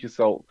with a pinch of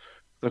salt,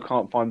 because I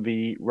can't find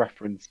the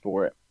reference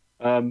for it.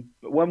 But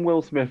when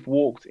Will Smith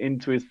walked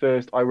into his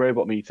first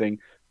iRobot meeting,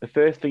 the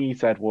first thing he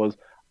said was,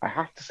 "I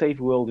have to save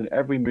the world in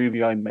every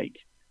movie I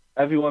make."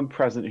 Everyone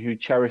present who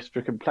cherished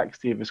the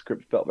complexity of the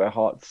script felt their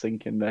hearts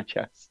sink in their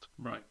chest.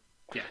 Right.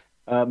 Yeah.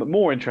 But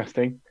more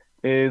interesting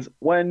is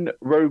when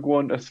Rogue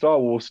One, a Star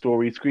Wars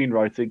story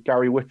screenwriter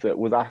Gary Whitta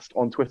was asked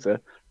on Twitter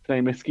to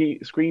name a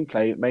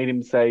screenplay that made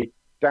him say,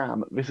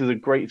 "Damn, this is a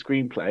great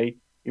screenplay,"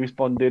 he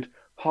responded,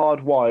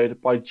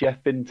 "Hardwired by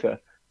Jeff Vinter,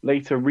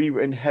 later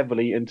rewritten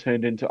heavily and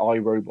turned into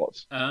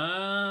iRobot."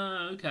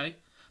 Okay.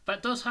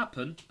 That does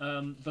happen.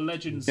 The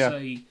legends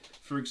say,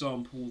 for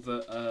example,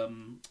 that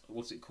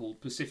what's it called?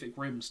 Pacific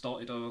Rim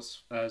started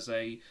as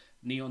a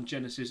Neon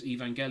Genesis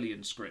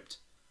Evangelion script.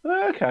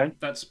 Okay.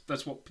 That's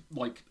what,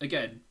 like,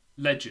 again,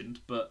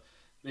 legend, but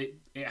it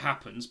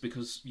happens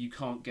because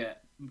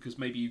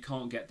maybe you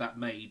can't get that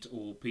made,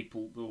 or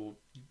people or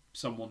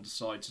someone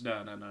decides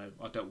no,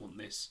 I don't want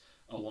this.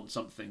 I want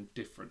something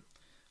different.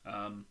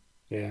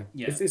 Yeah.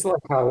 It's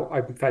like how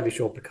I'm fairly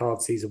sure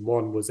Picard season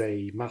 1 was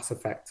a Mass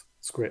Effect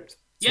script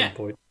at some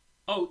point.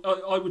 Oh,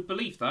 I would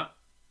believe that.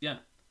 Yeah.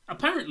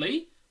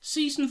 Apparently,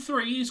 season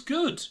 3 is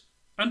good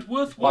and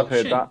worth watching.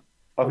 I've heard that.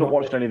 I've not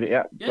watched any of it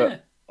yet,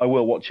 but I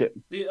will watch it.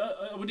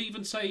 I would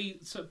even say.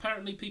 So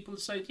apparently, people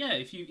say,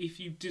 if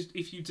you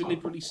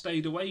deliberately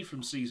stayed away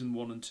from season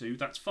 1 and 2,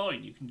 that's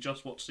fine. You can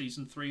just watch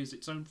season 3 as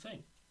its own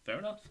thing. Fair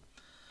enough.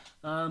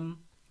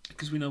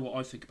 Because we know what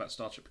I think about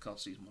Star Trek Picard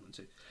season 1 and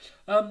 2.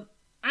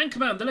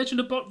 Anchorman: The Legend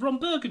of Ron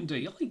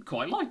Burgundy. I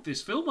quite liked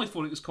this film. I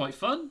thought it was quite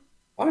fun.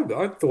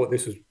 I thought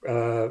this was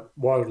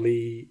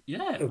wildly.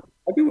 Yeah.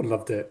 Everyone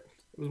loved it.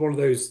 It was one of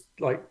those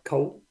like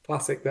cult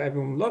classic that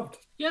everyone loved.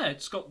 Yeah,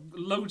 it's got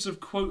loads of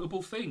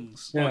quotable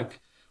things,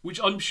 which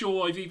I'm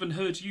sure I've even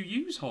heard you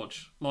use,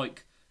 Hodge. 50%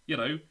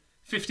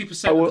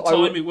 of the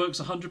time it works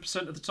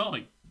 100% of the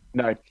time.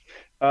 No,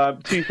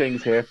 two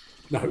things here.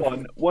 No.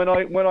 One, when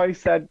I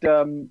said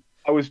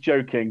I was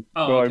joking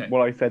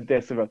when I said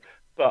this,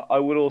 but I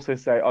would also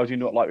say I do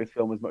not like this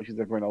film as much as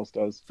everyone else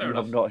does. Fair you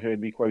enough. have not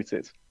heard me quote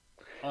it.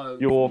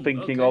 You're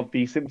thinking of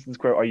the Simpsons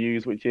quote I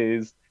use, which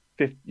is,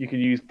 "You can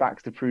use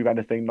facts to prove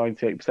anything.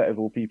 98% of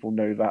all people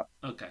know that."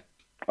 Okay.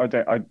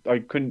 I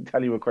couldn't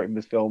tell you a quote in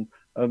this film,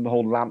 and the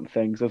whole lamp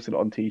thing, because I've seen it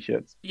on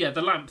T-shirts. Yeah,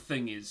 the lamp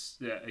thing is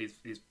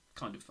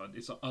kind of fun.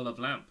 It's I love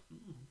lamp.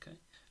 Okay.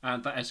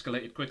 And that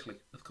escalated quickly,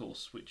 of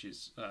course, which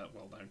is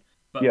well known.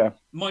 But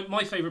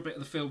my favourite bit of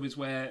the film is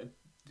where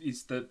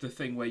is the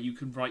thing where you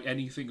can write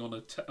anything on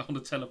a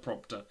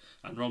teleprompter,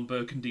 and Ron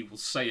Burgundy will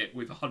say it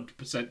with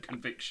 100%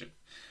 conviction.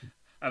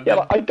 And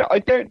yeah, then... I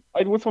don't.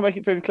 I want to make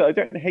it very clear. I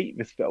don't hate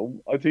this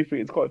film. I do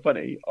think it's quite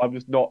funny. I'm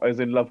just not as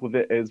in love with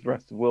it as the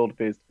rest of the world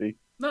appears to be.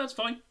 No, that's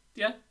fine.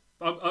 Yeah,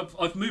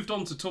 I've moved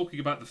on to talking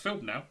about the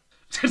film now.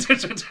 I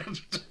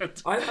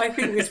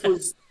think this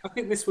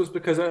was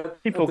because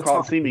people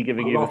can't see me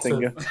giving you the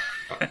finger.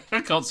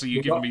 I can't see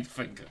you giving me the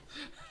finger.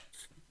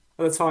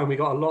 At the time, we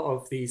got a lot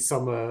of these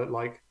summer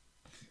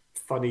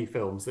funny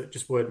films that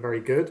just weren't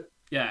very good.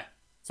 Yeah.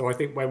 So I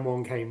think when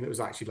one came that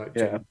was actually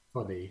genuinely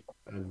funny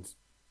and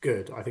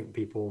good, I think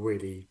people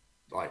really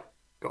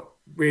got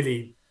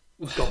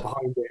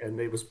behind it, and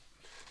it was.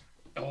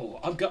 Oh,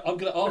 I'm going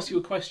to ask you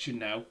a question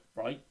now,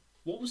 right?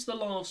 What was the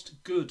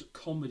last good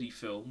comedy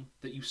film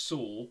that you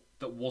saw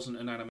that wasn't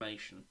an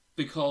animation?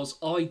 Because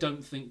I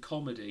don't think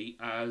comedy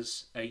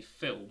as a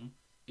film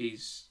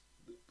is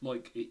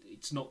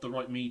it's not the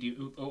right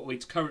medium, or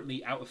it's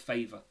currently out of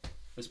favour.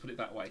 Let's put it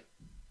that way.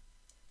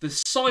 The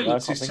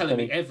silence is telling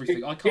me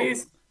everything. I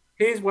can't.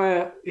 Here's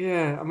where,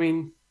 I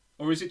mean.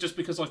 Or is it just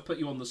because I've put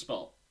you on the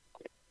spot?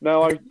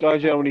 No, I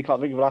generally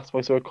can't think of the last time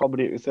I saw a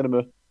comedy at the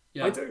cinema.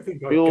 Yeah. I don't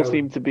think we all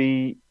seem to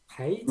be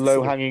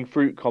low-hanging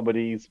fruit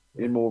comedies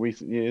in more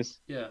recent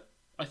years. Yeah,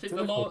 I think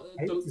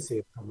to see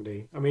a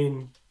comedy. I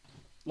mean,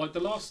 the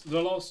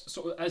last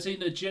sort of, as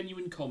in a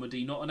genuine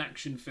comedy, not an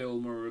action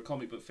film or a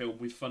comic book film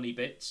with funny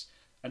bits,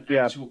 an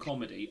actual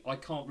comedy. I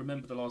can't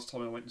remember the last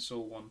time I went and saw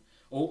one,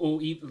 or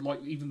even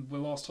the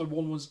last time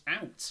one was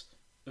out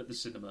at the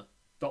cinema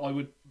that I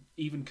would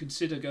even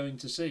consider going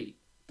to see.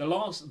 The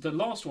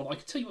last one, I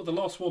can tell you what the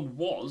last one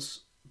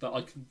was that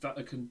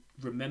I can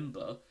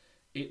remember.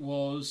 It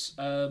was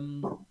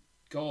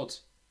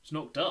it's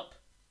Knocked Up.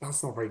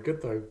 That's not very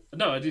good though.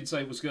 No, I didn't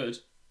say it was good.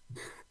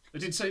 I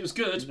did say it was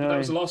good, but that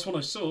was the last one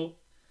I saw.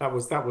 That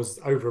was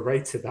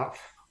overrated. That.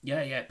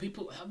 Yeah. I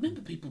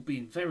remember people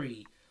being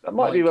very. That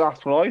might be the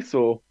last one I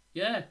saw.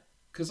 Yeah,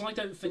 because I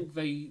don't think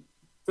they.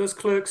 Does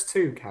Clerks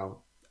 2 count?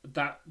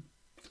 That.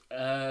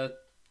 I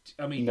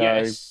mean, no.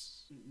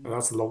 yes. Well,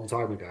 that's a long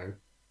time ago.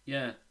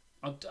 Yeah,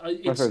 I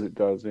suppose it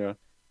does. Yeah.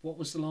 What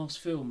was the last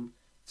film?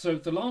 So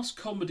the last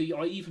comedy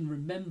I even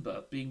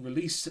remember being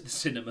released at the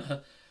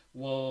cinema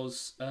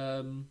was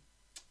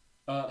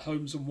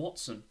Holmes and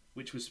Watson,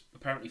 which was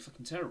apparently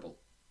fucking terrible.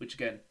 Which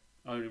again,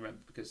 I only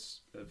remember because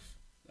of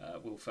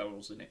Will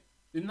Ferrell's in it.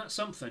 Isn't that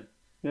something?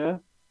 Yeah.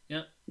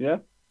 Yeah. Yeah.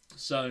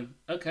 So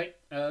okay,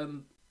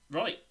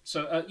 right.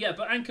 So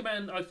but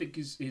Anchorman I think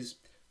is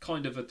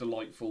kind of a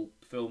delightful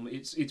film.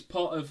 It's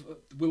part of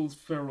Will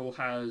Ferrell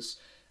has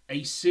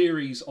a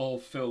series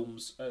of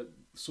films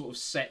sort of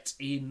set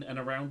in and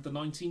around the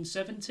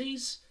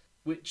 1970s,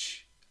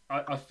 which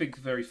I think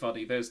are very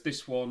funny. There's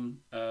this one.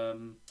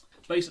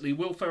 Basically,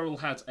 Will Ferrell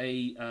had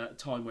a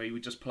time where he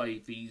would just play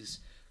these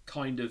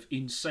kind of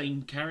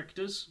insane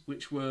characters,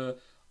 which were,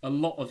 a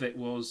lot of it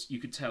was, you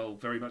could tell,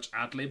 very much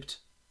ad-libbed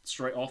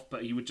straight off,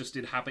 but he would just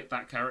inhabit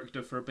that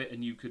character for a bit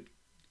and you could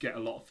get a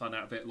lot of fun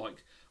out of it.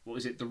 Like, what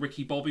is it, the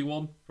Ricky Bobby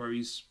one, where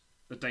he's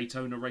a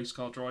Daytona race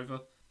car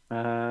driver?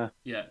 Yeah,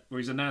 where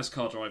he's a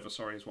NASCAR driver,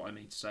 sorry, is what I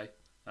mean to say.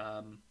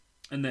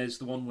 And there's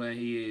the one where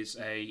he is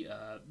a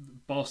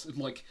bastard,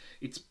 like,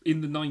 it's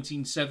in the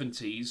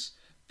 1970s.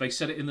 They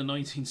set it in the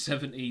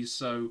 1970s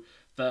so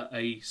that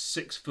a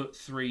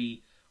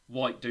 6'3"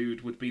 white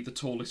dude would be the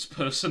tallest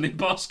person in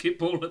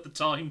basketball at the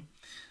time.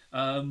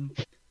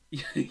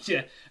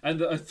 Yeah,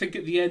 and I think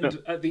at the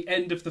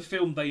end of the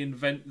film they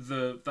invent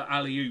the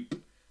alley-oop.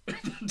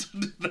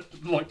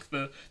 Like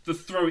the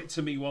throw it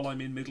to me while I'm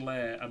in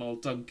middle-air and I'll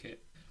dunk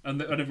it. And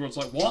everyone's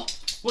like, what?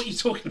 What are you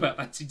talking about?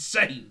 That's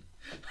insane.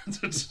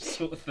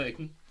 Sort of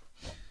thing.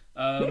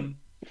 And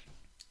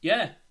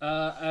there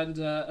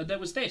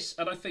was this,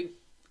 and I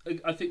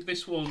think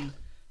this one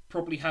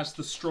probably has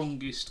the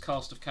strongest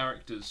cast of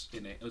characters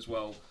in it as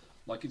well.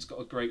 Like, it's got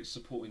a great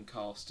supporting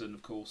cast, and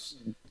of course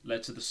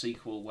led to the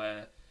sequel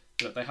where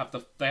they have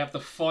the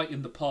fight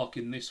in the park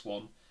in this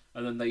one,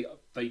 and then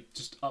they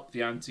just up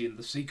the ante in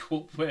the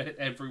sequel where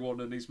everyone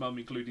and his mum,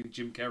 including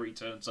Jim Carrey,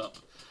 turns up.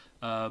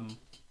 I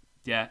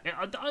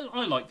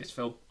like this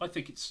film. I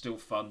think it's still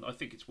fun. I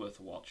think it's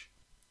worth a watch.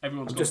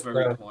 Everyone's got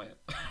very quiet.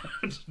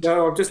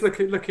 No, I'm just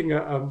looking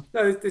at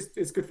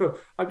it's good film.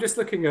 I'm just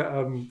looking at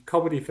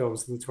comedy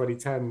films in the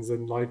 2010s,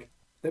 and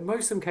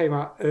most of them came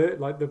out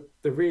the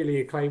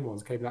really acclaimed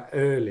ones came out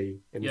early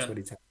in the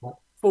 2010s. Like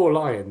Four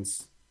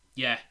Lions.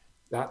 Yeah,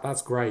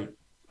 that's great.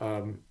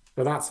 But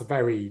that's a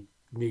very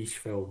niche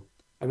film.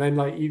 And then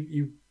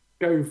you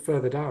go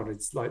further down,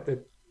 it's like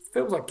the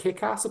films like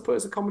Kick-Ass are put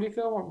as a comedy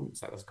film. I wouldn't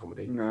say that's a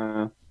comedy.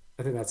 No,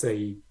 I think that's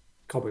a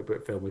comic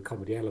book film with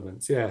comedy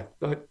elements. Yeah,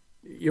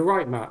 you're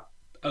right, Matt.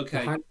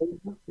 Okay.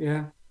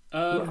 Yeah.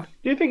 Do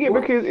you think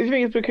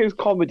it's because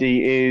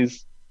comedy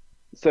is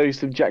so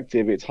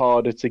subjective? It's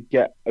harder to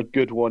get a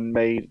good one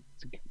made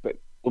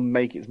that will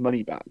make its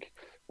money back.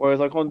 Whereas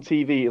on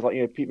TV,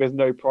 it's there's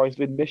no price of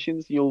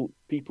admissions.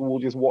 People will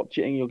just watch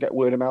it and you'll get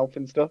word of mouth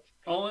and stuff.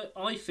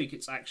 I think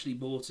it's actually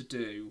more to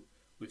do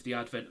with the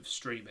advent of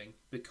streaming,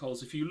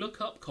 because if you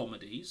look up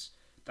comedies,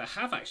 there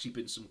have actually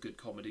been some good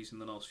comedies in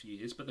the last few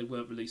years, but they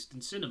weren't released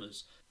in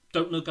cinemas.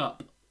 Don't Look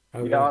Up.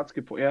 Oh, Yeah, that's a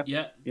good point.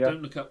 Yeah,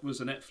 Don't Look Up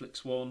was a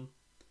Netflix one.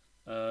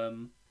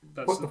 What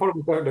the problem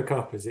with Don't Look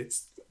Up is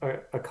it's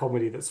a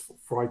comedy that's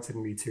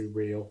frighteningly too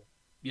real.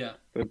 Yeah.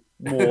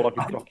 More like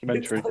a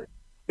documentary.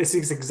 This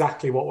is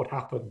exactly what would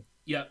happen.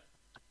 Yeah.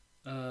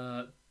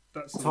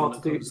 That's It's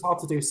hard to do. It's hard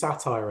to do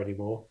satire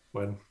anymore.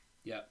 When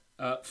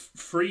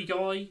Free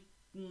Guy.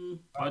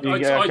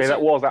 That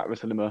was at the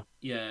cinema.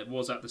 Yeah, it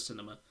was at the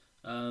cinema.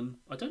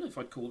 I don't know if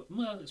I'd call it.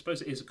 Well, I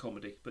suppose it is a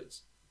comedy, but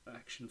it's an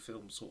action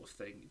film sort of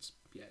thing. It's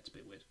a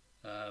bit weird.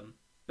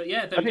 But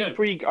yeah, there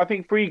we go. I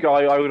think Free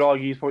Guy, I would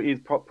argue,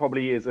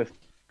 probably is a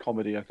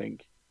comedy. I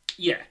think.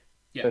 Yeah.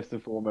 First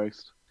and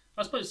foremost.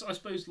 I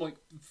suppose, like,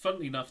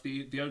 funnily enough,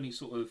 the only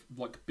sort of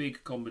like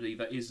big comedy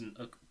that isn't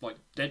like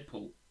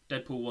Deadpool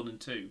 1 and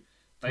 2,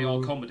 they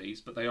are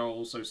comedies, but they are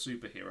also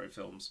superhero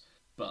films.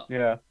 But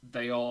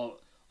they are,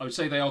 I would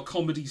say, they are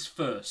comedies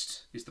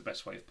first. Is the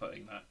best way of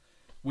putting that,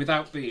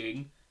 without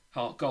being,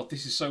 oh god,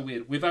 this is so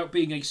weird, without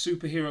being a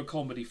superhero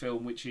comedy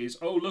film, which is,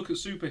 oh look at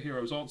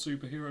superheroes, aren't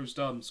superheroes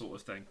dumb, sort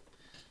of thing.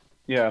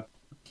 Yeah.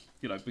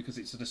 Because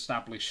it's an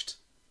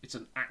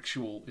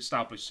actual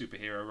established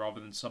superhero rather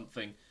than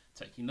something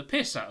taking the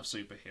piss out of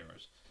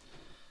superheroes.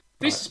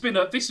 This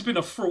has been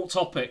a fraught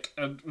topic,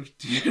 and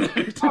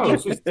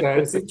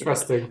it's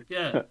interesting.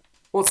 Yeah.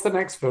 What's the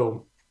next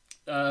film?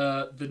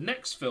 The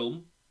next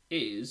film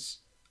is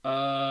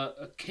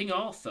King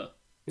Arthur.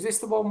 Is this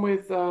the one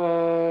with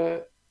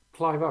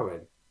Clive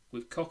Owen?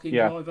 With Cocky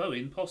Clive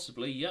Owen,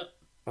 possibly. Yep.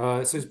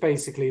 So it's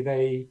basically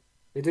they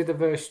did a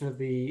version of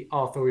the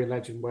Arthurian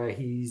legend where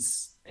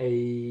he's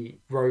a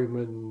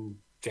Roman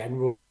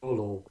general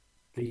or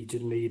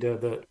legion leader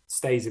that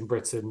stays in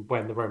Britain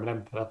when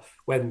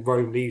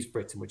Rome leaves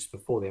Britain, which is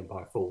before the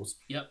empire falls.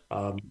 Yep.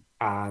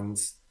 And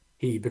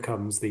he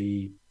becomes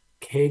the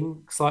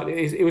king. Slightly,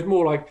 it was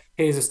more like,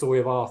 here's a story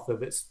of Arthur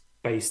that's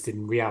based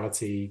in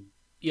reality.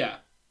 Yeah.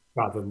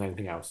 Rather than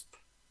anything else.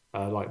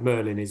 Like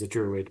Merlin is a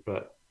druid,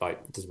 but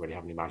like doesn't really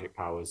have any magic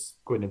powers.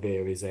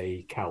 Guinevere is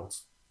a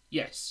Celt.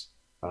 Yes.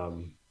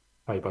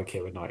 Played by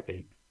Keira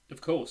Knightley.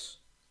 Of course.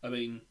 I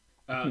mean,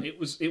 it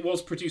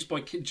was produced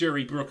by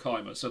Jerry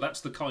Bruckheimer, so that's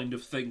the kind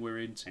of thing we're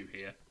into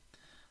here.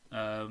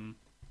 I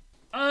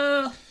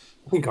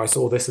think I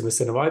saw this in the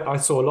cinema. I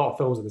saw a lot of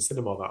films in the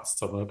cinema that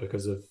summer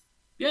because of.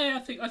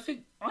 Yeah,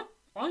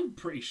 I'm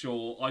pretty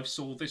sure I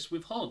saw this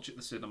with Hodge at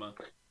the cinema.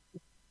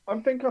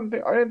 I'm thinking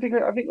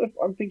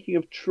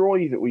of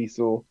Troy that we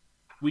saw.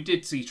 We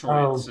did see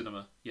Troy at the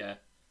cinema. Yeah.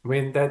 I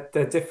mean,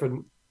 they're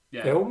different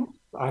films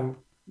and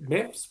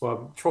myths.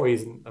 Well, Troy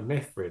isn't a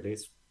myth really.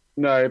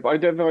 No, but I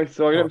don't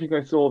think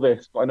I saw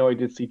this, but I know I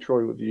did see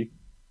Troy with you.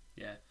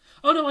 Yeah.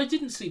 Oh no, I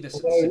didn't see this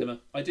at the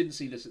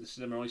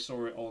cinema. I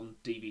saw it on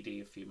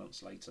DVD a few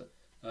months later,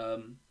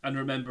 and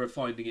remember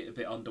finding it a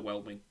bit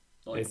underwhelming.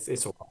 Like,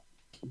 it's all right.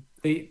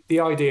 The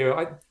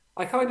idea,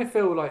 I kind of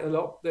feel like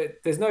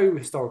there's no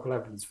historical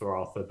evidence for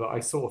Arthur, but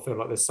I sort of feel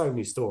like there's so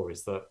many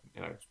stories that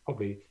it's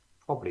probably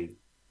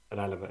an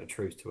element of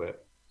truth to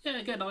it. Yeah,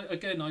 again,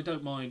 I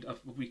don't mind.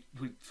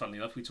 Funnily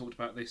enough, we talked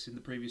about this in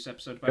the previous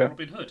episode about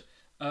Robin Hood.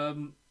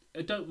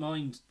 I don't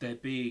mind there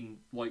being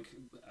like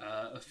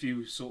a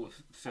few sort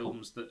of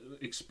films that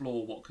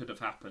explore what could have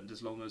happened,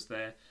 as long as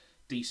they're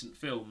decent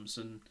films.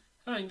 And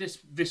I mean,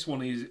 this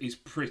one is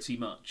pretty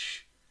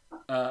much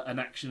an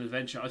action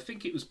adventure. I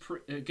think it was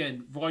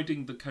again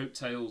riding the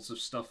coattails of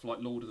stuff like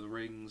Lord of the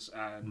Rings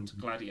and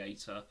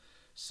Gladiator.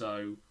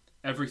 So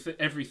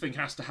everything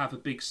has to have a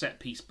big set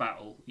piece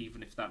battle,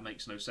 even if that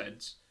makes no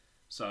sense.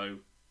 So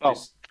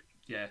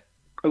yeah.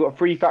 I've got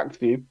 3 facts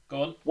for you.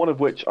 Go on. One of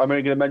which I'm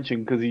only going to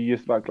mention because you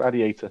used about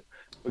Gladiator.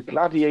 The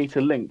Gladiator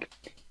link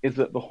is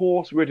that the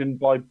horse ridden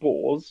by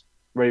Bors,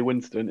 Ray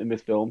Winston, in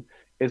this film,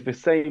 is the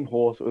same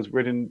horse that was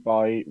ridden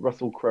by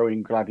Russell Crowe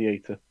in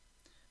Gladiator.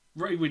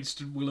 Ray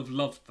Winston will have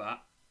loved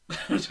that.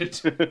 Russell's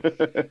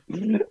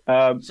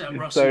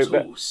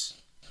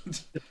horse.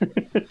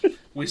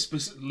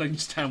 Whispers,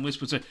 Langstown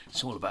whispers,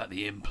 it's all about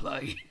the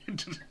in-play.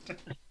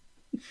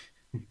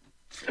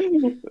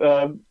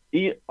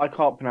 I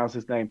can't pronounce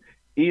his name.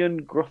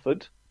 Ian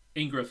Grufford.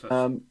 Griffith.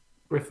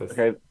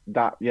 Okay,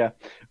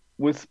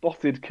 was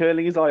spotted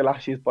curling his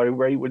eyelashes by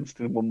Ray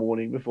Winston one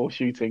morning before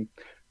shooting.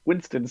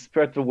 Winston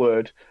spread the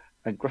word,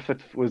 and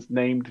Griffith was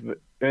earned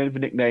the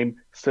nickname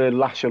Sir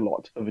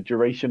Lashalot for the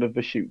duration of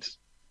the shoot.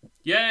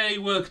 Yay,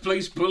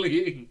 workplace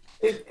bullying!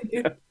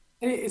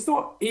 It's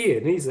not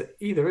Ian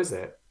either, is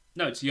it?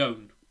 No, it's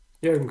Yoan.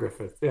 Yoan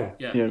Griffith, yeah.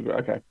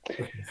 Okay.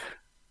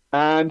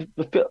 And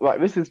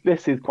this is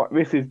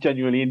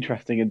genuinely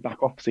interesting and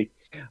back opposite.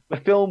 The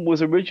film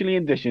was originally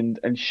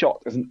envisioned and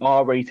shot as an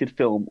R-rated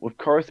film with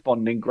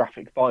corresponding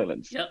graphic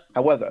violence. Yep.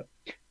 However,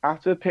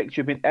 after the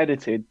picture had been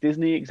edited,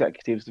 Disney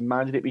executives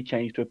demanded it be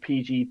changed to a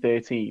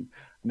PG-13 and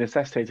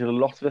necessitated a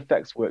lot of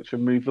effects work to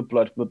remove the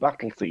blood from the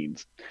battle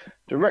scenes.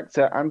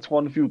 Director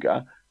Antoine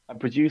Fuqua and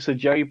producer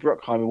Jerry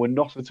Bruckheimer were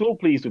not at all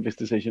pleased with this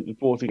decision and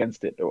fought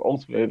against it. They were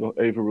ultimately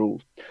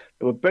overruled.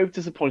 They were both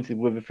disappointed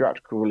with the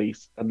theatrical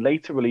release and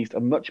later released a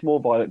much more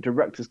violent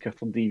director's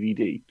cut on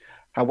DVD.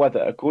 However,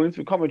 according to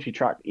the commentary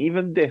track,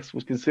 even this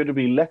was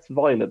considerably less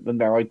violent than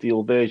their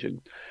ideal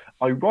version.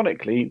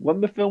 Ironically,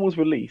 when the film was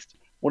released,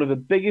 one of the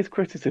biggest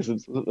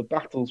criticisms was that the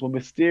battles were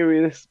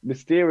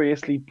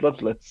mysteriously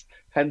bloodless,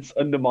 hence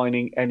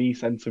undermining any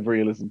sense of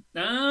realism.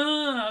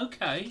 Ah,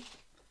 okay.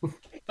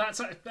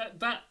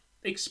 That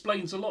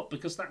explains a lot,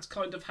 because that's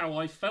kind of how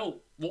I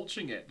felt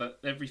watching it. That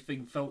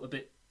everything felt a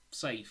bit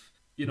safe.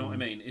 You know what I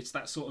mean? It's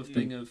that sort of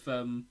thing of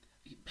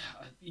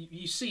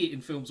you see it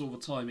in films all the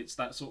time. It's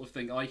that sort of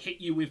thing. I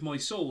hit you with my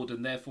sword,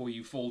 and therefore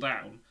you fall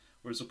down.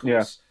 Whereas, of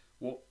course,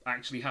 what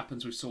actually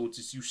happens with swords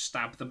is you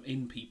stab them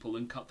in people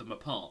and cut them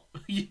apart.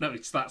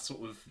 It's that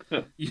sort of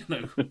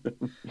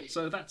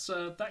So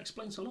that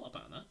explains a lot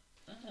about that.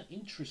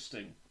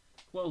 Interesting.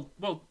 Well,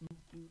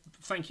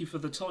 thank you for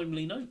the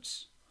timely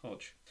notes,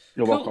 Hodge.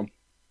 You're welcome.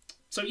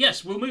 So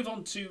yes, we'll move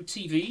on to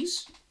TV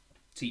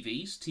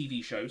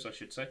shows, I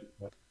should say.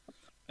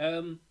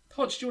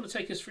 Hodge, do you want to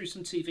take us through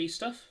some TV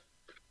stuff?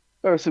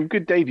 There are some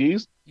good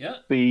debuts. Yeah.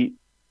 The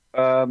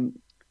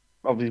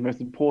obviously the most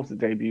important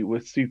debut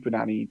was Super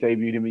Nanny,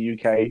 debuted in the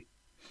UK.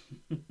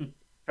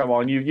 Come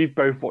on, you've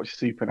both watched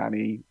Super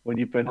Nanny when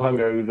you've been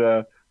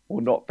hungover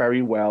or not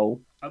very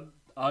well.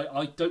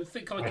 I don't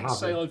think I can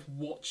say I've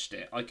watched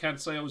it. I can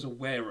say I was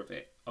aware of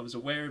it. I was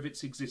aware of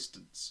its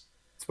existence.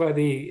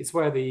 It's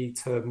where the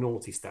term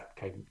naughty step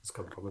has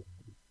come from.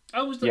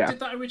 Oh, did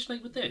that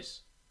originate with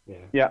this?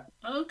 Yeah.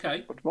 Oh,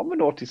 okay. What the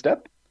naughty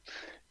step?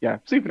 Yeah,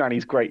 Super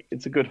Nanny's great.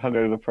 It's a good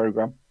hungover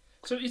program.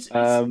 So is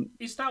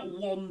that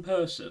one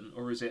person,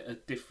 or is it a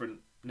different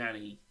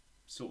nanny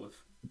sort of?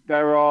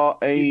 There are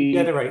She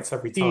regenerates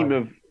every time. Team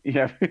of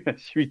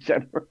she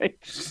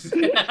regenerates.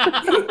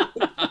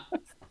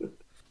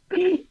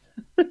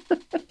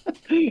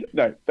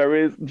 No, there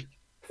is.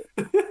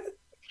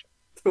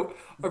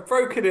 I've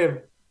broken him.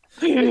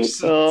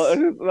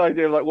 The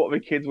idea of what the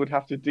kids would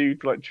have to do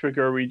to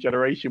trigger a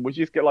regeneration, which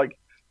just get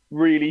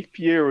really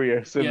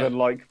furious, and then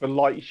the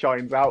light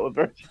shines out of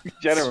her, she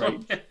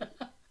regenerates.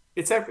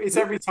 It's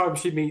every time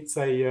she meets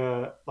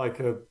a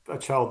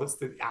child that's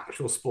the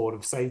actual spawn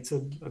of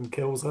Satan and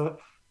kills her.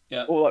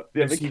 Yeah. Or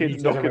the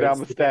kids knock her down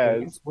the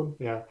stairs.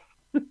 Yeah.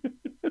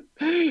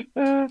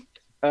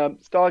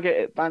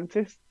 Stargate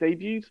Atlantis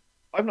debuted.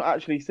 I've not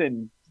actually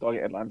seen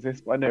Stargate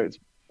Atlantis, but I know it's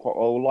quite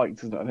well liked,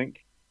 isn't it? I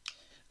think.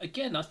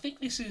 Again, I think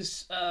this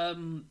is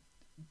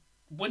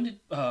when did?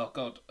 Oh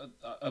God,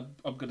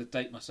 I'm going to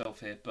date myself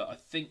here, but I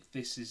think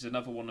this is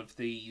another one of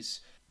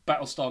these.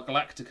 Battlestar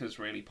Galactica's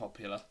really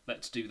popular.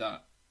 Let's do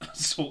that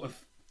sort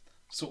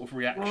of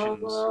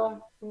reactions.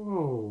 I'm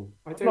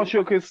not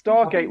sure, because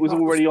Stargate was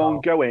already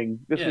ongoing.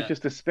 This was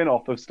just a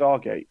spin-off of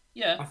Stargate.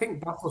 Yeah. I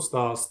think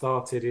Battlestar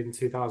started in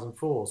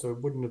 2004, so it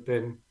wouldn't have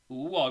been.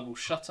 Ooh, I will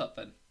shut up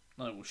then.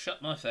 I will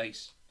shut my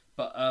face.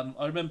 But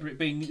I remember it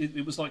being.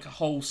 It was like a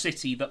whole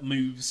city that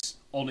moves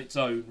on its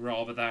own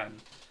rather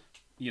than,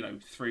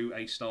 through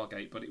a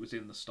Stargate. But it was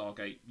in the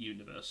Stargate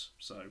universe.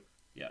 So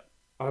yeah.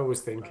 I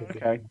always think of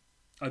okay.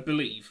 I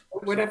believe.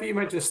 Whenever you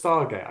mention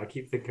Stargate, I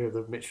keep thinking of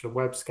the Mitchell and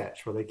Webb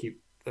sketch where they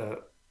keep people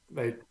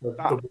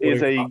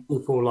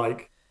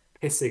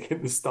pissing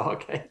in the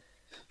Stargate.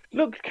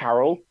 Look,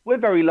 Carol, we're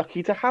very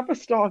lucky to have a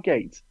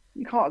Stargate.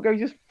 You can't go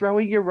just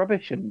throwing your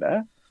rubbish in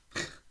there.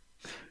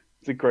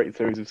 It's a great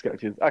series of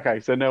sketches. Okay,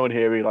 so no one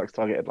here really likes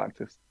Stargate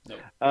Atlantis. No.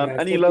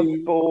 Any love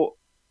for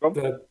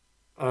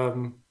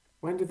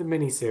when did the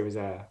miniseries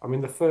air? I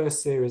mean, the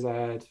first series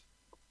aired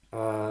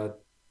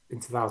in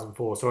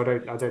 2004, so I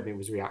don't think it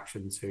was a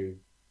reaction to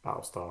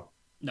Battlestar.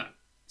 No,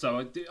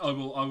 so I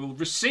will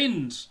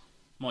rescind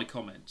my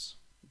comments.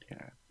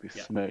 Yeah,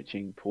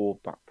 besmirching poor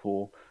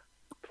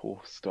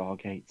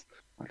Stargate.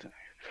 I don't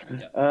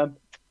know.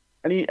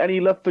 Yeah. Any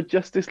love for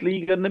Justice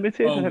League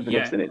Unlimited? Oh,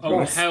 yeah. Seen it.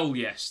 Yes. Hell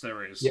yes,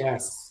 there is.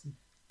 Yes.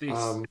 You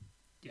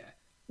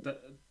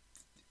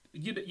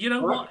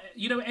know what?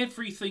 You know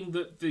everything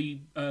that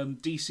the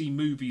DC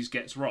movies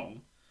gets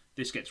wrong,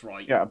 this gets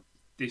right. Yeah.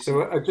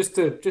 So just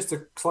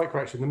a slight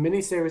correction. The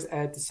miniseries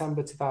aired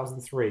December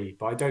 2003,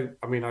 but I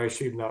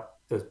assume that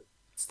the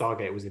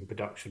Stargate was in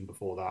production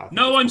before that.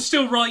 No, I'm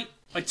still right.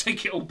 I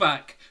take it all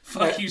back.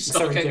 Fuck you,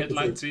 Stargate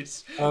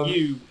Atlantis.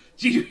 You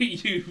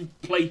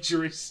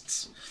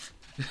plagiarists.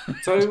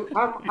 So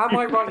am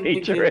I right in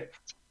thinking?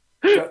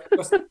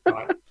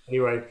 Right.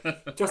 Anyway,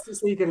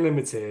 Justice League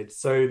Unlimited.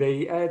 So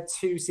they aired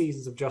 2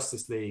 seasons of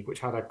Justice League, which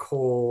had the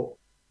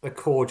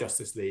core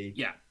Justice League.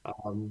 Yeah.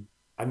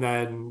 And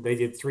then they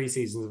did 3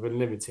 seasons of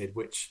Unlimited,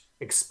 which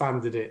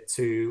expanded it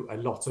to a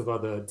lot of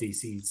other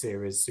DC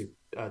series,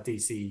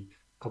 DC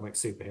comic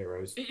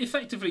superheroes. It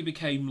effectively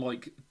became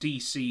like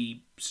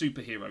DC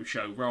superhero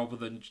show rather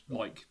than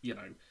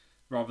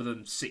rather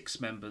than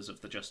 6 members of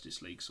the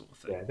Justice League sort of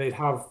thing. Yeah, they'd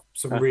have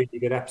some really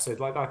good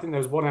episodes. Like I think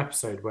there was one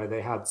episode where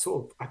they had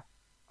sort of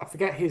I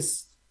forget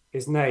his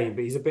name,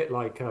 but he's a bit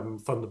like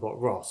Thunderbolt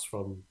Ross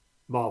from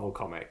Marvel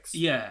Comics.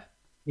 Yeah.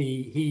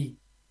 He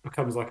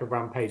becomes like a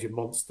rampaging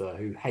monster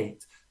who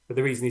hate. But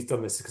the reason he's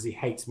done this is because he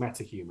hates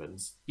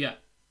metahumans. Yeah.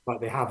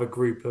 Like they have a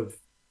group of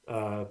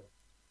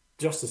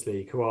Justice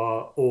League who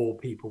are all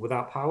people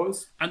without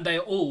powers. And they're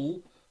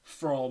all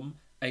from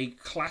a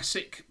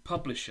classic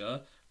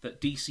publisher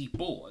that DC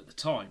bought at the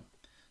time.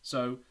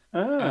 So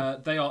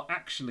they are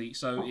actually...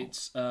 So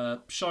it's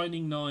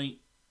Shining Knight,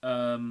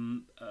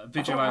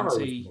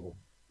 Vigilante...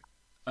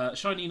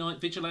 Shining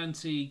Knight,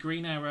 Vigilante,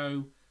 Green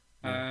Arrow,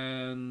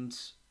 and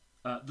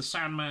the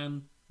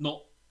Sandman.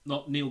 Not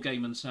Neil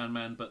Gaiman's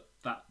Sandman, but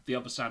the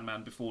other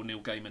Sandman before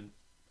Neil Gaiman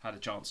had a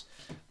chance,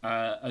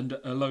 and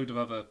a load of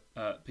other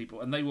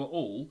people, and they were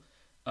all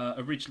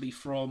originally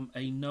from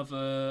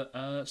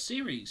another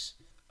series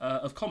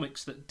of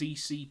comics that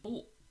DC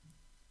bought,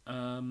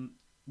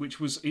 which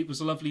was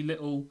a lovely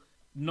little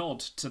nod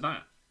to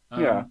that.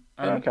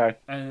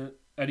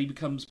 And he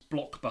becomes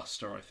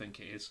Blockbuster, I think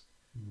it is.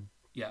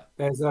 Yeah.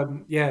 There's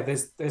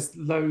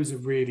loads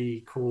of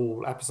really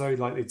cool episodes.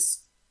 Like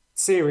it's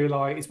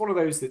serialized. It's one of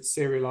those that's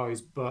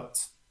serialized,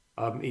 but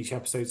each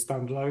episode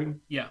standalone.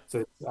 Yeah. So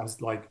it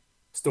has like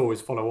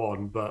stories follow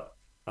on, but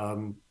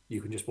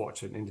you can just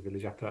watch an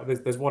individual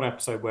episode. There's one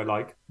episode where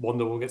like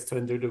Wonder Woman gets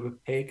turned into a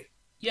pig.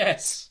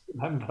 Yes.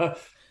 Remember?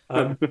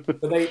 But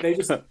they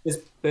just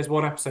there's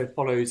one episode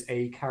follows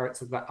a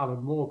character that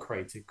Alan Moore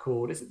created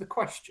called, is it The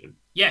Question?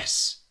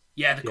 Yes.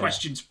 Yeah, the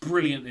question's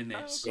brilliant in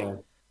this. Yeah.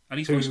 And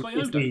he's voiced by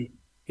Oda.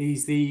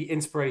 He's the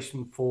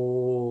inspiration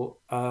for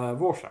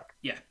Rorschach.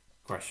 Yeah.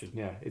 Question.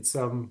 Yeah. It's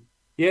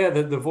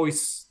the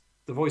voice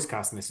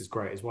cast in this is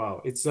great as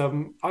well. It's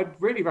I'd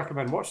really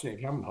recommend watching it if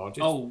you haven't, Hodge.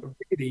 It's a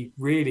really,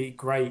 really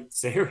great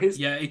series.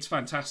 Yeah, it's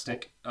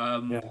fantastic.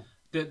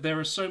 There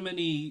are so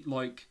many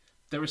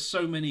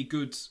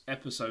good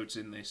episodes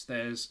in this.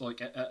 There's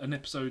like an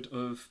episode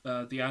of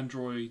the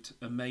android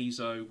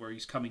Amazo where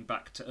he's coming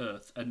back to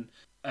Earth, and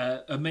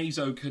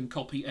Amazo can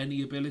copy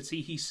any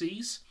ability he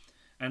sees.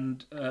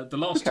 And the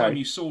last time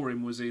you saw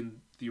him was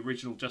in the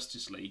original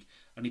Justice League,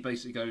 and he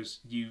basically goes,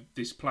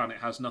 this planet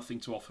has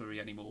nothing to offer me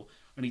anymore.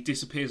 And he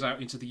disappears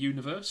out into the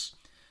universe.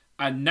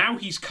 And now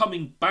he's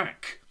coming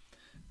back.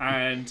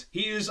 And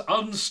he is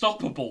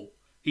unstoppable.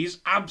 He's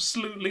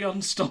absolutely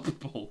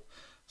unstoppable.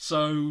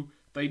 So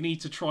they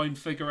need to try and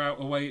figure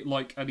out a way,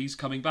 and he's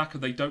coming back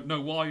and they don't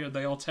know why and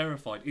they are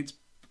terrified. It's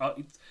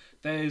one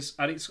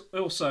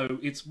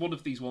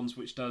of these ones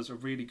which does a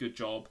really good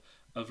job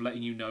of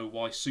letting you know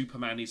why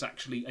Superman is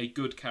actually a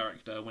good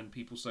character. When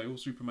people say, "Oh,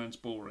 Superman's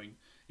boring,"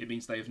 it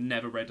means they have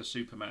never read a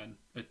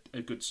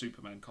good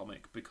Superman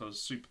comic, because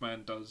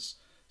Superman does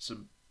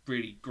some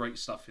really great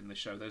stuff in this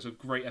show. There's a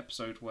great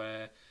episode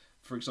where,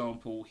 for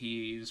example,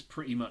 he is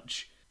pretty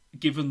much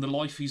given the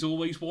life he's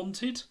always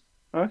wanted.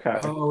 Okay.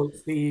 Oh,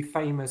 it's the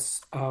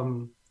famous.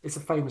 It's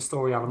a famous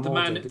story.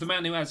 The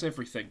man who has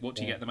everything. What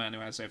do you get? The man who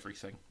has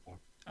everything.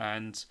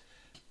 And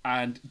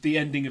the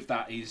ending of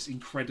that is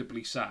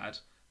incredibly sad,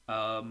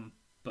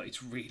 but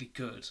it's really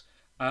good.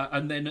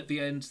 And then at the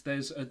end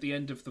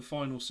of the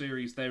final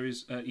series, there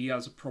is he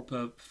has a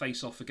proper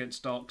face-off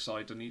against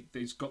Darkseid, and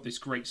he's got this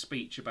great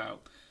speech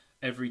about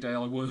every day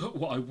I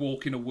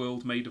walk in a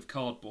world made of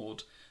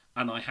cardboard,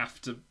 and I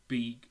have to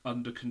be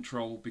under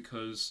control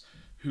because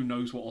who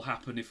knows what will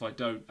happen if I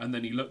don't. And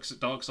then he looks at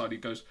Darkseid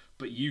and goes,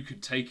 "But you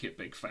could take it,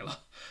 big fella."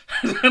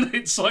 And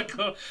it's like,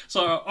 oh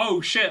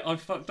shit, I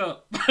fucked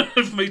up.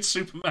 I've made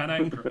Superman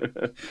angry.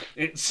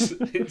 It's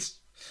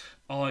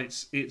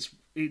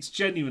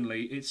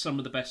genuinely, it's some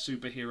of the best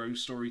superhero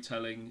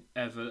storytelling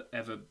ever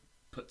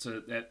put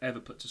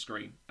to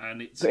screen,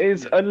 and it's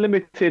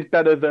Unlimited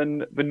better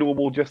than the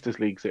normal Justice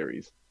League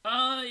series.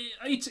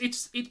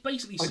 It's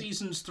basically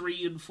seasons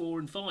 3 and 4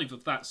 and 5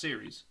 of that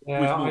series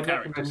with more I'd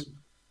characters.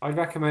 I'd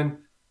recommend.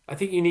 I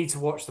think you need to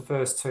watch the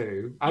first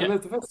two,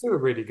 and the first two are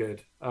really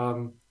good.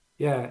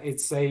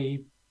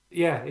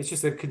 It's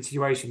just a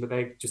continuation, but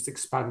they just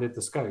expanded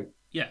the scope.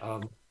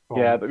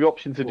 But the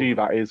option to do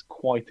that is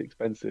quite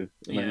expensive.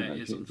 It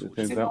is,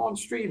 unfortunately. Is it not on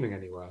streaming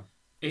anywhere?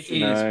 It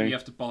is, but you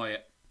have to buy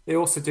it. They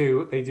also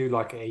do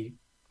like a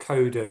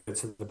coda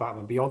to the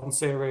Batman Beyond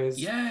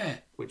series,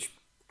 which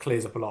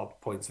clears up a lot of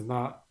points in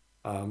that.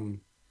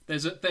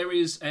 There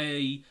is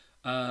a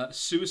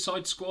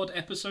Suicide Squad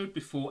episode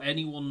before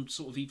anyone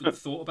sort of even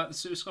thought about the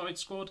Suicide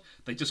Squad.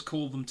 They just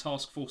call them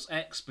Task Force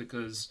X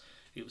because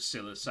it was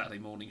still a Saturday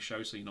morning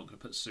show, so you're not going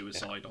to put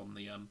suicide on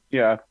the on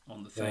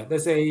the thing.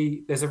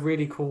 There's a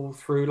really cool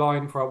through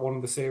line throughout one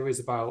of the series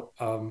about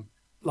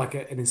like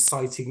an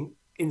inciting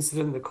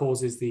incident that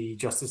causes the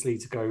Justice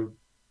League to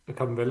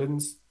become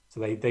villains.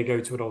 So they go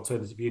to an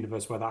alternative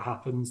universe where that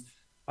happens,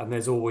 and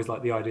there's always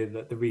like the idea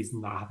that the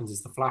reason that happens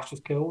is the Flash is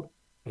killed,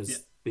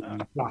 as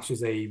the Flash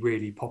is a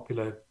really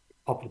popular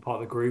part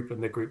of the group,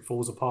 and the group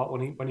falls apart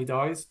when he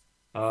dies.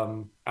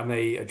 And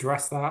they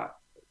address that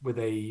with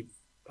a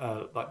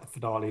like the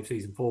finale of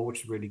season 4,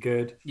 which is really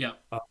good.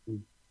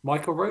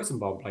 Michael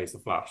Rosenbaum plays the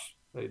Flash.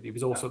 He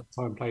was also at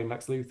the time playing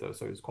Lex Luthor,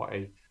 so it was quite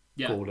a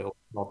cool little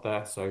nod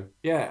there. So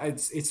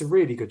it's a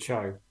really good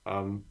show.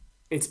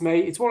 It's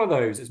one of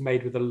those. It's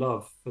made with a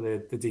love for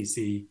the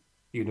DC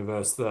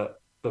universe that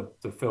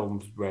the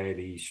films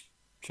rarely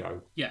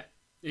show. Yeah,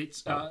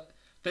 it's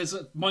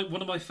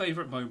one of my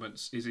favourite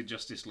moments is in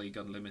Justice League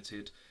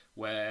Unlimited,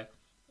 where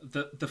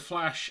the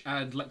Flash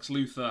and Lex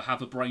Luthor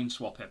have a brain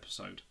swap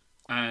episode,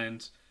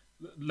 and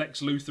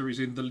Lex Luthor is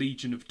in the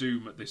Legion of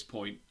Doom at this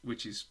point,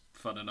 which is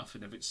fun enough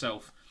in of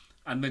itself.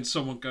 And then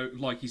someone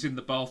he's in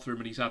the bathroom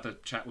and he's had a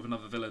chat with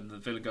another villain, and the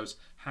villain goes,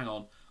 "Hang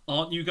on,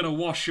 aren't you going to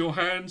wash your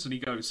hands?" And he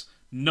goes,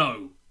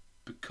 "No,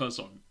 because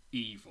I'm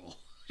evil."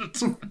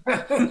 Isn't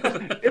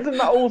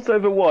that also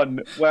the one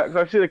where, 'cause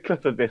I've seen a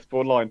clip of this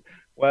online,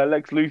 where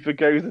Lex Luthor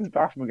goes into the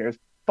bathroom and goes,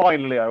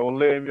 "Finally, I will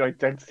learn the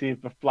identity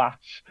of the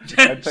Flash,"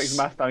 and takes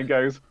the mask down and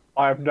goes,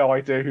 "I have no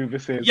idea who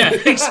this is." Yeah,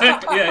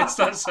 exactly. Yeah, it's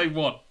that same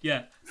one.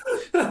 Yeah,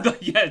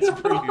 yeah, it's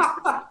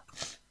brilliant.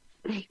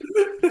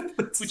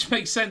 Which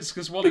makes sense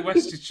because Wally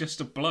West is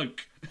just a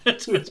bloke.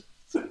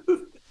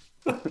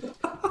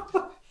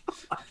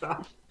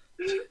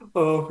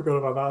 Oh, I forgot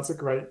about that. That's a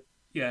great.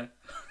 Yeah.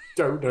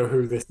 Don't know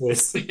who this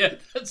is. Yeah,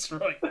 that's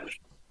right.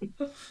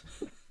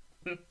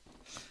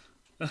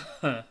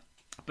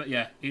 But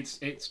yeah, it's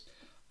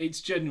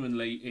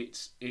genuinely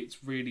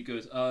it's really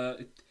good.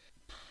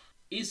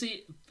 Is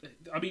it?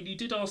 I mean, you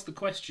did ask the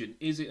question: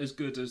 is it as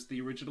good as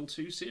the original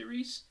 2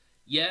 series?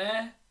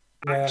 Yeah,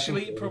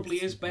 actually, it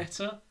probably is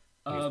better.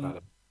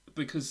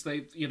 Because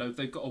they've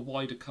got a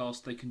wider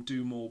cast, they can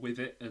do more with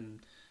it, and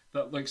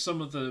that like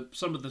some of the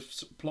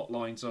plot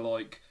lines are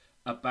like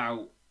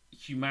about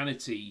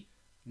humanity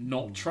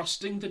not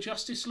trusting the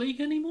Justice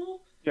League anymore.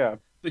 Yeah.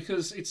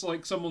 Because it's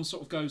like someone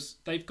sort of goes,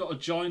 they've got a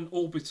giant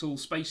orbital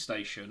space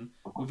station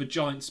with a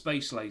giant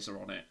space laser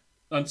on it,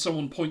 and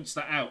someone points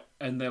that out,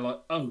 and they're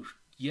like, "Oh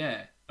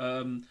yeah."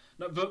 No,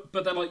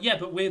 but they're like, "Yeah,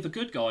 but we're the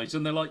good guys,"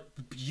 and they're like,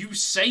 "You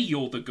say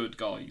you're the good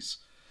guys.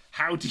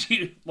 How do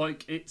you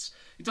like?" It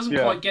doesn't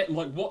quite get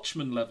like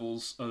Watchmen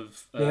levels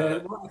of.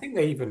 Well, I think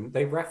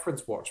they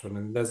reference Watchmen,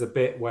 and there's a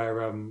bit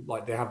where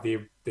like they have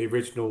the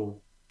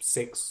original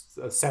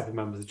 7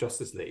 members of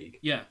Justice League.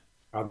 Yeah.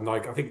 And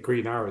like I think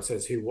Green Arrow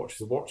says, "Who watches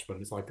the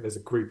Watchmen?" It's like there's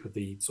a group of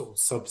the sort of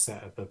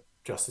subset of the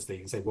Justice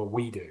League and say, "Well,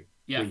 we do.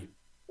 Yeah.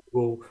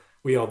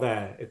 We are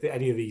there. If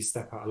any of these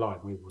step out of line,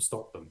 we will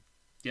stop them."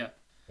 Yeah.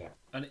 Yeah.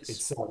 And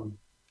it's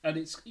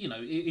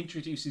it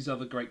introduces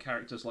other great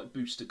characters like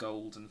Booster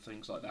Gold and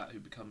things like that, who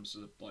becomes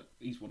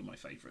he's one of my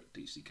favourite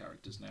DC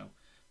characters now,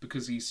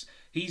 because he's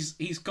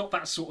got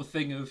that sort of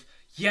thing of,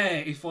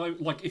 if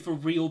a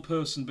real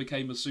person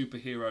became a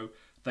superhero,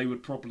 they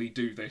would probably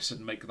do this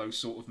and make those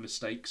sort of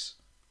mistakes.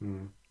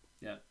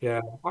 Yeah,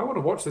 I want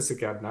to watch this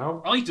again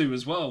now. I do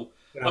as well.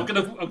 Yeah. I'm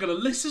gonna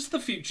listen to the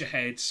future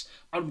heads.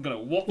 I'm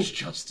gonna watch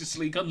Justice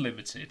League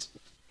Unlimited.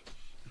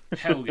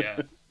 Hell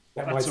yeah!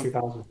 Get my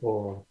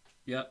 2004.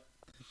 Yeah.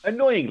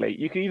 Annoyingly,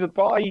 you can either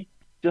buy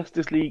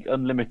Justice League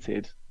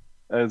Unlimited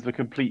as the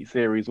complete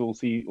series, all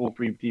 3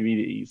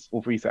 DVDs,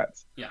 all 3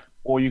 sets. Yeah.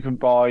 Or you can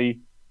buy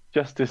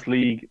Justice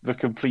League, the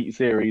complete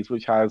series,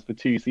 which has the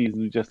 2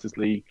 seasons of Justice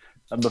League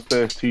and the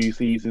first 2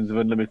 seasons of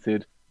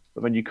Unlimited,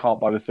 but then you can't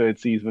buy the 3rd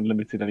season of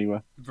Unlimited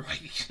anywhere.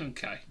 Right,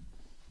 okay.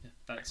 Yeah,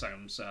 that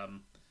sounds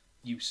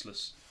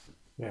useless.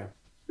 Yeah.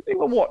 I think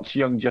we'll watch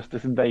Young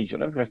Justice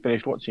Invasion. I don't think I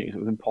finished watching it. It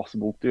was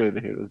impossible to do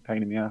it. It was a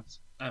pain in the ass.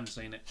 I haven't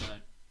seen it, no.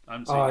 I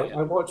haven't seen it yet.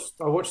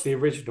 I watched the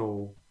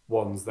original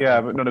ones.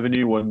 But none of the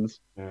new ones.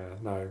 Yeah,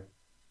 no.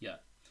 Yeah.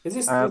 Is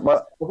this?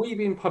 Are we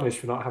being punished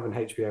for not having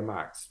HBO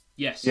Max?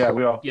 Yes. Yeah,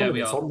 we are. Yeah,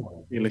 we are.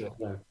 Really.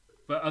 Yeah.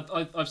 But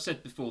I've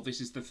said before,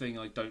 this is the thing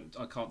I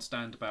can't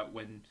stand about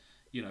when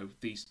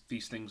these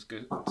things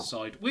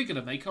decide we're going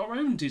to make our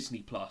own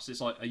Disney Plus.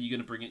 It's like, are you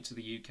going to bring it to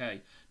the UK?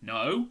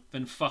 No,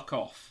 then fuck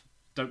off.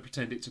 Don't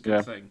pretend it's a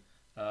good thing.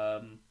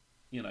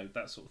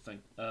 That sort of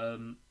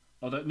thing.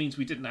 Although it means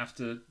we didn't have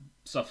to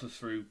suffer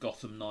through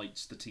Gotham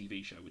Knights, the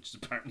TV show, which is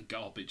apparently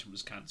garbage and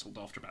was cancelled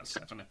after about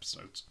 7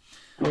 episodes.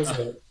 Was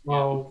it?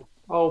 Oh,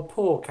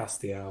 poor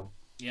Castiel.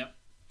 Yep.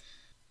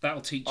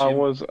 That'll teach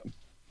him.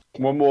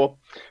 One more.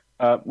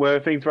 Where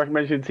things to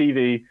recommend in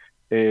TV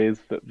is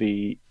that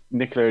the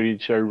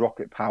Nickelodeon show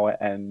Rocket Power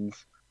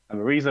ends. And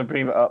the reason I'm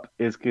bringing it up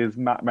is because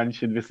Matt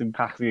mentioned this in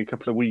passing a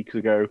couple of weeks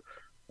ago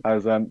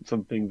as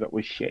something that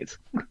was shit.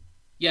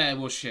 Yeah, it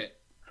was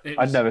shit.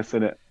 I'd never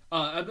seen it.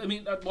 I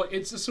mean,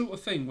 it's the sort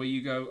of thing where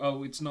you go,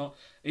 "Oh, it's not.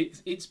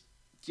 It's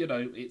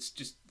it's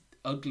just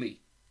ugly."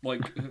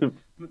 Like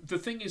the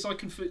thing is, I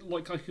can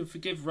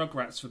forgive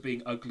Rugrats for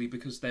being ugly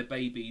because they're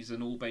babies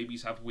and all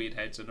babies have weird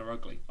heads and are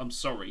ugly. I'm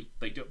sorry,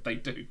 they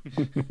do.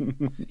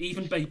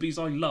 Even babies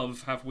I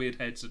love have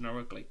weird heads and are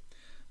ugly.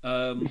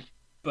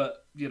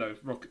 But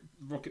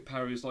Rocket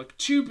Power is like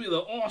tubular,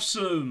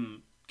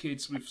 awesome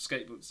kids with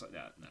skateboards. Like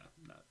that.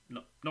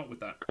 No, not with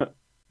that.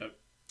 No,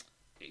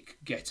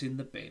 get in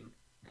the bin.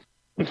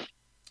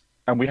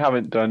 And we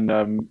haven't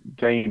done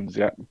games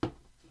yet.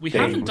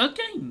 Haven't done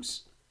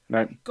games.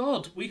 No.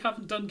 God, we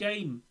haven't done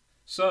game.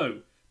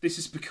 So this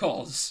is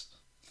because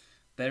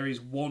there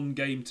is one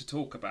game to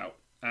talk about,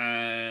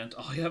 and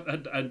I have,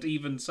 and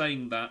even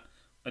saying that,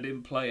 I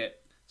didn't play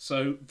it.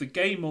 So the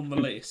game on the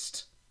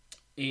list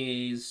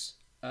is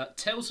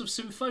Tales of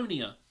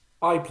Symphonia.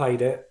 I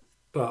played it.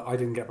 but I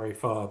didn't get very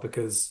far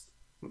because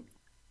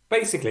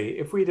basically,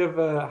 if we'd have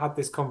had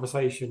this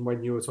conversation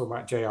when you were talking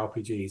about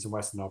JRPGs and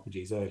Western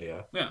RPGs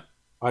earlier, Yeah.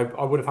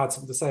 I would have had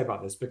something to say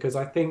about this because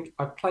I think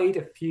I played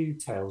a few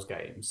Tales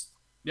games.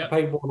 I Yeah.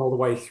 played one all the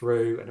way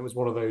through, and it was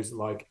one of those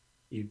like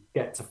you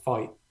get to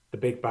fight the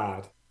big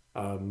bad,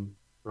 and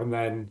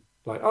then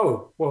like,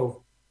 oh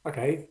well,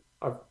 okay,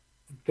 I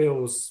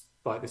feels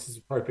like this is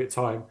appropriate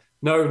time.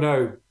 No,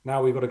 no,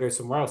 now we've got to go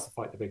somewhere else to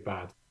fight the big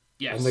bad.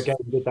 And the Yes.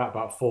 game did that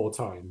about 4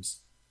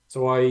 times.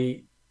 So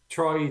I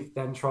tried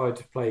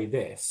to play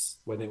this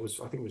when I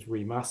think it was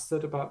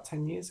remastered about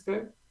 10 years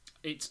ago.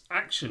 It's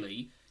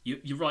actually,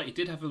 you're right, it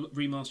did have a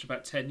remaster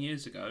about 10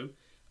 years ago.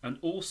 And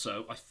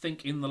also, I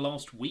think in the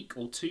last week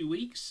or 2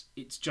 weeks,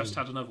 it's just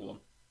had another one.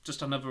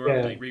 Just another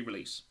update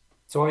re-release.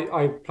 So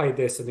I played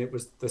this and it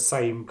was the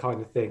same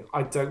kind of thing.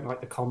 I don't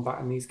like the combat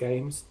in these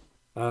games.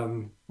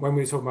 When we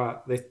were talking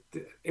about this,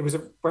 it was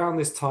around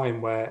this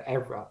time where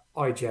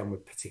IGN were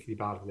particularly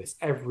bad with this.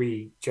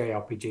 Every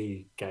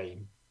JRPG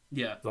game,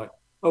 Yeah. like,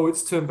 oh,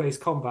 it's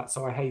turn-based combat,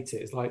 so I hate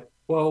it. It's like,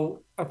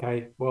 well,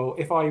 okay, well,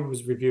 if I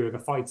was reviewing a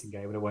fighting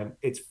game and I went,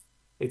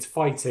 it's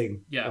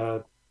fighting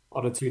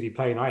on a 2D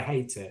plane, I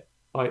hate it.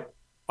 Like,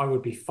 I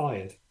would be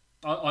fired.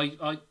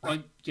 I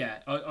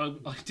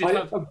did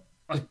have.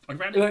 I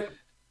ran it.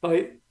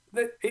 Like,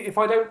 if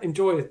I don't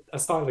enjoy a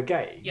style of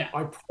game, Yeah.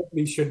 I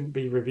probably shouldn't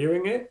be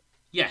reviewing it.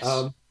 Yes.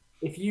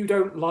 If you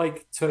don't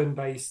like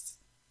turn-based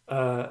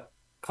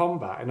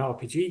combat in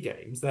RPG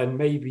games, then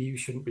maybe you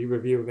shouldn't be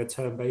reviewing a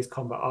turn-based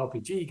combat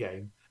RPG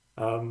game.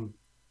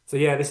 So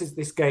yeah,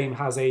 this game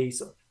has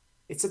it's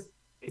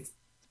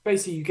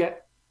basically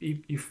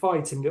you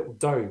fight in little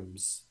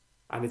domes,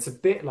 and it's a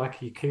bit like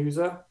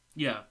Yakuza,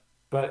 Yeah.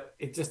 but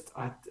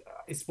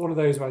it's one of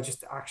those where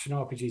just action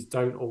RPGs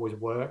don't always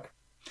work.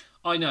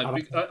 I know,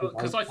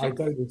 because I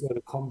think I don't enjoy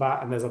the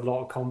combat, and there's a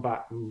lot of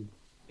combat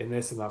in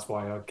this, and that's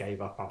why I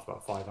gave up after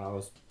about 5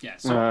 hours. yeah.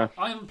 So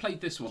I haven't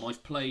played this one.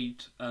 I've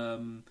played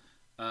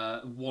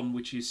one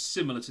which is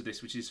similar to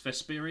this, which is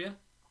Vesperia,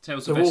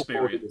 Tales of They're all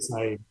Vesperia. the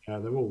same. Yeah,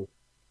 they're all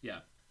Yeah.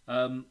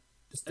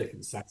 just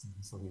different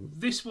settings. I mean,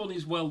 This one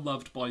is well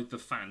loved by the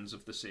fans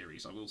of the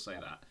series. I will say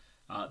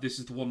that. This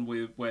is the one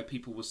where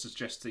people were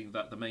suggesting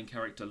that the main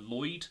character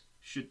Lloyd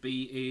should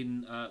be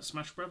in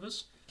Smash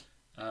Brothers.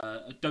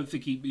 I don't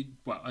think he.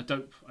 Well, I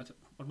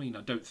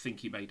don't think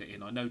he made it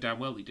in. I know damn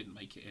well he didn't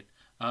make it in.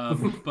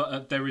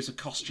 But there is a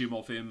costume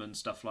of him and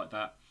stuff like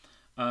that.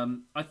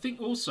 I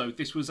think also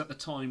this was at the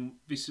time.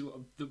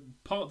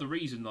 Part of the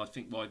reason I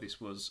think why this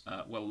was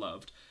well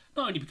loved,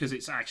 not only because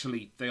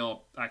they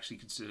are actually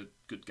considered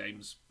good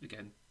games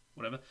again,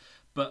 whatever,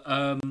 but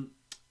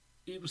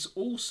it was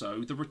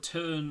also the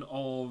return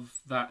of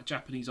that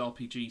Japanese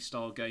RPG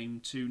style game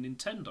to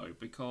Nintendo,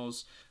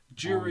 because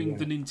during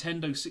the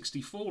Nintendo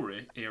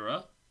 64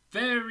 era,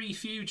 very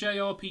few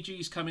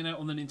JRPGs coming out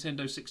on the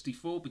Nintendo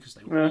 64 because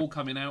they were all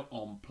coming out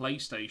on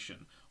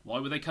PlayStation. Why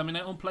were they coming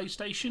out on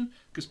PlayStation?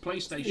 Because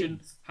PlayStation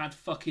had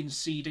fucking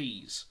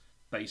CDs,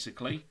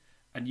 basically,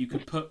 and you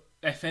could put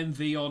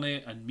FMV on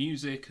it and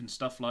music and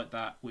stuff like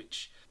that,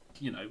 which,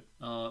 a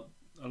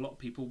lot of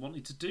people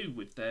wanted to do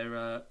with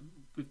their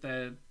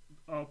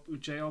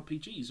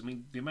JRPGs. I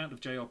mean, the amount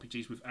of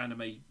JRPGs with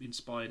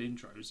anime-inspired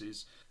intros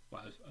is,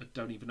 well, I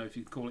don't even know if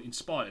you could call it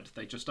inspired.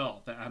 They just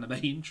are. Their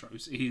anime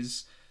intros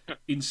is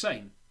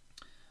insane.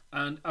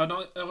 And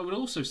I would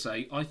also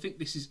say, I think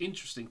this is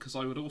interesting because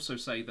I would also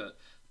say that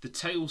the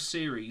Tales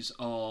series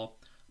are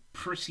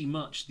pretty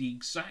much the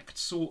exact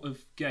sort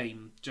of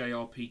game,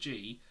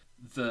 JRPG,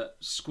 that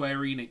Square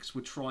Enix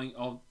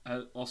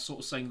are sort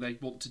of saying they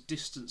want to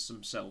distance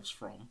themselves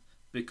from,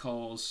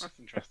 because That's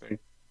interesting.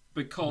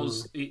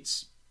 Because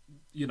it's,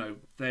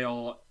 they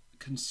are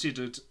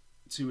considered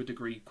to a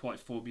degree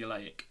quite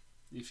formulaic.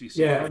 If you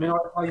see, yeah, I mean,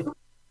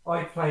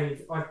 I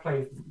played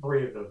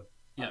 3 of them.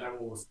 Yeah.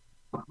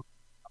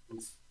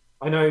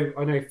 I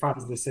know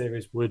fans of the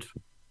series would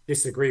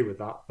disagree with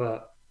that,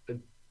 but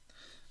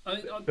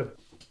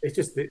it's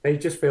just they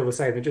just feel the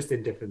same. They're just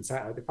in different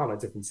they feel like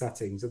different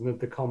settings, and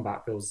the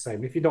combat feels the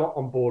same. If you're not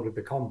on board with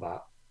the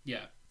combat,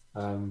 yeah.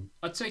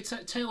 I'd say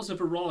Tales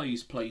of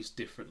Arise plays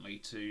differently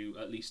to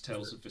at least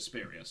Tales of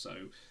Vesperia. So,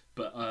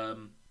 but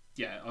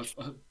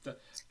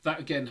that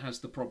again has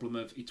the problem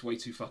of it's way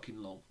too fucking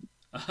long.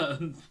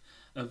 The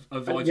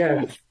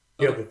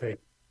other thing,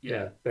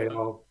 they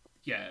are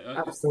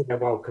absolutely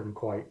welcome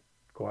quite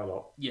a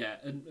lot. Yeah,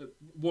 and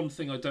one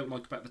thing I don't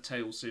like about the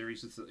Tales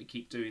series is that they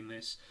keep doing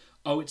this.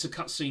 Oh, it's a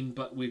cutscene,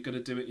 but we're going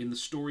to do it in the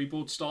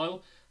storyboard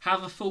style.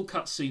 Have a full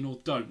cutscene or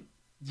don't.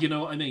 You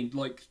know what I mean?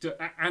 Like,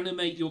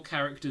 animate your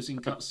characters in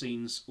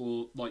cutscenes,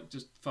 or like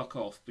just fuck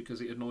off, because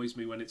it annoys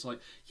me when it's like,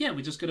 yeah,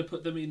 we're just going to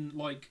put them in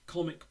like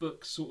comic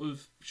book sort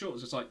of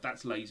shorts. It's like,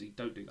 that's lazy.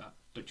 Don't do that.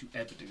 Don't you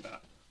ever do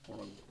that, or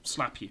I'll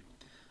slap you.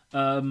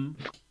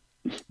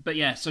 But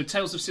yeah, so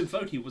Tales of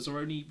Symphonia was our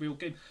only real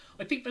game.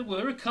 I think there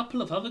were a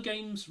couple of other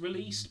games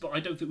released, but I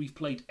don't think we've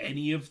played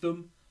any of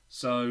them.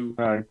 So,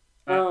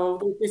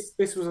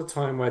 this was a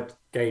time where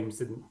games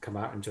didn't come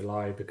out in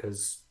July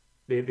because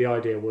the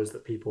idea was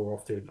that people were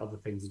off doing other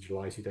things in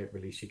July, so you don't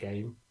release your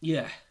game.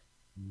 Yeah.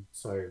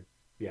 So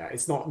yeah,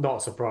 it's not a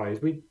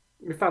surprise. We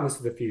found this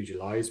with a few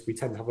Julys. We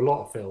tend to have a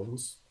lot of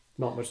films,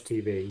 not much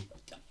TV.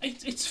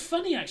 It's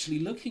funny actually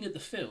looking at the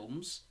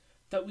films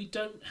that we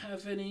don't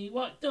have any.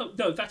 Well,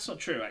 no, that's not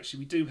true. Actually,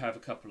 we do have a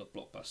couple of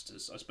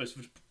blockbusters. I suppose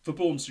for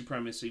Bourne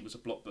Supremacy was a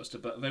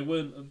blockbuster, but they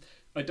weren't.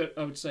 I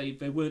would say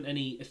there weren't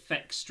any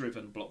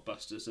effects-driven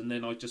blockbusters. And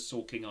then I just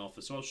saw King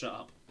Arthur, so I'll shut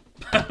up.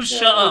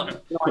 Shut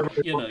up.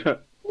 You know.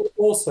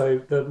 Also,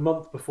 the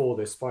month before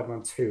this,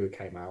 Spider-Man 2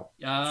 came out.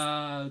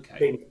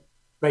 Okay.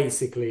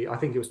 Basically, I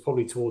think it was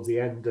probably towards the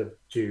end of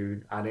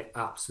June, and it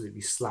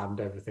absolutely slammed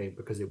everything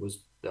because it was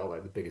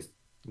the biggest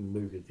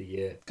movie of the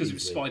year. Because it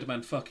was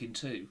Spider-Man fucking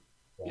 2.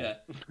 Yeah.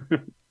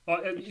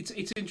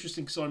 It's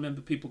interesting because I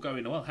remember people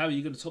going, well, how are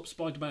you going to top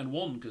Spider-Man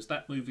 1? Because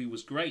that movie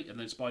was great, and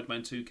then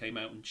Spider-Man 2 came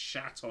out and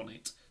shat on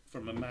it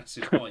from a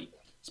massive height.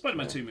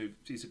 Spider-Man 2 movie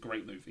is a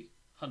great movie.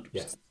 100%.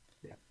 Yes.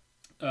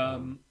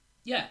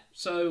 Yeah,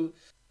 so...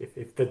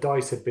 If the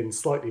dice had been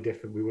slightly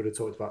different, we would have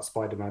talked about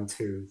Spider-Man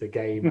 2, the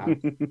game, and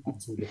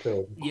the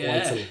film.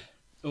 Yeah.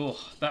 Oh,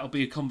 that'll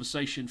be a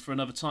conversation for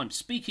another time.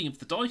 Speaking of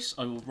the dice,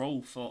 I will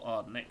roll for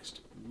our next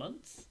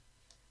month.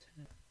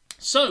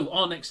 So,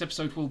 our next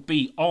episode will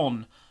be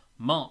on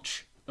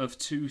March of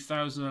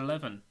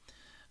 2011.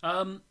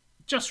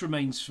 Just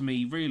remains for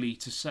me, really,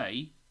 to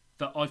say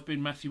that I've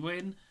been Matthew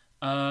Winn.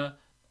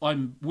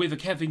 I'm with a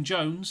Kevin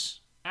Jones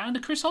and a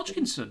Chris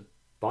Hodgkinson.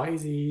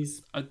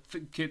 Bye-sies. I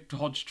think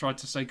Hodge tried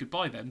to say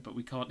goodbye then, but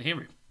we can't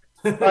hear him.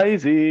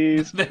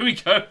 Bye-sies. There we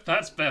go.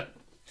 That's better.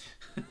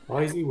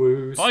 Bye-sy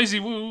woos. Bye-sy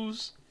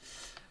woos.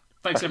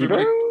 Thanks,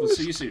 everybody. We'll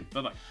see you soon.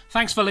 Bye-bye.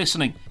 Thanks for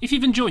listening. If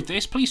you've enjoyed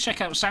this, please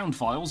check out Sound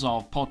Files,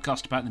 our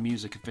podcast about the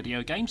music of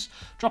video games.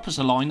 Drop us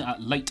a line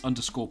at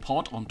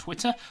late_pod on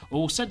Twitter,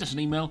 or send us an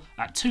email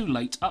at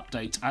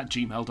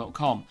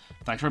toolateupdate@gmail.com.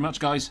 Thanks very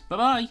much, guys.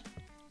 Bye-bye.